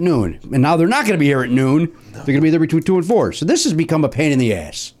be here at noon. And now they're not going to be here at noon. They're going to be there between 2 and 4. So this has become a pain in the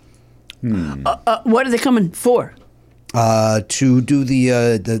ass. What are they coming for? To do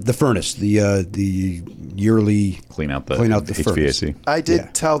the furnace, the yearly Clean out the furnace. HVAC. I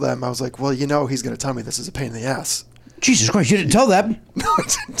did tell them. I was like, well, he's going to tell me this is a pain in the ass. Jesus Christ, you didn't tell them? No, I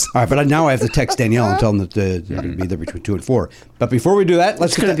didn't. All right, but now I have to text Danielle and tell them that they're going to be there between 2 and 4. But before we do that,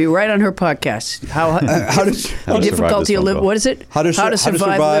 let's It's going to be right on her podcast. How survive difficulty this of living? phone What is it? How to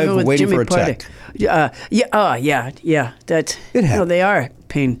survive living with waiting Jimmy for a Pardy. tech. Yeah. That It happens. they are a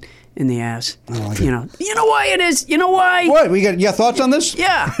pain in the ass. like you know why it is. You know why? What? You got thoughts on this?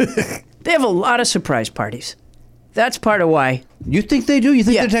 Yeah, they have a lot of surprise parties. That's part of why. You think they do? You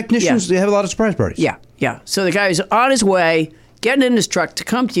think Yeah, the technicians they have a lot of surprise parties? Yeah. So the guy's on his way, getting in his truck to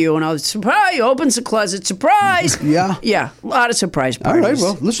come to you, and all surprise. He opens the closet, surprise. Yeah. Yeah. A lot of surprise All parties. right.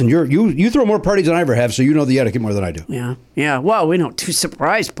 Well, listen, you throw more parties than I ever have, so you know the etiquette more than I do. Yeah. Well, we don't do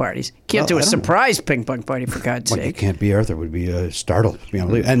surprise parties. Can't do a I don't know. surprise ping pong party for God's Well, you sake. can't be Arthur. Would be startled,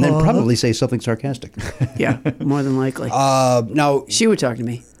 and then probably say something sarcastic. Yeah, more than likely. Now She would talk to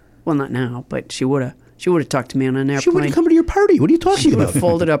me. Well, not now, but she would have. She would have talked to me on an airplane. she wouldn't come to your party. What are you She talking would about? have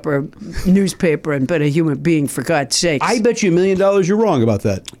folded up her newspaper and been a human being, for God's sakes. I bet you $1 million you're wrong about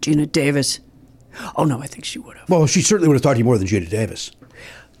that. Gina Davis. Oh, no, I think she would have. Well, she certainly would have talked to you more than Gina Davis.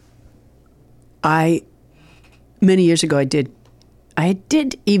 Many years ago, I did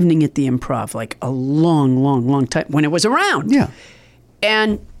Evening at the Improv, like a long time, when it was around. Yeah.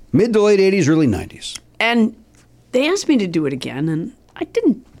 And Mid to late 80s, early 90s. And they asked me to do it again, and I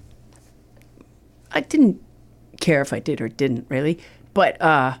didn't care if I did or didn't, really. But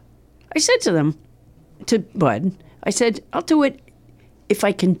I said to Bud, I said, I'll do it if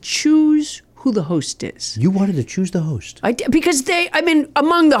I can choose who the host is. You wanted to choose the host. I did, because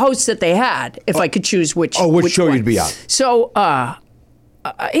among the hosts that they had, if I could choose which show one. you'd be on. So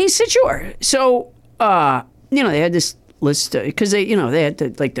he said, sure. So, they had this list, because they had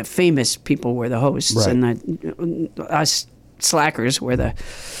the famous people were the hosts, Right. and us slackers were the,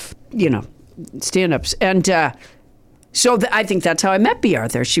 stand-ups. And so I think that's how I met B.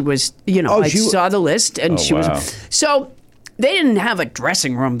 Arthur. She was, I saw the list, and she wow. was. So they didn't have a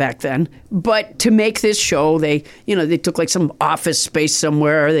dressing room back then, but to make this show, they took like some office space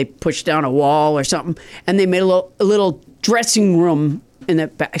somewhere, they pushed down a wall or something, and they made a little dressing room in the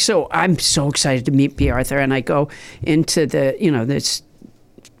back. So I'm so excited to meet B. Arthur, and I go into the, this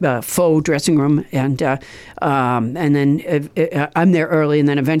faux dressing room, and then I'm there early, and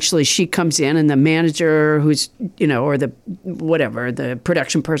then eventually she comes in, and the manager who's or the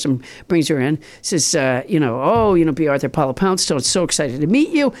production person brings her in, says B. Arthur, Paula Poundstone, so excited to meet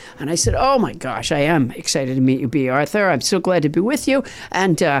you. And I said, oh my gosh, I am excited to meet you, B. Arthur. I'm so glad to be with you.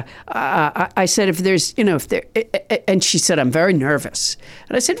 And I said, and she said, I'm very nervous.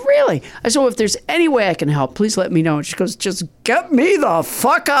 And I said, really? I said, well, if there's any way I can help, please let me know. And she goes, just get me the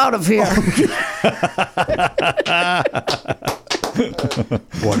fuck out of here.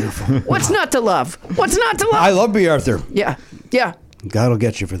 Wonderful. What's not to love? What's not to love? I love B. Arthur. Yeah. God will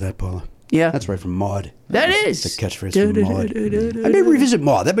get you for that, Paula. Yeah. That's right from Maude. That is. The catchphrase from Maude. I may revisit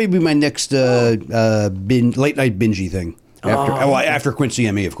Maude. That may be my next late night bingey thing. After Quincy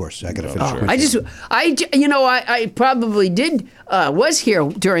M.E., of course. I got to finish Quincy. I probably was here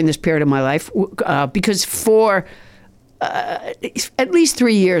during this period of my life because for at least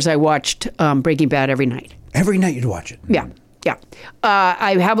 3 years I watched Breaking Bad every night. Every night you'd watch it. Yeah.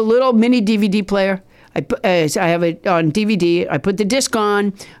 I have a little mini DVD player. I have it on DVD. I put the disc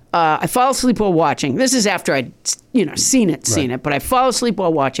on. I fall asleep while watching. This is after I'd seen it, but I fall asleep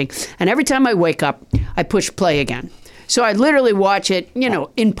while watching. And every time I wake up, I push play again. So I literally watch it,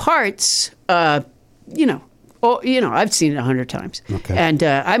 in parts. I've seen it 100 times, Okay. and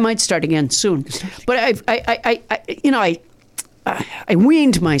I might start again soon. But I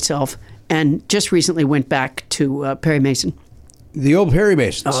weaned myself, and just recently went back to Perry Mason. The old Perry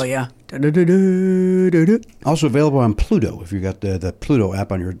Masons. Oh yeah. Also available on Pluto. If you got the Pluto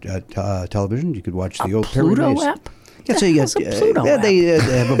app on your television, you could watch the old Perry Pluto Mason. app? Yeah, so you What's a Pluto app? They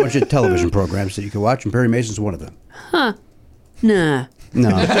have a bunch of television programs that you can watch, and Perry Mason's one of them. Nah. No,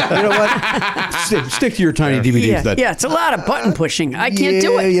 you know what? Stick to your tiny DVDs. Yeah, it's a lot of button pushing. I can't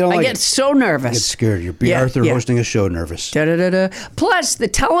do it. I get so nervous. Get scared. You're B. Arthur hosting a show nervous. Plus, the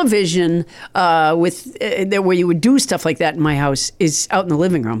television where you would do stuff like that in my house is out in the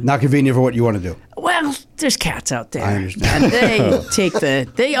living room. Not convenient for what you want to do. Well, there's cats out there. I understand. And they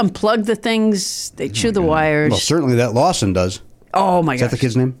unplug the things, they chew the wires. Well, certainly that Lawson does. Oh my Is gosh. that the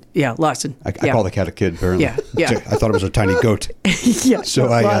kid's name? Yeah, Lawson. I call the cat a kid, apparently. Yeah, yeah. I thought it was a tiny goat. Yeah. So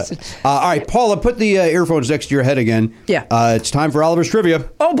Lawson. all right, Paula, put the earphones next to your head again. Yeah. It's time for Oliver's Trivia.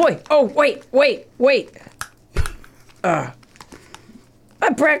 Oh boy. Oh wait.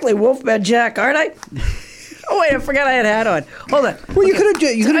 I'm practically Wolfman Jack, aren't I? Oh wait, I forgot I had a hat on. Hold on. Well, you could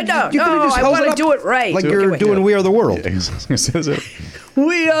have. You could have. No, just I held want it to up do it right. like Okay, you're wait. doing "We Are the World."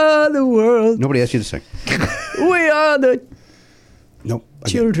 We are the world. Nobody asked you to sing. We are the Nope.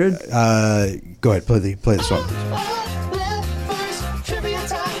 Okay. children. Go ahead. Play the song.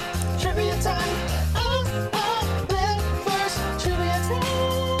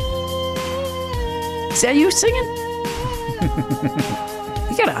 Is that you singing?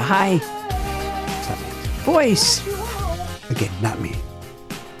 You got a high voice. Again, not me.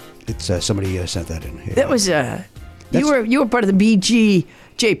 It's somebody sent that in. That was you were part of the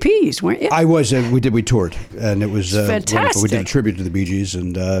BGJPs, weren't you? I was. We toured, and it was fantastic. wonderful. We did a tribute to the Bee Gees,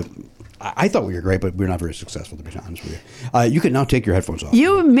 and I thought we were great, but we were not very successful, to be honest with you. You can now take your headphones off.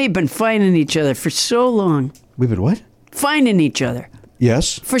 You and me have been finding each other for so long. We've been what? Finding each other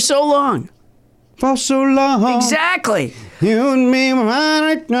Yes. for so long. For so long. Exactly. You and me were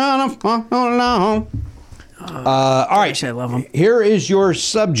finding each other for so long. All right. Gosh, I love 'em. Here is your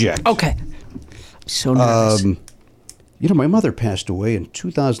subject. Okay. I'm so nervous. You know, my mother passed away in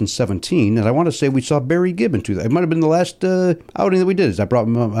 2017, and I want to say we saw Barry Gibb in 2000. It might have been the last outing that we did. I brought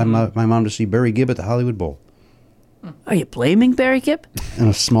my mom to see Barry Gibb at the Hollywood Bowl. Are you blaming Barry Gibb? In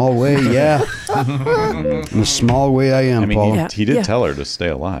a small way, yeah. In a small way, I am, I mean, Paul. he did Yeah. tell her to stay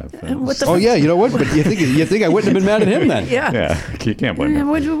alive. What the Oh yeah, you know what? But you think I wouldn't have been mad at him then? Yeah. Yeah, you can't blame her.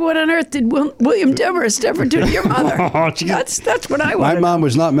 What on earth did William Demarest ever do to your mother? Oh, geez. That's what I My want. mom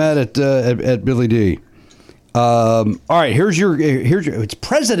was not mad at Billy D. All right, here's your. It's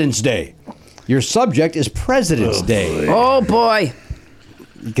President's Day. Your subject is President's Day. Oh boy.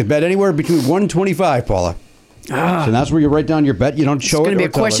 You can bet anywhere between 125, Paula. So that's where you write down your bet. You don't show It's it. going to be or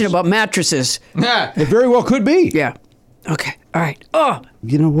a tell question us. about mattresses. It very well could be. Yeah. Okay. All right. Oh.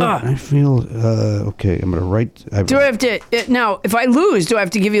 You know what? I feel okay. I'm going to write. Do I have to now? If I lose, do I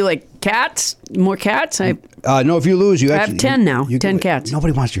have to give you like cats? More cats? No, if you lose, you I have actually 10 now. 10 cats.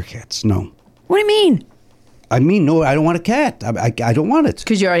 Nobody wants your cats. No. What do you mean? I mean, no. I don't want a cat. I don't want it.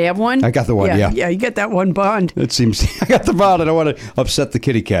 Because you already have one. I got the one, yeah. Yeah. You get that one bond. It seems I got the bond. I don't want to upset the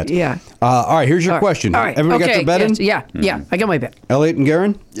kitty cat. Yeah. All right. Here's your question. All right. Everybody okay. got their bet in? Yes, yeah. I got my bet. Elliot and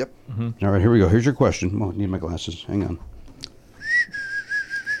Garen? Yep. All right, here we go. Here's your question. Oh, I need my glasses. Hang on.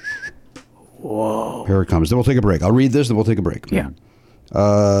 Whoa. Here it comes. Then we'll take a break. I'll read this, then we'll take a break. Yeah.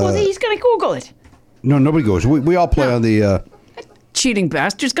 Well, he's going to Google it. No, nobody goes. We all play on the... Cheating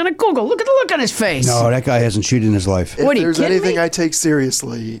bastard's going to Google. Look at the look on his face. No, that guy hasn't cheated in his life. What, are If you there's kidding anything me? I take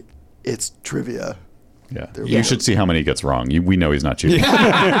seriously, it's trivia. Yeah. There we You go. should see how many he gets wrong. We know he's not cheating.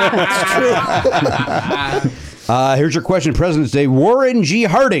 Here's your question. President's Day. Warren G.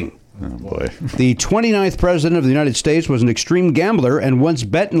 Harding, Oh, boy. the 29th president of the United States, was an extreme gambler and once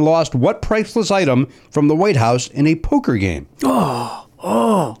bet and lost what priceless item from the White House in a poker game?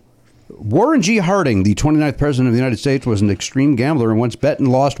 Warren G. Harding, the 29th president of the United States, was an extreme gambler and once bet and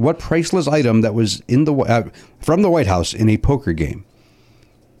lost what priceless item that was in the from the White House in a poker game?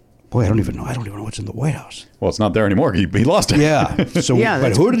 Boy, I don't even know what's in the White House. Well, it's not there anymore. He lost it. Yeah. So, Yeah, but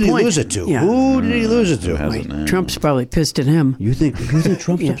that's who a did good he point. lose it to? Yeah. Who did he lose it to? Hasn't, Trump's probably pissed at him. You think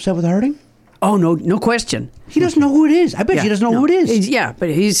Trump's upset with Harding? Oh, no question. He doesn't know who it is. I bet he doesn't know who it is. But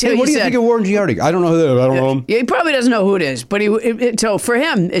he's. Hey, he what do you said- think of Warren G. Harding? I don't know who that is. I don't know him. Yeah, he probably doesn't know who it is, but so for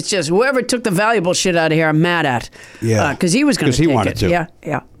him, it's just whoever took the valuable shit out of here, I'm mad at. Yeah. because he was going 'Cause he take wanted it. to.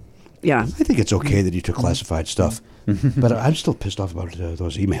 Yeah. I think it's okay that he took classified stuff. But I'm still pissed off about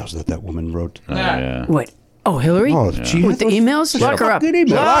those emails that woman wrote. Yeah. What? Oh, Hillary? Oh, she With the had emails? Lock her up. Good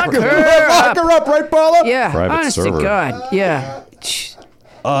email. Lock her Lock her up, right, Paula? Yeah. Private Honest server. to God. Yeah.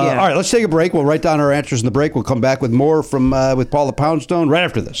 All right, let's take a break. We'll write down our answers in the break. We'll come back with more from with Paula Poundstone right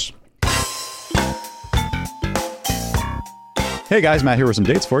after this. Hey guys, Matt here with some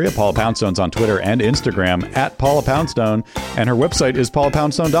dates for you. Paula Poundstone's on Twitter and Instagram at Paula Poundstone, and her website is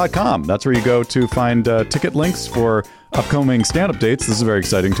paulapoundstone.com. That's where you go to find ticket links for upcoming stand-up dates. This is very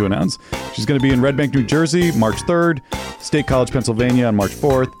exciting to announce. She's going to be in Red Bank, New Jersey, March 3rd, State College, Pennsylvania on March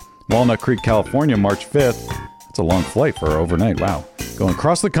 4th, Walnut Creek, California, March 5th. That's a long flight for her overnight. Wow. Going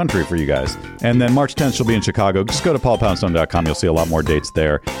across the country for you guys. And then March 10th, she'll be in Chicago. Just go to paulapoundstone.com. You'll see a lot more dates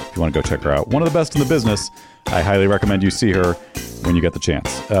there if you want to go check her out. One of the best in the business. I highly recommend you see her when you get the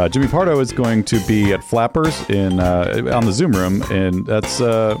chance. Jimmy Pardo is going to be at Flappers on the Zoom room. And that's,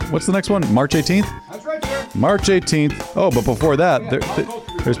 what's the next one? March 18th? That's right, sir. March 18th. Oh, but before that,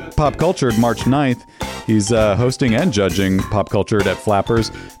 There's Pop Cultured March 9th. He's hosting and judging Pop Cultured at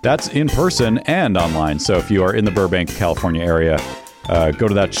Flappers. That's in person and online. So if you are in the Burbank, California area, go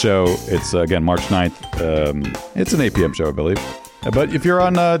to that show. It's, again, March 9th. It's an 8 p.m. show, I believe. But if you're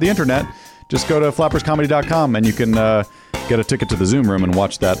on the internet, just go to flapperscomedy.com and you can get a ticket to the Zoom room and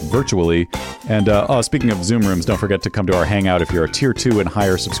watch that virtually. And speaking of Zoom rooms, don't forget to come to our hangout if you're a Tier 2 and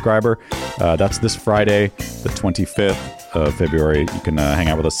higher subscriber. That's this Friday, the 25th of February. You can hang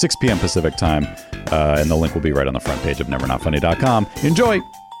out with us 6 p.m. Pacific time. And the link will be right on the front page of nevernotfunny.com. Enjoy!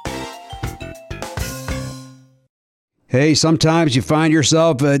 Hey, sometimes you find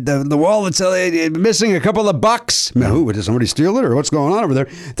yourself the wallet's missing a couple of bucks. Did somebody steal it or what's going on over there?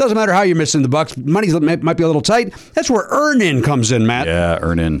 It doesn't matter how you're missing the bucks. Money might be a little tight. That's where Earn-In comes in, Matt. Yeah,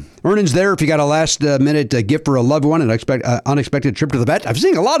 Earn-In. Earn-In's there if you got a last-minute gift for a loved one, an unexpected trip to the vet. I've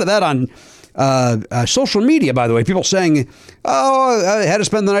seen a lot of that on social media, by the way. People saying, I had to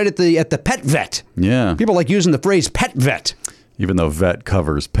spend the night at the pet vet. Yeah. People like using the phrase pet vet. Even though vet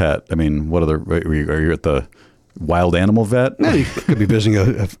covers pet. I mean, what other... Are you at the... wild animal vet? Yeah, you could be visiting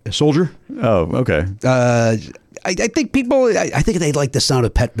a soldier. Oh, okay. I think people, I think they like the sound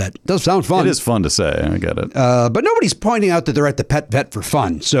of pet vet. It does sound fun. It is fun to say. I get it. But nobody's pointing out that they're at the pet vet for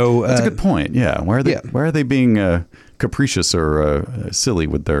fun. So that's a good point. Yeah. Why are they being capricious or silly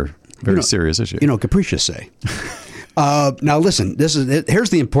with their very serious issue? Capricious say. Now listen,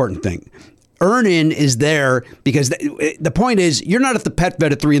 here's the important thing. Earn-In is there because the point is you're not at the pet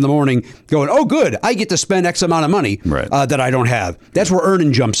vet at 3 a.m. going, oh, good, I get to spend X amount of money that I don't have. That's where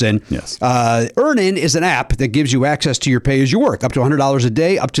Earn-In jumps in. Yes. Earn-In is an app that gives you access to your pay as you work, up to $100 a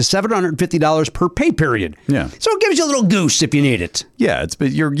day, up to $750 per pay period. Yeah. So it gives you a little goose if you need it. Yeah,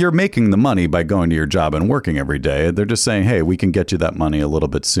 but you're making the money by going to your job and working every day. They're just saying, hey, we can get you that money a little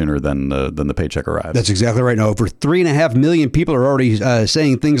bit sooner than the paycheck arrives. That's exactly right. Now, over 3.5 million people are already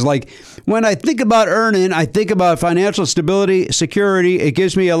saying things like, when I think about Earn-In, I think about financial stability, security. It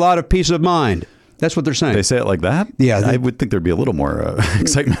gives me a lot of peace of mind. That's what they're saying. They say it like that? Yeah. I would think there'd be a little more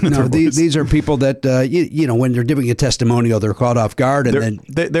excitement in their voice. These are people that, when they're giving a testimonial, they're caught off guard. And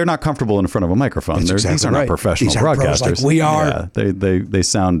they're not comfortable in front of a microphone. These are not professional broadcasters. Like we are. Yeah, they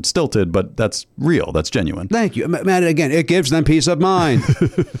sound stilted, but that's real. That's genuine. Thank you. Matt, again, it gives them peace of mind.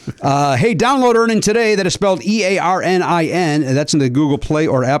 Hey, download Earn-In today. That is spelled EARNIN. That's in the Google Play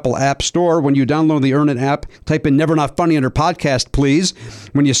or Apple App Store. When you download the Earn-In app, type in Never Not Funny under podcast, please.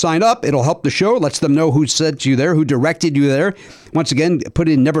 When you sign up, it'll help the show. Lets them know who sent you there, who directed you there. Once again, put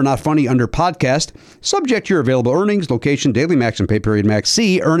in Never Not Funny under podcast. Subject to your available earnings, location, daily max, and pay period max.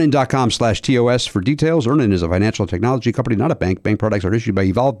 See earnin.com/TOS for details. Earn-In is a financial technology company, not a bank. Bank products are issued by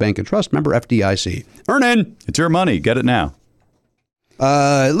Evolve Bank and Trust, member FDIC. Earn-In. It's your money. Get it now.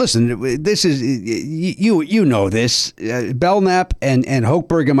 Listen, this is, you know this, Belknap and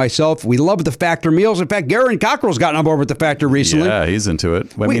Hochberg and myself, we love the Factor meals. In fact, Garen Cockrell's gotten on board with the Factor recently. Yeah, he's into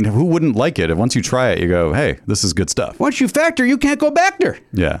it. I mean, who wouldn't like it? Once you try it, you go, hey, this is good stuff. Once you Factor, you can't go back there.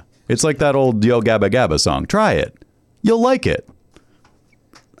 Yeah. It's like that old Yo Gabba Gabba song. Try it. You'll like it.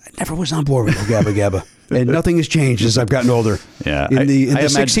 I never was on board with Yo Gabba Gabba. And nothing has changed as I've gotten older. Yeah, in the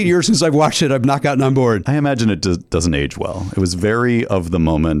 16 years since I've watched it, I've not gotten on board. I imagine it doesn't age well. It was very of the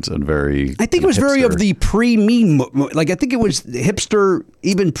moment and very. I think it was hipster. very of the pre-me. Like I think it was hipster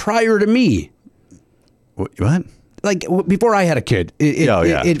even prior to me. What? Like before I had a kid.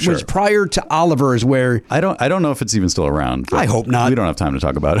 It was prior to Oliver's where. I don't know if it's even still around. I hope not. We don't have time to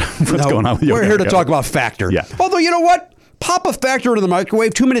talk about it. What's going on with you? We're here to talk about Factor. Yeah. Although you know what? Pop a Factor into the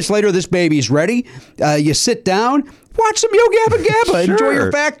microwave. 2 minutes later, this baby's ready. You sit down, watch some Yo Gabba Gabba. Sure. Enjoy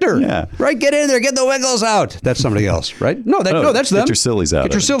your Factor. Yeah. Right? Get in there. Get the Wiggles out. That's somebody else, right? No, that's them. Get your sillies out.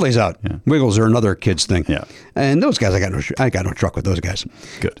 Get your sillies out. Yeah. Wiggles are another kid's thing. Yeah. And those guys, I got no truck with those guys.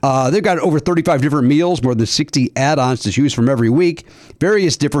 Good. They've got over 35 different meals, more than 60 add-ons to choose from every week.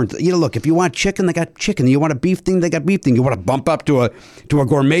 Various different, look, if you want chicken, they got chicken. You want a beef thing, they got beef thing. You want to bump up to a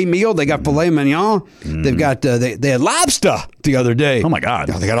gourmet meal, they got filet mignon. They've got, they had lobster the other day. Oh my God.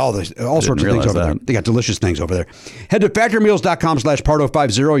 They got all sorts of things over there. They got delicious things over there. Head to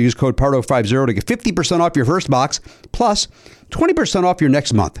factormeals.com/Pardo50. Use code Pardo50 to get 50% off your first box, plus 20% off your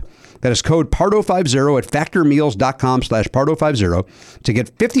next month. That is code Pardo50 at factormeals.com/Pardo50 to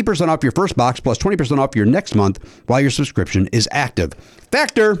get 50% off your first box, plus 20% off your next month while your subscription is active.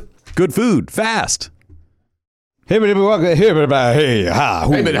 Factor. Good food. Fast. That's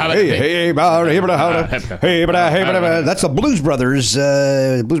the Blues Brothers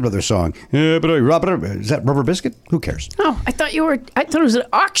song. Is that Rubber Biscuit? Who cares? Oh, I thought it was an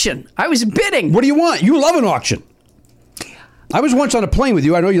auction. I was bidding. What do you want? You love an auction. I was once on a plane with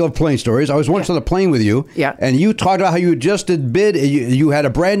you. I know you love plane stories. I was once on a plane with you. Yeah. And you talked about how you adjusted bid. You had a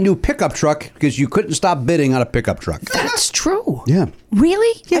brand new pickup truck because you couldn't stop bidding on a pickup truck. That's true. Yeah.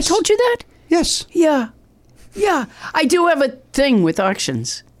 Really? Yes. I told you that? Yes. Yeah. Yeah. I do have a thing with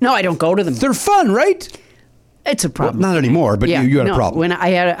auctions. No, I don't go to them. They're fun, right? It's a problem. Not anymore, but you had a problem. When I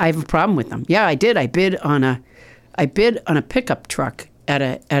have a problem with them. Yeah, I did. I bid on a pickup truck at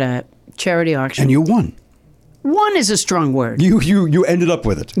a charity auction. And you won. One is a strong word. You ended up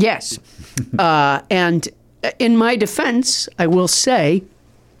with it. Yes. And in my defense, I will say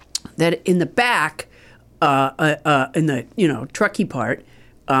that in the back, in the trucky part,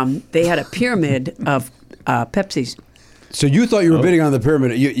 they had a pyramid of Pepsis. So you thought you were bidding on the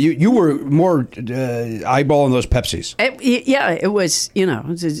pyramid. You were more eyeballing those Pepsis. It was,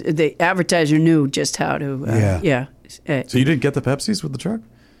 the advertiser knew just how to, So you didn't get the Pepsis with the truck?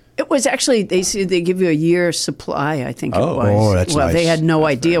 It was actually, they said they give you a year's supply, I think it was. Oh, that's well, nice. they had no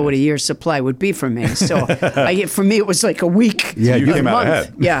idea what a year's supply would be for me. So for me, it was like a week. Yeah, you a came out month.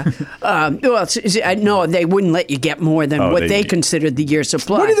 ahead. Yeah. No, they wouldn't let you get more than what they considered the year's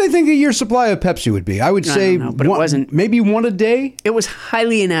supply. What do they think a year's supply of Pepsi would be? I would say don't know, but it wasn't. Maybe one a day. It was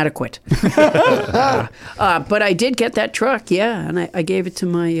highly inadequate. But I did get that truck, yeah, and I gave it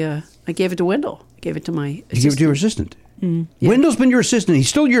to I gave it to Wendell. I gave it to my assistant. You gave it to your assistant. Wendell's been your assistant. He's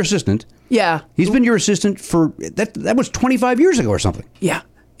still your assistant. Yeah. He's been your assistant for that was 25 years ago or something. Yeah.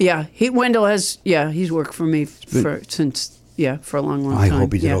 Yeah. Wendell has, he's worked for me for a long, long I time.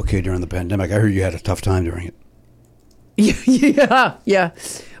 hope he did okay during the pandemic. I heard you had a tough time during it. Yeah.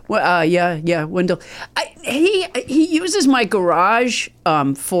 Well, Wendell. He uses my garage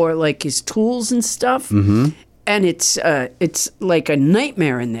for like his tools and stuff. Mm-hmm. And it's like a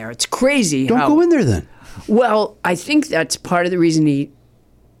nightmare in there. It's crazy. Don't go in there then. Well, I think that's part of the reason he,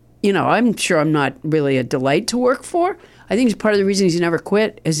 I'm sure I'm not really a delight to work for. I think it's part of the reason he's never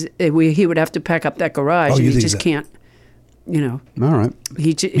quit is he would have to pack up that garage. And he just can't, All right.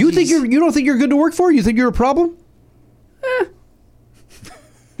 You don't think you're good to work for? You think you're a problem?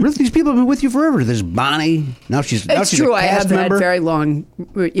 Really, these people have been with you forever. There's Bonnie. Now she's true. a I cast have member. had very long.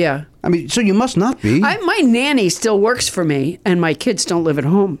 Yeah. I mean, so you must not be. My nanny still works for me, and my kids don't live at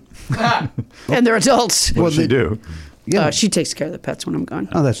home, and they're adults. What does she do? Yeah. She takes care of the pets when I'm gone.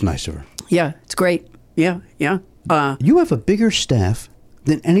 Oh, that's nice of her. Yeah, it's great. Yeah. You have a bigger staff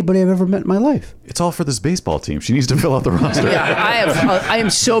than anybody I've ever met in my life. It's all for this baseball team. She needs to fill out the roster. Yeah, I am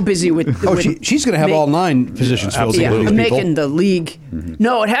so busy with. She's going to have all 9 positions filled. Yeah, with I'm people. making the league. Mm-hmm.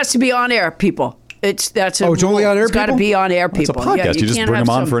 No, it has to be on air, people. It's it's only on air. It's got to people? be on air, It's a people. podcast. Yeah, you just can't bring have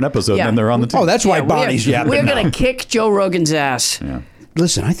them on for an episode, and then they're on the team. Oh, that's why Bonnie's yapping. We're now. going to kick Joe Rogan's ass. Yeah.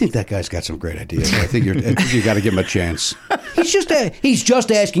 Listen, I think that guy's got some great ideas. I think you got to give him a chance. He's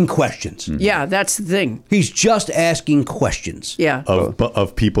just asking questions. Yeah, that's the thing. He's just asking questions. Yeah.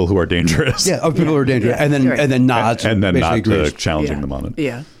 Of people who are dangerous. Yeah, of people who are dangerous, Yeah, and right. then nods, And then basically not agrees. challenging them on it.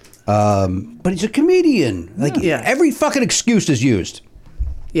 Yeah. But he's a comedian. Yeah. Every fucking excuse is used.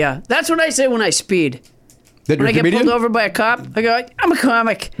 Yeah. That's what I say when I speed. That When you're I a get comedian? pulled over by a cop, I go, I'm a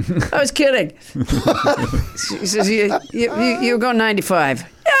comic. I was kidding. He says, you go 95.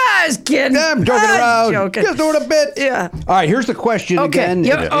 Yeah, I was kidding. Yeah, I'm joking around. Joking. Just doing a bit. Yeah. All right, here's the question Okay. again.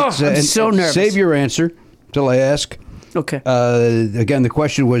 Yeah. Oh, I'm and so nervous. Save your answer till I ask. Okay. Again, the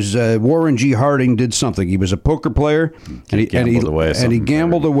question was Warren G. Harding did something. He was a poker player, and he gambled away something.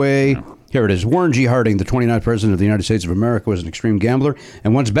 gambled away. Here it is. Warren G. Harding, the 29th president of the United States of America, was an extreme gambler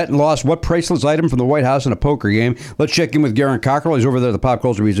and once bet and lost what priceless item from the White House in a poker game? Let's check in with Garen Cockrell. He's over there at the Pop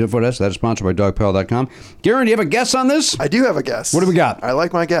Culture Beats Info Desk. That is sponsored by DogPal.com. Garen, do you have a guess on this? I do have a guess. What do we got? I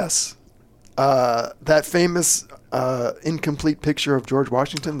like my guess. That famous incomplete picture of George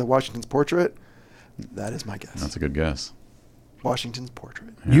Washington, the Washington's portrait, that is my guess. That's a good guess. Washington's portrait.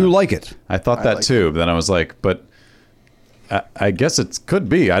 You like it. I thought that like too, but then I was like, but I guess it could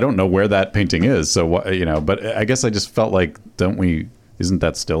be. I don't know where that painting is, so but I guess I just felt like, isn't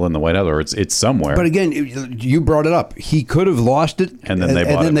that still in the White House, or it's somewhere? But again, you brought it up. He could have lost it, And then they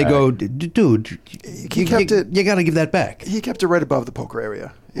bought it back. go, dude, He kept it. You got to give that back. He kept it right above the poker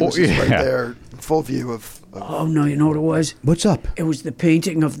area. It was Oh, just right yeah. there, full view of Oh, no, you know what it was? What's up? It was the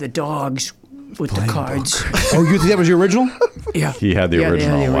painting of the dogs with the cards. Oh, you think that was the original? Yeah. He had the Yeah,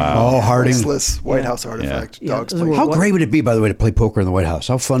 original. the original. Wow. Oh, Harding. priceless White House artifact. Yeah. Dogs Yeah, play. those How What? great would it be, by the way, to play poker in the White House?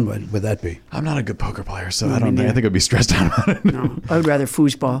 How fun would that be? I'm not a good poker player, so I don't think. I think I'd be stressed out about it. No, I would rather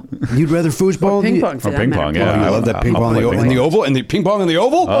foosball. You'd rather foosball? Ping pong for Or that ping matter. pong, Oh, yeah. I love that ping I'll pong play in the oval. And the ping pong in the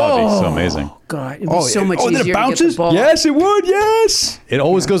oval? Oh, it'd be so amazing. God, it'd be so much then easier it to get bounces? the ball. Yes, it would. Yes. It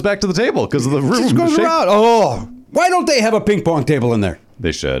always goes back to the table because of the room. It just goes shape. around. Oh, why don't they have a ping pong table in there?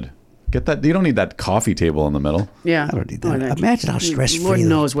 They should. Get that. You don't need that coffee table in the middle. Yeah. I don't need that. Imagine how stress-free. Lord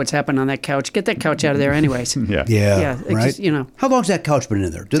knows what's happened on that couch. Get that couch out of there, anyways. Yeah. Yeah, it right. just, you know. How long's that couch been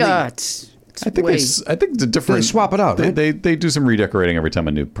in there? Do they? It's I think way, I think it's a different. They swap it out, They, right? they do some redecorating every time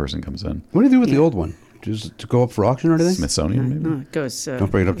a new person comes in. What do you do with the old one? Just to go up for auction or anything? Smithsonian, maybe. no, it goes.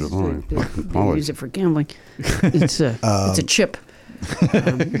 Don't bring it up to the phone. They use it for gambling. It's a chip.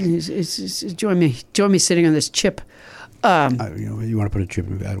 Join me sitting on this chip. You want to put a chip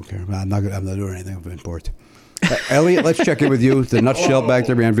in me? I don't care. I'm not doing anything of import. Elliot, let's check in with you. The nutshell back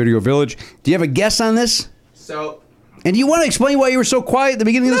there behind Video Village. Do you have a guess on this? So, And do you want to explain why you were so quiet at the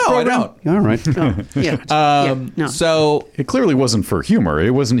beginning of this No, I program? don't. All right. No. so It clearly wasn't for humor. He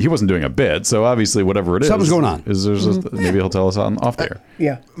wasn't doing a bit. So obviously, whatever it is, Something's going on. Is there's just, maybe he'll tell us off the air.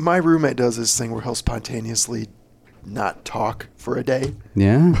 Yeah. My roommate does this thing where he'll spontaneously not talk for a day.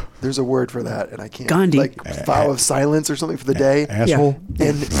 Yeah. There's a word for that, and I can't. Gandhi. Like vow of silence or something for the day. Asshole.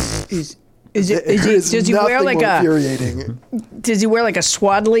 And Does he wear like infuriating. Does he wear like a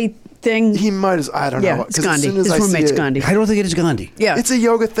swaddly thing? He might as I don't know. Yeah, it's 'cause as Gandhi. soon as His I see roommate's it- Gandhi. I don't think it is Gandhi. Yeah. It's a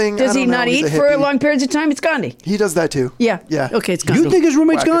yoga thing. Does I he don't know. not He's eat a for hippie. long periods of time? It's Gandhi. He does that too. Yeah. Yeah. Okay, it's Gandhi. You think his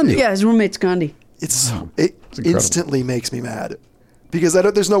roommate's Wackadoo. Gandhi? Yeah, his roommate's Gandhi. It incredible. instantly makes me mad because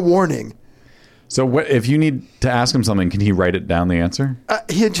there's no warning. So if you need to ask him something, can he write it down the answer?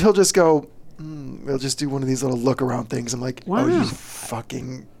 He'll just go. We'll just do one of these little look around things. I'm like, Wow. oh, you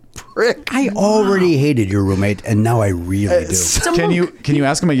fucking prick. I already hated your roommate, and now I really do. So- Can you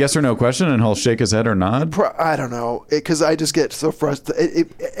ask him a yes or no question and he'll shake his head or nod? I don't know because I just get so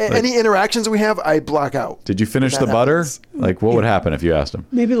frustrated. Any interactions we have, I block out. Did you finish That the butter? happens. Like what would happen if you asked him?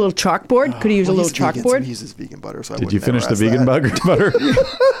 Maybe a little chalkboard. Could he use a Well, little he's vegan, so chalkboard? he uses vegan butter. So I Did you would finish never the ask vegan that. butter?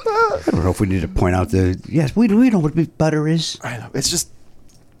 I don't know if we need to point out yes, we know what butter is. I know. It's just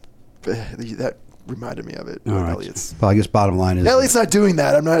that reminded me of it. All right. Elliot's. Well, I guess bottom line is Elliot's not doing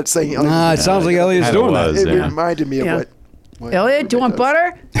that. I'm not saying. Nah, it sounds like Elliot's Kinda doing was, that. It yeah. reminded me of Yeah. what Elliot, do you want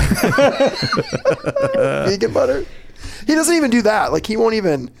butter? vegan butter. He doesn't even do that. Like he won't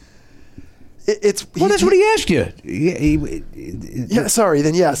even. Well, that's what he asked you. Yeah, sorry.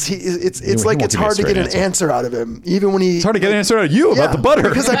 Then yes, it's he like won't it's give me a hard to straight get an answer out of him, even when he. It's hard to get an answer out of you about the butter.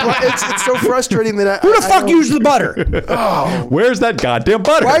 because it's so frustrating that Who the fuck used the butter? Where's that goddamn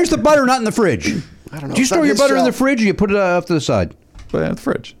butter? Why is the butter not in the fridge? I don't know. Do you It's not store your his butter in the shelf. fridge or you put it off to the side? Put it in the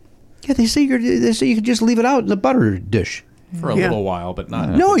fridge. Yeah, they say you can just leave it out in the butter dish. for a little while, but not.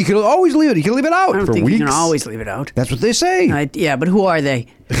 No, you can always leave it. You can leave it I out don't for think weeks. you can always leave it out. That's what they say. Yeah, but who are they?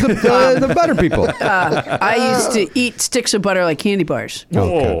 The butter people. I used to eat sticks of butter like candy bars.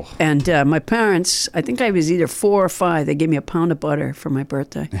 Oh, And my parents, I think I was either 4 or 5, they gave me a pound of butter for my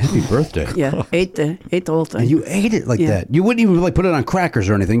birthday. Happy birthday. Yeah, ate the whole thing. And you ate it like Yeah. that. You wouldn't even like put it on crackers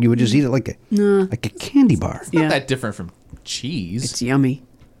or anything. You would just eat it like a candy bar. yeah, Not that different from cheese. it's yummy.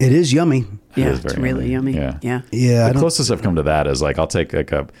 It is yummy. Yeah, is it's very really yummy. yummy. Yeah. Yeah, I the don't, closest I've come to that is like I'll take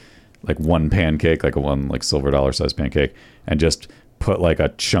like one pancake, like one silver dollar size pancake, and just put like a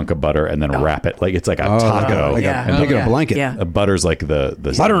chunk of butter and then wrap it like it's like a taco. like Yeah. a, making Yeah. a blanket. Yeah. Butter's like the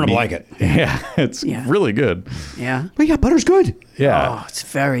Butter in a meat. blanket. Yeah, it's Yeah. really good. Yeah. But yeah, butter's good. Yeah, Oh, it's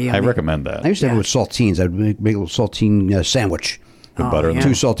very yummy. I recommend that. I used to have it Yeah. with saltines. I'd make a little saltine sandwich. With butter in yeah. the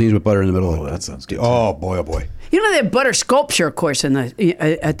 2 saltines with butter in the middle. Oh, that sounds good, Oh boy, oh boy. You know that butter sculpture course in the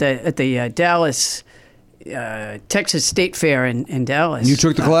at the Dallas, Texas State Fair in Dallas. You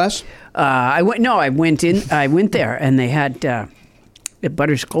took the class? I went. No, I went in. I went there, and they had a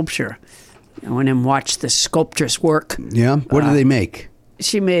butter sculpture. I went and watched the sculptress work. Yeah. What did they make?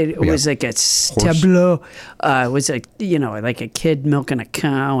 She made it was like a tableau. It was like a kid milking a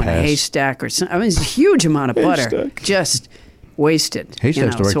cow in a Pass. haystack or something. I mean, it's a huge amount of butter Haystack. just wasted.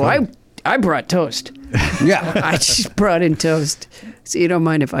 Haystack's the right so color. I brought toast. Yeah. I just brought in toast. So you don't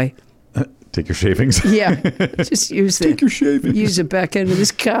mind if I Take your shavings. yeah just use Take your shavings. use the back end of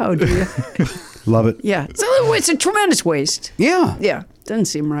this cow. Do you? Love it. Yeah, so it's a tremendous waste. Yeah. Yeah, doesn't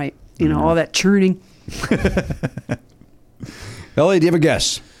seem right. You know, all that churning. Ellie, do you have a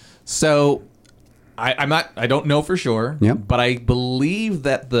guess? So, I don't know for sure. Yep. But I believe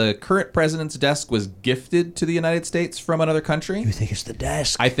that the current president's desk was gifted to the United States from another country. You think it's the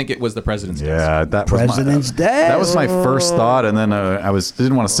desk? I think it was the president's desk. Yeah, that President's was desk. That was my first thought, and then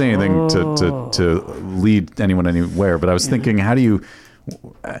didn't want to say anything to lead anyone anywhere. But I was thinking, how do you?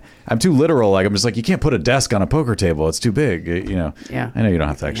 I'm too literal. Like I'm just like you can't put a desk on a poker table. It's too big. You know. Yeah. I know you don't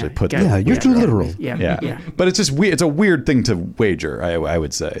have to actually put. Yeah, you're too literal. Yeah, Yeah. But it's just weird. It's a weird thing to wager. I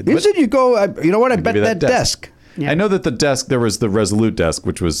would say. Is it? You go, you know what? I bet Maybe that desk. Yeah. I know that the desk, there was the Resolute desk,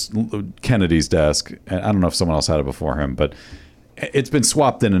 which was Kennedy's desk. And I don't know if someone else had it before him, but it's been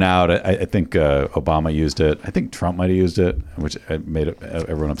swapped in and out. I think Obama used it. I think Trump might have used it, which made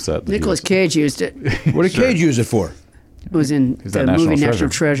everyone upset. Nicolas Cage used it. What did Cage use it for? It was in Who's the that, movie National National Treasure?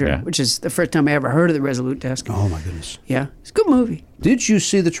 Treasure, Yeah. which is the first time I ever heard of the Resolute Desk. Oh my goodness! Yeah, it's a good movie. Did you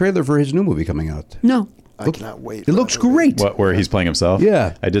see the trailer for his new movie coming out? No. I cannot wait. It looks great. What, where he's playing himself?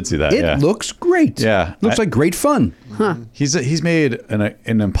 Yeah. I did see that. It yeah. looks great. Yeah. Looks like great fun. He's made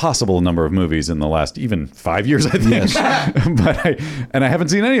an impossible number of movies in the last even 5 years, I think. But I haven't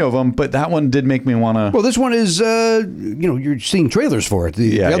seen any of them. But that one did make me want to. Well, this one is, you're seeing trailers for it.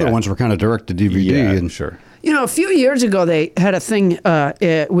 The other ones were kind of direct to DVD. Yeah, and sure. You know, a few years ago, they had a thing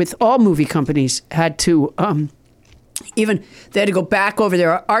with all movie companies had to they had to go back over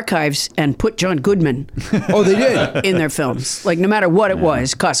their archives and put John Goodman Oh, they did. in their films. Like, no matter what it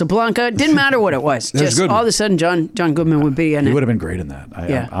was. Casablanca, didn't matter what it was. That's Just Goodman. all of a sudden, John Goodman would be in He it. would have been great in that.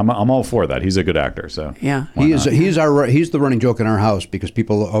 Yeah. I'm all for that. He's a good actor. So Yeah. why not? He's the running joke in our house because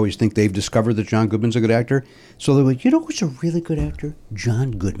people always think they've discovered that John Goodman's a good actor. So they're like, you know who's a really good actor?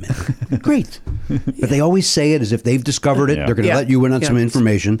 John Goodman. Great. But they always say it as if they've discovered it. Yeah. They're going to Yeah. let you in on Yeah. some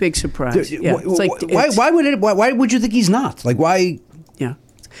information. Big surprise. Yeah. It's like, Why would you think he's not? Like, why? Yeah.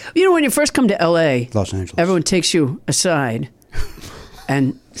 You know, when you first come to L.A., Los Angeles. everyone takes you aside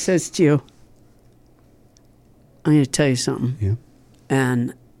and says to you, I'm going to tell you something. Yeah.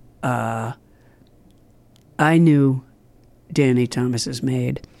 And I knew Danny Thomas's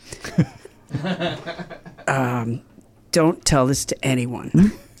maid. Don't tell this to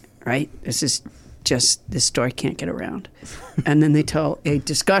anyone, right? This story can't get around. And then they tell a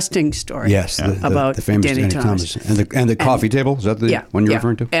disgusting story. Yes, about the famous Danny Thomas. and the coffee table. Is that the one you're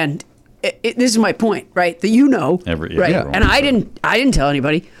referring to? And this is my point, right? That you know, Every- right? yeah, And I didn't tell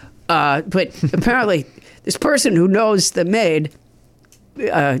anybody, but apparently this person who knows the maid,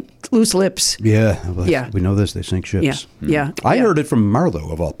 loose lips. Yeah. Yeah. We know this. They sink ships. Yeah, yeah. I yeah. heard it from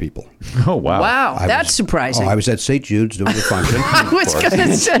Marlo, of all people. Oh, wow. Wow, that's surprising. I was at St. Jude's doing the function. I was going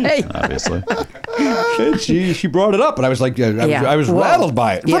to say. Obviously. she brought it up, and I was like, I was Whoa. rattled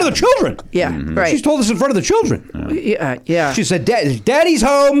by it. In front of the children. Yeah, right. She's told us in front of the children. Yeah. She said, Daddy's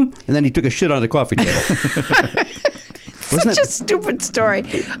home. And then he took a shit on the coffee table. Such a stupid story.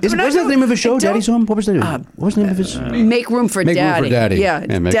 Wasn't that the name of his show, Daddy's Home? What was the name of his? Make Room for Make Room Daddy. for Daddy. Yeah,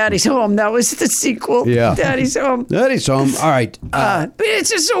 Yeah, Daddy's Home. That was the sequel. Yeah. Daddy's Home. Daddy's Home. All right. But it's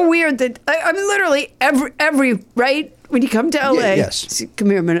just so weird that I'm literally every right when you come to LA. yes. Come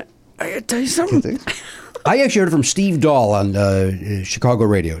here a minute. I gotta tell you something. I actually heard it from Steve Dahl on Chicago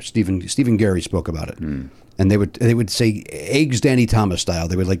radio. Stephen Gary spoke about it. And they would say eggs Danny Thomas style.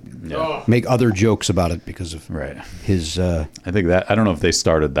 They would make other jokes about it because of his. I think that I don't know if they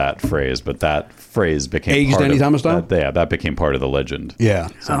started that phrase, but that phrase became eggs part Danny of, Thomas style. that became part of the legend. Yeah.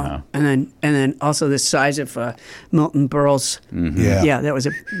 Somehow. And then also the size of Milton Berle's. Yeah. Yeah, that was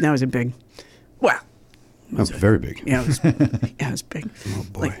a big. Wow. Oh, very big. Yeah, it was big. Oh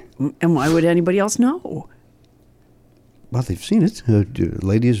boy. And why would anybody else know? Well, they've seen it.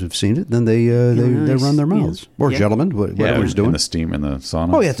 Ladies have seen it. Then they run their mouths. Or gentlemen, whatever he's doing. In the steam, in the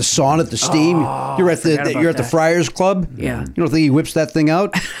sauna. Oh, yeah, the sauna, the steam. You're at the Friars Club. Yeah. You don't think he whips that thing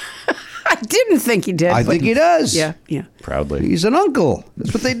out? I didn't think he did. I think he does. Yeah. Proudly. He's an uncle.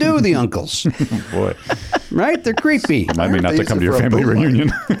 That's what they do, the uncles. Boy. Right? They're creepy. Remind me not they to come to used your it for a family boom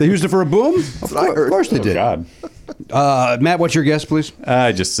reunion. They used it for a boom? Of what I heard. course they Oh, did. God. Matt, what's your guess, please?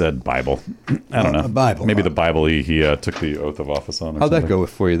 I just said Bible. I don't know. A Bible. Maybe the Bible he took the oath of office on. Or How'd that something. go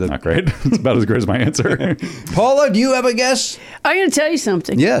for you? Not great. It's about as great as my answer. Paula, do you have a guess? I'm going to tell you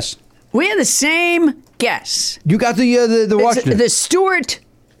something. Yes. We had the same guess. You got the It's Washington. the Stewart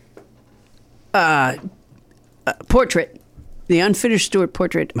portrait, the unfinished Stewart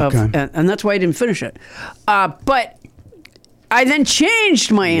portrait of, Okay. and that's why I didn't finish it. But I then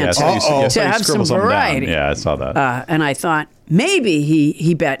changed my Yeah, answer so you to have some scribbled something down. variety. Yeah, I saw that. And I thought maybe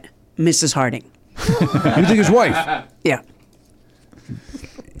he bet Mrs. Harding. You think his wife? Yeah,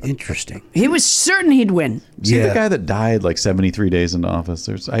 Interesting. he was certain he'd win. See the guy that died like 73 days into office?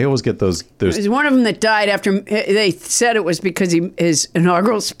 I always get those. There's one of them that died after they said it was because his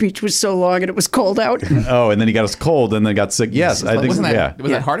inaugural speech was so long and it was cold out. Oh, and then he got us cold and then got sick. Yes, I think. Wasn't that, Yeah.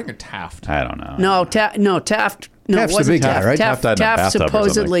 was that Harding or Taft? I don't know. No, Taft. No, Taft's it wasn't the big guy, Taft. right? Taft died in a bathtub or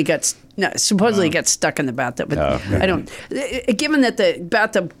supposedly gets stuck in the bathtub, but I don't. Given that the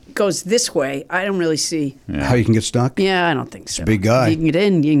bathtub goes this way, I don't really see. How you can get stuck? Yeah, I don't think so. big guy. If you can get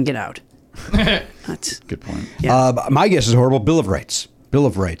in, you can get out. That's. Good point. My guess is horrible. Bill of Rights. Bill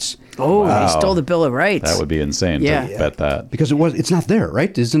of Rights. Oh, Wow. he stole the Bill of Rights. That would be insane Yeah. to bet that. Because it's not there,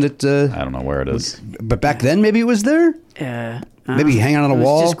 right? Isn't it? I don't know where it is. But back then, maybe it was there. Maybe hanging on a it was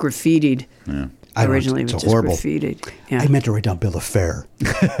wall. just graffitied. Originally, it's it was just horrible. graffitied. Yeah. I meant to write down bill of fare.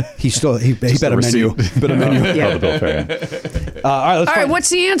 He bet a menu. Bet a menu. Oh, the bill of fare. All right, All right, what's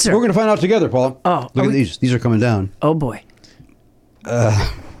the answer? We're going to find out together, Paula. Oh, look at these. These are coming down. Oh, boy.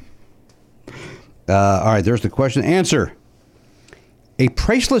 All right, there's the question. Answer. A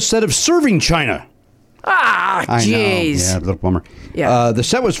priceless set of serving china. Ah, I know. jeez. Yeah, a little bummer. Yeah. The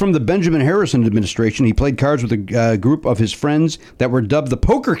set was from the Benjamin Harrison administration. He played cards with a group of his friends that were dubbed the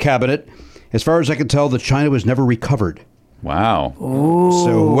Poker Cabinet. As far as I could tell, the china was never recovered. Wow.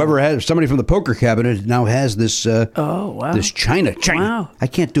 So whoever had somebody from the Poker Cabinet now has this. Wow. This china. Wow. I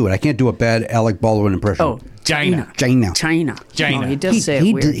can't do it. I can't do a bad Alec Baldwin impression. Oh, China. China. No, he does say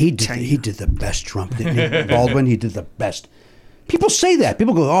it weird. He did the best Trump, didn't he? Baldwin, he did the best. People say that.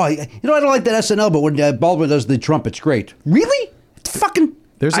 People go, oh, I don't like that SNL, but when Baldwin does the Trump, it's great. Really? It's fucking.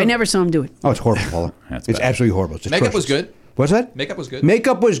 I never saw him do it. Oh, it's horrible, Paula. That's It's bad. absolutely horrible. It's Makeup atrocious. was good. What's that? Makeup was good.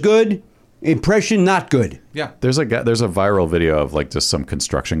 Makeup was good. Impression not good. Yeah. There's a viral video of like just some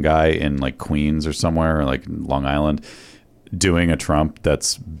construction guy in like Queens or somewhere, like Long Island, doing a Trump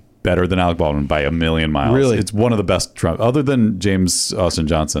that's better than Alec Baldwin by a million miles. Really? It's one of the best Trump, other than James Austin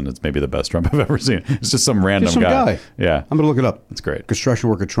Johnson. It's maybe the best Trump I've ever seen. It's just some random Just some guy. Yeah, I'm going to look it up. it's great. Construction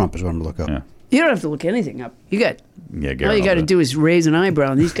worker Trump is what I'm going to look up. Yeah, You don't have to look anything up. You got yeah. all Garen you got to will do is raise an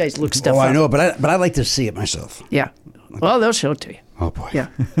eyebrow, and these guys look stuff Oh, up. I know, but I like to see it myself. Yeah. Well, they'll show it to you. Oh, boy. Yeah.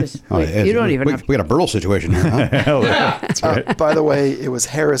 Just Oh, wait, yeah, you don't even we, have. we got a Burl situation here, huh? That's right. By the way, it was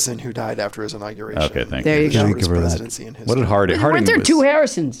Harrison who died after his inauguration. Okay, thank There you. you go. Thank His you for that. presidency and his What did Harding? Weren't there was- two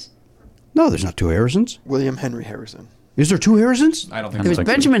Harrisons? No, there's not two Harrisons. William Henry Harrison. Is there two Harrisons? I don't think There was think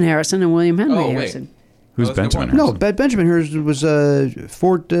so. Benjamin Harrison and William Henry Oh, wait. Harrison. Who's Oh, that's a good Benjamin? point. No, Harrison? Benjamin Harrison was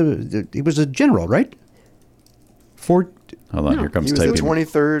Fort. He was a general, right? Fort. Hold on, No. here comes He was the typing.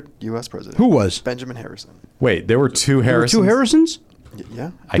 23rd U.S. president. Who was? Benjamin Harrison. Wait, there were two There were Harrisons. two Harrisons.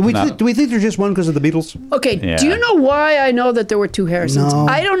 Yeah. I Do we, cannot- do we think there's just one because of the Beatles? Okay, Yeah. do you know why I know that there were two Harrisons? No.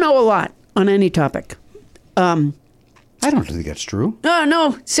 I don't know a lot on any topic. I don't think that's true.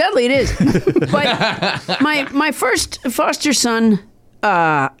 No, sadly it is. But my first foster son,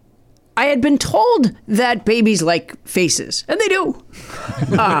 I had been told that babies like faces, and they do.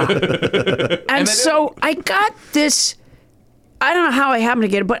 And so I got this. I don't know how I happened to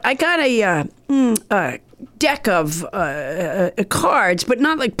get it, but I got a deck of cards, but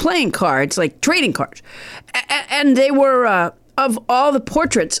not like playing cards, like trading cards, and they were of all the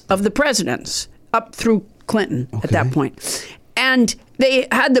portraits of the presidents up through Clinton at that point. And they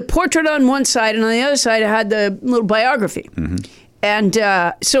had the portrait on one side, and on the other side, it had the little biography. And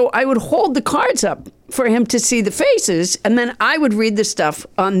so I would hold the cards up for him to see the faces, and then I would read the stuff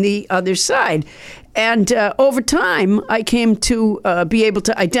on the other side. And over time, I came to be able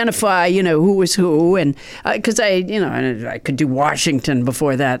to identify, who was who, and because I could do Washington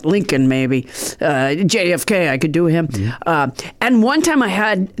before that, Lincoln maybe, JFK, I could do him. And one time I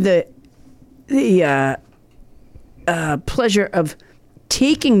had the pleasure of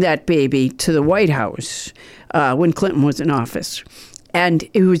taking that baby to the White House when Clinton was in office, and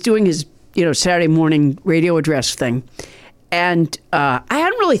he was doing his Saturday morning radio address thing, and I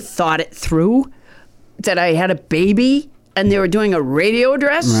hadn't really thought it through that I had a baby and they were doing a radio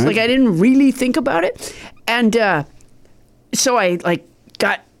address. Right. Like I didn't really think about it, and so I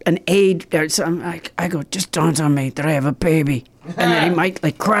got an aide or something. I go, just dawns on me that I have a baby. And then he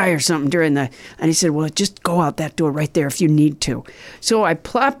might cry or something during and he said, well, just go out that door right there if you need to. So I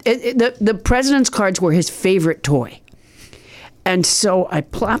plopped, the president's cards were his favorite toy. And so I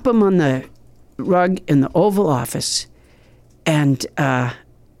plop him on the rug in the Oval Office and I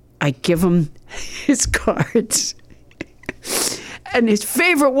give him his cards. And his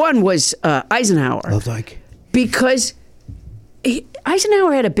favorite one was Eisenhower. Love like. Because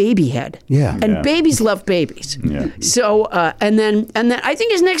Eisenhower had a baby head. Yeah. And Yeah. babies love babies. Yeah. So and then I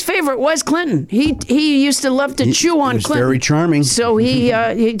think his next favorite was Clinton. He used to love to chew on It was Clinton. very charming. So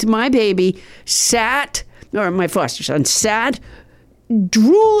my baby sat, or my foster son sat,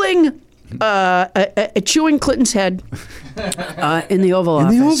 drooling, chewing Clinton's head in the Oval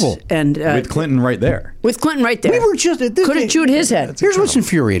Office. In the Oval. And With Clinton right there. with Clinton right there. We were just could have chewed his head. Here's what's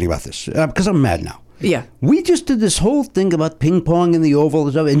infuriating about this, because I'm mad now. Yeah. We just did this whole thing about ping pong in the Oval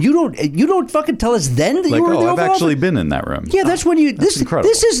and stuff, and you don't fucking tell us then that Like, you were in the I've Oval actually Office? been in that room. Yeah, that's when you. That's incredible.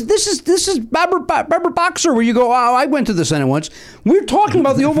 This is Barbara Boxer, where you go. Oh, I went to the Senate once. We're talking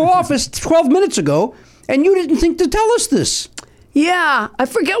about the Oval Office 12 minutes ago, and you didn't think to tell us this. Yeah, I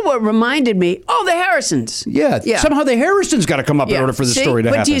forget what reminded me. Oh, the Harrisons. Yeah. Somehow the Harrisons got to come up in order for the See? story to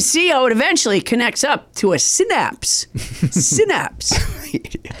but happen. do you see how it eventually connects up to a synapse? Synapse.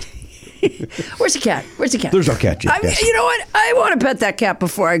 Where's the cat? Where's the cat? There's no cat, Jim. Yes. You know what? I want to pet that cat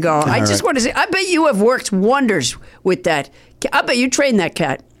before I go. I just want to say, I bet you have worked wonders with that. I bet you trained that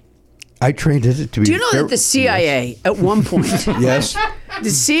cat. I trained it to be. Do you know that the CIA at one point? Yes. The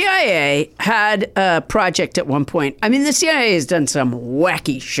CIA had a project at one point. I mean, the CIA has done some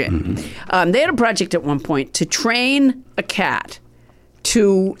wacky shit. They had a project at one point to train a cat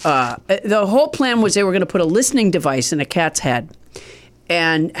to. The whole plan was they were going to put a listening device in a cat's head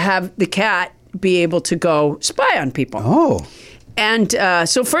and have the cat be able to go spy on people. Oh. And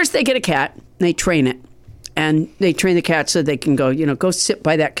so first they get a cat, and they train it. And they train the cat so they can go, go sit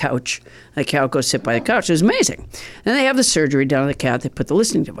by that couch. The cat goes sit by the couch. It was amazing. And they have the surgery done on the cat. They put the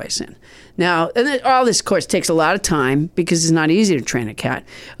listening device in. Now, and then all this, of course, takes a lot of time because it's not easy to train a cat.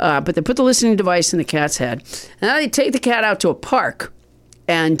 But they put the listening device in the cat's head. And now they take the cat out to a park.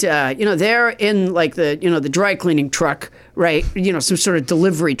 And, they're in like the dry cleaning truck, right? Some sort of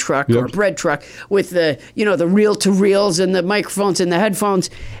delivery truck or bread truck with the reel to reels and the microphones and the headphones.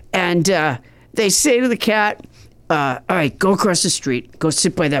 And, they say to the cat, all right, go across the street, go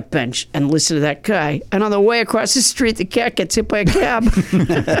sit by that bench and listen to that guy. And on the way across the street, the cat gets hit by a cab. Is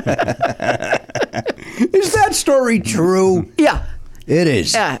that story true? Yeah. It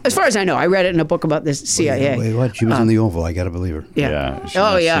is. Yeah, as far as I know. I read it in a book about the CIA. Wait, what? She was in the Oval. I got to believe her. Yeah. She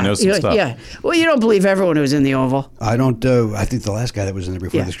knows some stuff. Yeah. Well, you don't believe everyone who's in the Oval. I don't. I think the last guy that was in there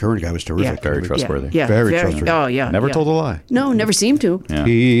before this current guy was terrific. Very trustworthy. Yeah. Very trustworthy. Oh, yeah. Never told a lie. No, never seemed to. Yeah.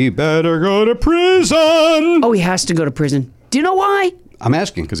 He better go to prison. Oh, he has to go to prison. Do you know why? I'm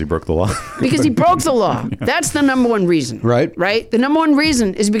asking. Because he broke the law. Because he broke the law. That's the number one reason. Right. Right? The number one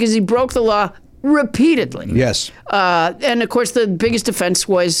reason is because he broke the law repeatedly. Yes. And of course, the biggest offense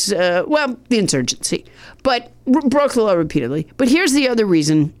was, the insurgency. But broke the law repeatedly. But here's the other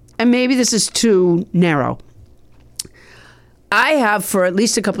reason, and maybe this is too narrow. I have, for at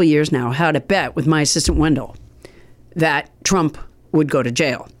least a couple of years now, had a bet with my assistant Wendell that Trump would go to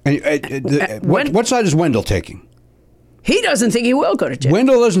jail. And, what side is Wendell taking? He doesn't think he will go to jail.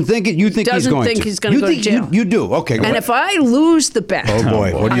 Wendell doesn't think it. You think he's Doesn't going think to? he's going to go to jail. You do. Okay. And if I lose the bet, oh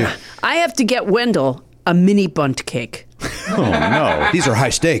boy, what do you? I have to get Wendell a mini bunt cake. Oh, no. These are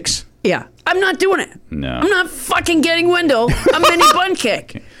high stakes. Yeah, I'm not doing it. No. I'm not fucking getting Wendell a mini bunt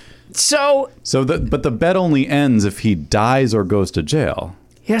cake. But the bet only ends if he dies or goes to jail.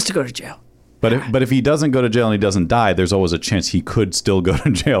 he has to go to jail. But if he doesn't go to jail and he doesn't die, there's always a chance he could still go to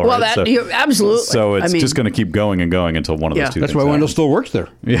jail. Well, right? you're absolutely. So it's just going to keep going and going until one of those two. That's things why Wendell happens. still works there.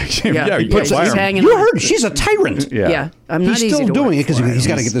 Yeah, he's hanging. You heard? She's a tyrant. Yeah. I'm not He's easy still to doing work it because for. he's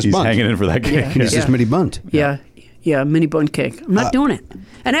got to get this He's bunt. hanging in for that cake. Yeah. He's this mini bunt. Yeah, mini bunt cake. I'm not doing it.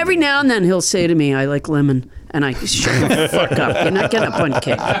 And every now and then he'll say to me, "I like lemon," and I shut the fuck up. You're not getting a bunt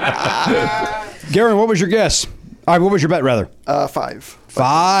cake. Garen, what was your guess? All right, what was your bet, rather? 5.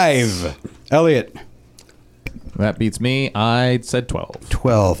 5. Elliot. That beats me. I said 12.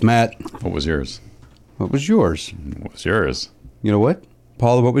 12. Matt. What was yours? What was yours? What was yours? You know what?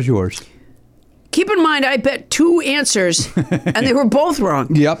 Paula, what was yours? Keep in mind, I bet 2 answers, and they were both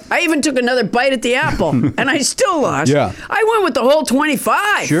wrong. Yep. I even took another bite at the apple, and I still lost. Yeah. I went with the whole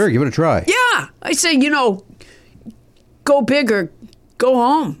 25. Sure, give it a try. Yeah. I say, go big or go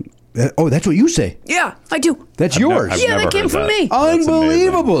home. Oh, that's what you say. Yeah, I do. That's yours. I've Yeah, never that came heard from that. me. That's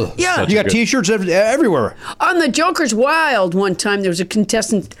Unbelievable. amazing. Yeah. Such You a got good- T-shirts everywhere. On the Joker's Wild one time, there was a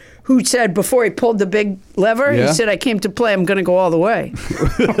contestant who said before he pulled the big lever, Yeah. he said, "I came to play. I'm going to go all the way."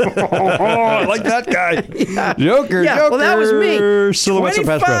 Oh, I like that guy. Yeah. Joker, Yeah, Joker. well, that was me. Silhouettes of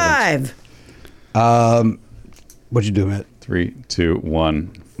past presidents. 25. What'd you do, Matt? 3, 2,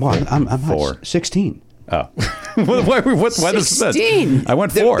 1. Well, I'm 4. 16. Oh. why the suspense? 16. I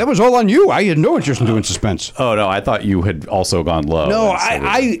went 4. That was all on you. I had no interest in doing suspense. Oh, no. I thought you had also gone low. No,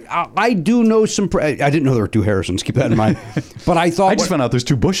 And so I do know some. I didn't know there were 2 Harrisons. Keep that in mind. But I thought I just found out there's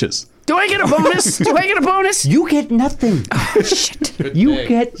 2 bushes. Do I get a bonus? Do I get a bonus? you get nothing. Shit. You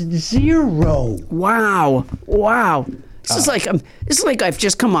get 0. Wow. This is like I've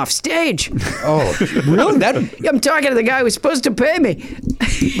just come off stage. Oh, really? That I'm talking to the guy who's supposed to pay me.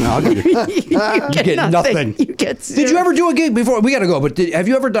 I'll give you. You get nothing. You get Did you ever do a gig before? We got to go. But have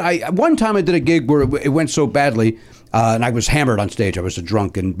you ever done? One time I did a gig where it went so badly, and I was hammered on stage. I was a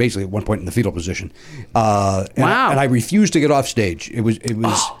drunk and basically at one point in the fetal position. Wow. And I refused to get off stage. It was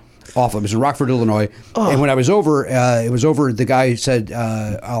awful. It was in Rockford, Illinois. And when I was over, the guy said,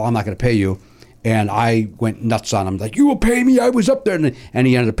 I'm not going to pay you. And I went nuts on him, like, you will pay me. I was up there. And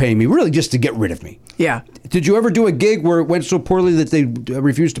he ended up paying me, really just to get rid of me. Yeah. Did you ever do a gig where it went so poorly that they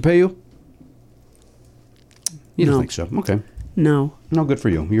refused to pay you? You don't think so? Okay. No. No, good for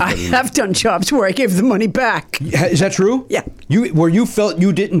you. You're I better than have done jobs where I gave the money back. me. Is that true? Yeah. Where you felt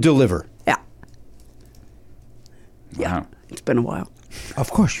you didn't deliver? Yeah, Wow. it's been a while.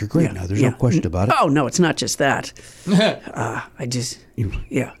 Of course, you're great now. There's no question about it. Oh no, it's not just that. I just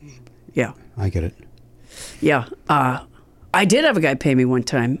yeah. I get it. Yeah. I did have a guy pay me one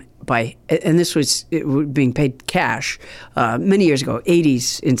time and this was being paid cash many years ago,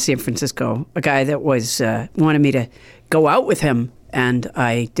 80s in San Francisco. A guy that was wanted me to go out with him, and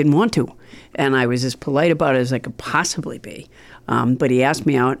I didn't want to. And I was as polite about it as I could possibly be. But he asked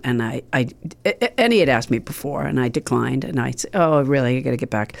me out, and and he had asked me before, and I declined. And I said, "Oh, really? I got to get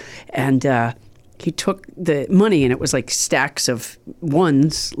back." And he took the money, and it was like stacks of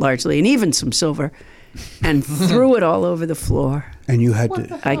ones, largely, and even some silver, and threw it all over the floor. And you had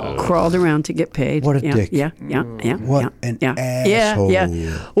to. I crawled around to get paid. What a dick. Yeah. What an asshole.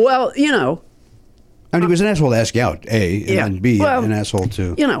 Yeah. Well, I mean, he was an asshole to ask you out, A, and then B, an asshole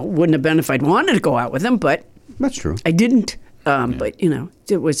to. Wouldn't have been if I'd wanted to go out with him, but That's true. I didn't. But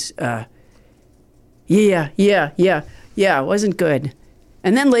it was. It wasn't good.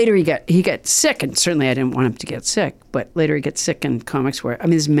 And then later he got sick, and certainly I didn't want him to get sick. But later he got sick, and comics were. I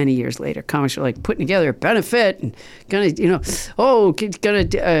mean, this is many years later. Comics were like putting together a benefit and gonna.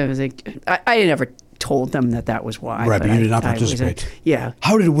 I was like, I never told them that was why. Right, but you did not participate. Yeah.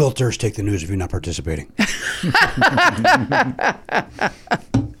 How did Will Durst take the news of you not participating?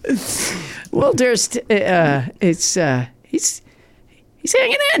 Will Durst, he's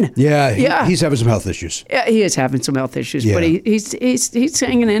hanging in. Yeah, he's having some health issues. Yeah, he is having some health issues, Yeah. but he's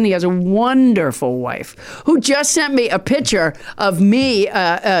hanging in. He has a wonderful wife who just sent me a picture of me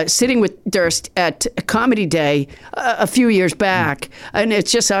sitting with Durst at Comedy Day a few years back, and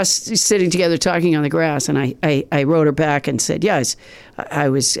it's just us sitting together talking on the grass. And I wrote her back and said, yes, I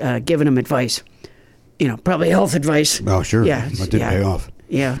was giving him advice, probably health advice. Oh, sure. Yeah, That did pay off.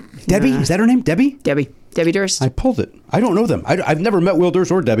 Yeah. Debbie? Is that her name? Debbie? Debbie Durst. I pulled it. I don't know them. I've never met Will Durst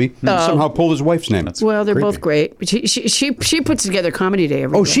or Debbie. Somehow pulled his wife's name. Well, they're creepy. both great. But she puts together Comedy Day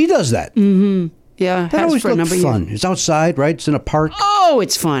every Oh, year. she does that? Yeah, That has always for a looked number of fun. years. It's outside, right? It's in a park. Oh,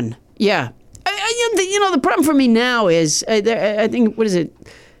 it's fun. Yeah. The problem for me now is, I think, what is it?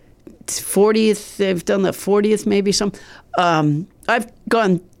 It's 40th. They've done the 40th, maybe some. I've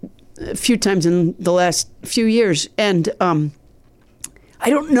gone a few times in the last few years, and I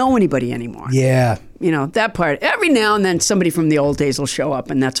don't know anybody anymore. Yeah. That part. Every now and then somebody from the old days will show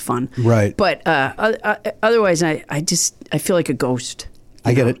up, and that's fun. Right. But otherwise, I feel like a ghost.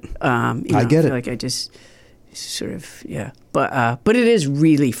 I get it. I get feel it. like I just sort of, yeah. But it is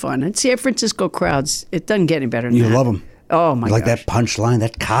really fun. And San Francisco crowds, it doesn't get any better than You that. love them. Oh, my You like gosh. that punchline,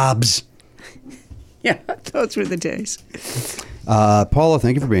 that Cobbs. Yeah, those were the days. Paula,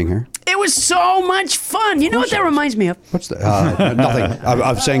 thank you for being here. It was so much fun. You know what that reminds me of? What's the nothing?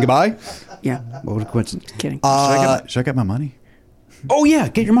 I'm saying goodbye. Yeah, What a coincidence. kidding. Should I get my money? Oh yeah,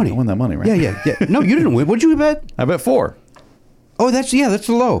 get your money. I won that money, right? Yeah. No, you didn't win. What'd you bet? I bet 4. Oh, that's the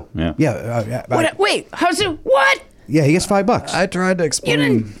low. Yeah. Yeah. Wait, how's it? What? Yeah, he gets $5. I tried to You explain.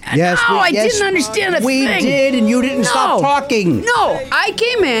 didn't. Yes, no, I yes, didn't understand a we thing. did, and you didn't stop talking. No, I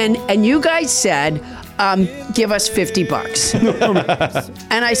came in and you guys said, "Give us $50."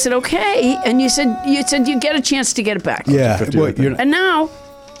 And I said, "Okay." And you said you get a chance to get it back. Yeah. 50 Well, right there. And now,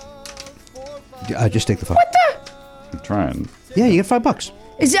 just take the $5. what the? I'm trying. Yeah, you get $5.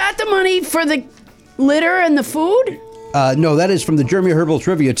 Is that the money for the litter and the food? No, that is from the Jeremy Herbal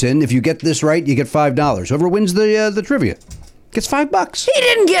Trivia Tin. If you get this right, you get $5. Whoever wins the trivia gets $5. He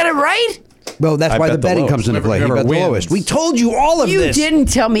didn't get it right. Well, that's I why bet the the betting lowest. comes into play. He Whoever bet the wins. lowest. We told you all of You this. didn't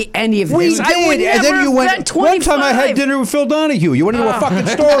tell me any of this. We did, I would and then never you have went. bet 25. One time I had dinner with Phil Donahue. You went into a fucking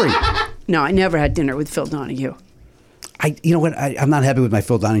story. No, I never had dinner with Phil Donahue. You know what? I'm not happy with my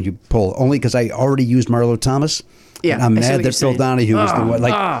Phil Donahue poll, only because I already used Marlo Thomas. Yeah, and I'm I see mad what that you're Phil saying. Donahue was the one.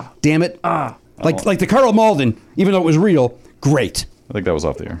 Like, damn it. Like the Carl Malden, even though it was real, great. I think that was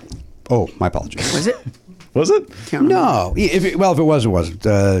off the air. Oh, my apologies. Was it? Was it? Can't remember. No. If it was, it wasn't.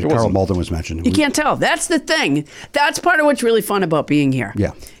 Carl wasn't. Malden was mentioned. You can't tell. That's the thing. That's part of what's really fun about being here.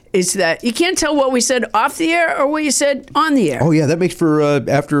 Yeah. Is that you can't tell what we said off the air or what you said on the air. Oh, yeah, that makes for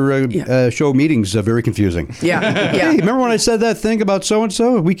after Yeah. show meetings very confusing. Yeah, Hey, yeah. remember when I said that thing about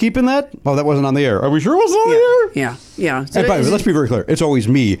so-and-so? Are we keeping that? Oh, that wasn't on the air. Are we sure it wasn't on the air? Yeah. And by the way, let's be very clear. It's always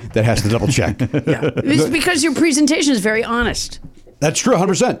me that has to double check. It's because your presentation is very honest. That's true,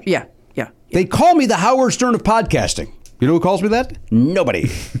 100%. Yeah. They call me the Howard Stern of podcasting. You know who calls me that? Nobody.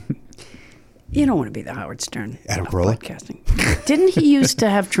 You don't want to be the Howard Stern Adam of Carolla? podcasting. Didn't he used to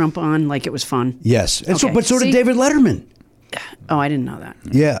have Trump on like it was fun? Yes. And Okay, but so see? did David Letterman. Oh, I didn't know that.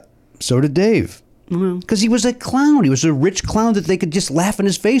 Yeah. So did Dave. Because he was a clown. He was a rich clown that they could just laugh in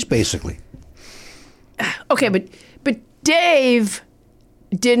his face, basically. Okay, but Dave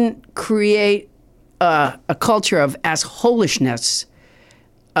didn't create a culture of assholishness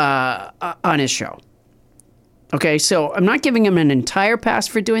on his show. Okay, so I'm not giving him an entire pass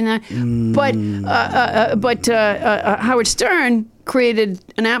for doing that, but Howard Stern created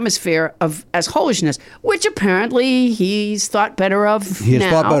an atmosphere of assholishness, which apparently he's thought better of. He has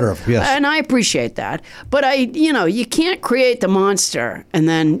thought better of, yes. And I appreciate that. But you can't create the monster and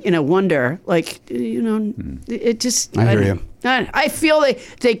then wonder, it just. I hear you. I feel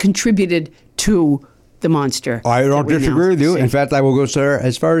they contributed to the monster. I don't disagree with you. In fact, I will go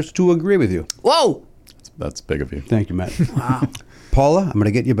as far as to agree with you. Whoa. That's big of you. Thank you, Matt. Wow. Paula, I'm going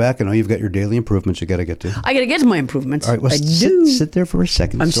to get you back. I know you've got your daily improvements you got to get to. I got to get to my improvements. All right, well, sit there for a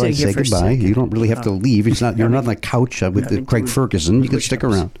second. I'm so I sitting here say for a goodbye. second. You don't really have to leave. You're not on the couch with Craig Ferguson. You can stick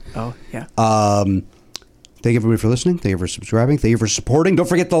around. Oh, yeah. Thank you, everybody, for listening. Thank you for subscribing. Thank you for supporting. Don't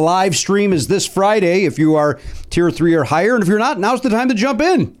forget the live stream is this Friday if you are Tier 3 or higher. And if you're not, now's the time to jump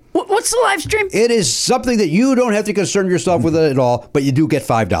in. What's the live stream? It is something that you don't have to concern yourself with at all, but you do get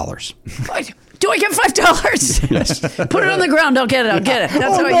 $5. Do I get $5? Yes. Put it on the ground. I'll get it.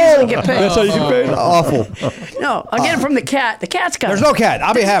 That's how I usually get paid. That's how you get paid? Awful. No, I'll get it from the cat. The cat's got There's it. no cat.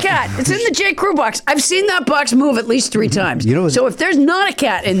 I'll be happy. Cat. It's in the J. Crew box. I've seen that box move at least 3 times. So if there's not a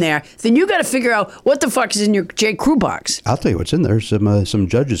cat in there, then you got to figure out what the fuck is in your J. Crew box. I'll tell you what's in there. Some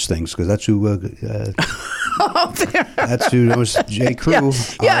judges things, because that's who. That's who knows J. Crew.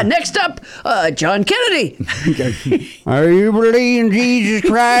 Yeah. Next up, John Kennedy. Are you believing Jesus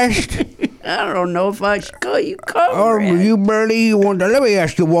Christ? I don't know if I should call you comrade. You believe one? Let me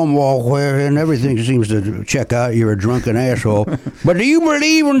ask you one more question. Everything seems to check out. You're a drunken asshole. But do you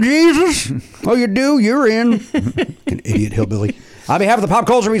believe in Jesus? Oh, you do? You're in. An idiot hillbilly. On behalf of the Pop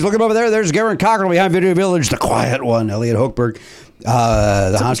Culture Beast, looking over there, there's Garen Cockrell behind Video Village, the quiet one, Elliot Hochberg,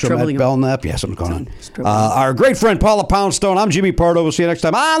 the honcho Matt Belknap. Yeah, something's going on. Our great friend Paula Poundstone. I'm Jimmy Pardo. We'll see you next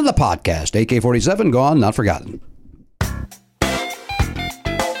time on the podcast. AK-47, gone, not forgotten.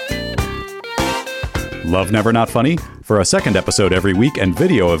 Love Never Not Funny? For a second episode every week and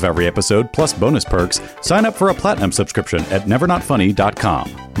video of every episode, plus bonus perks, sign up for a platinum subscription at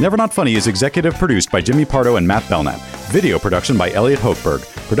nevernotfunny.com. Never Not Funny is executive produced by Jimmy Pardo and Matt Belknap. Video production by Elliot Hochberg.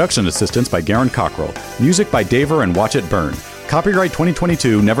 Production assistance by Garen Cockrell. Music by Daver and Watch It Burn. Copyright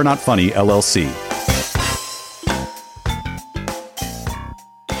 2022 Never Not Funny, LLC.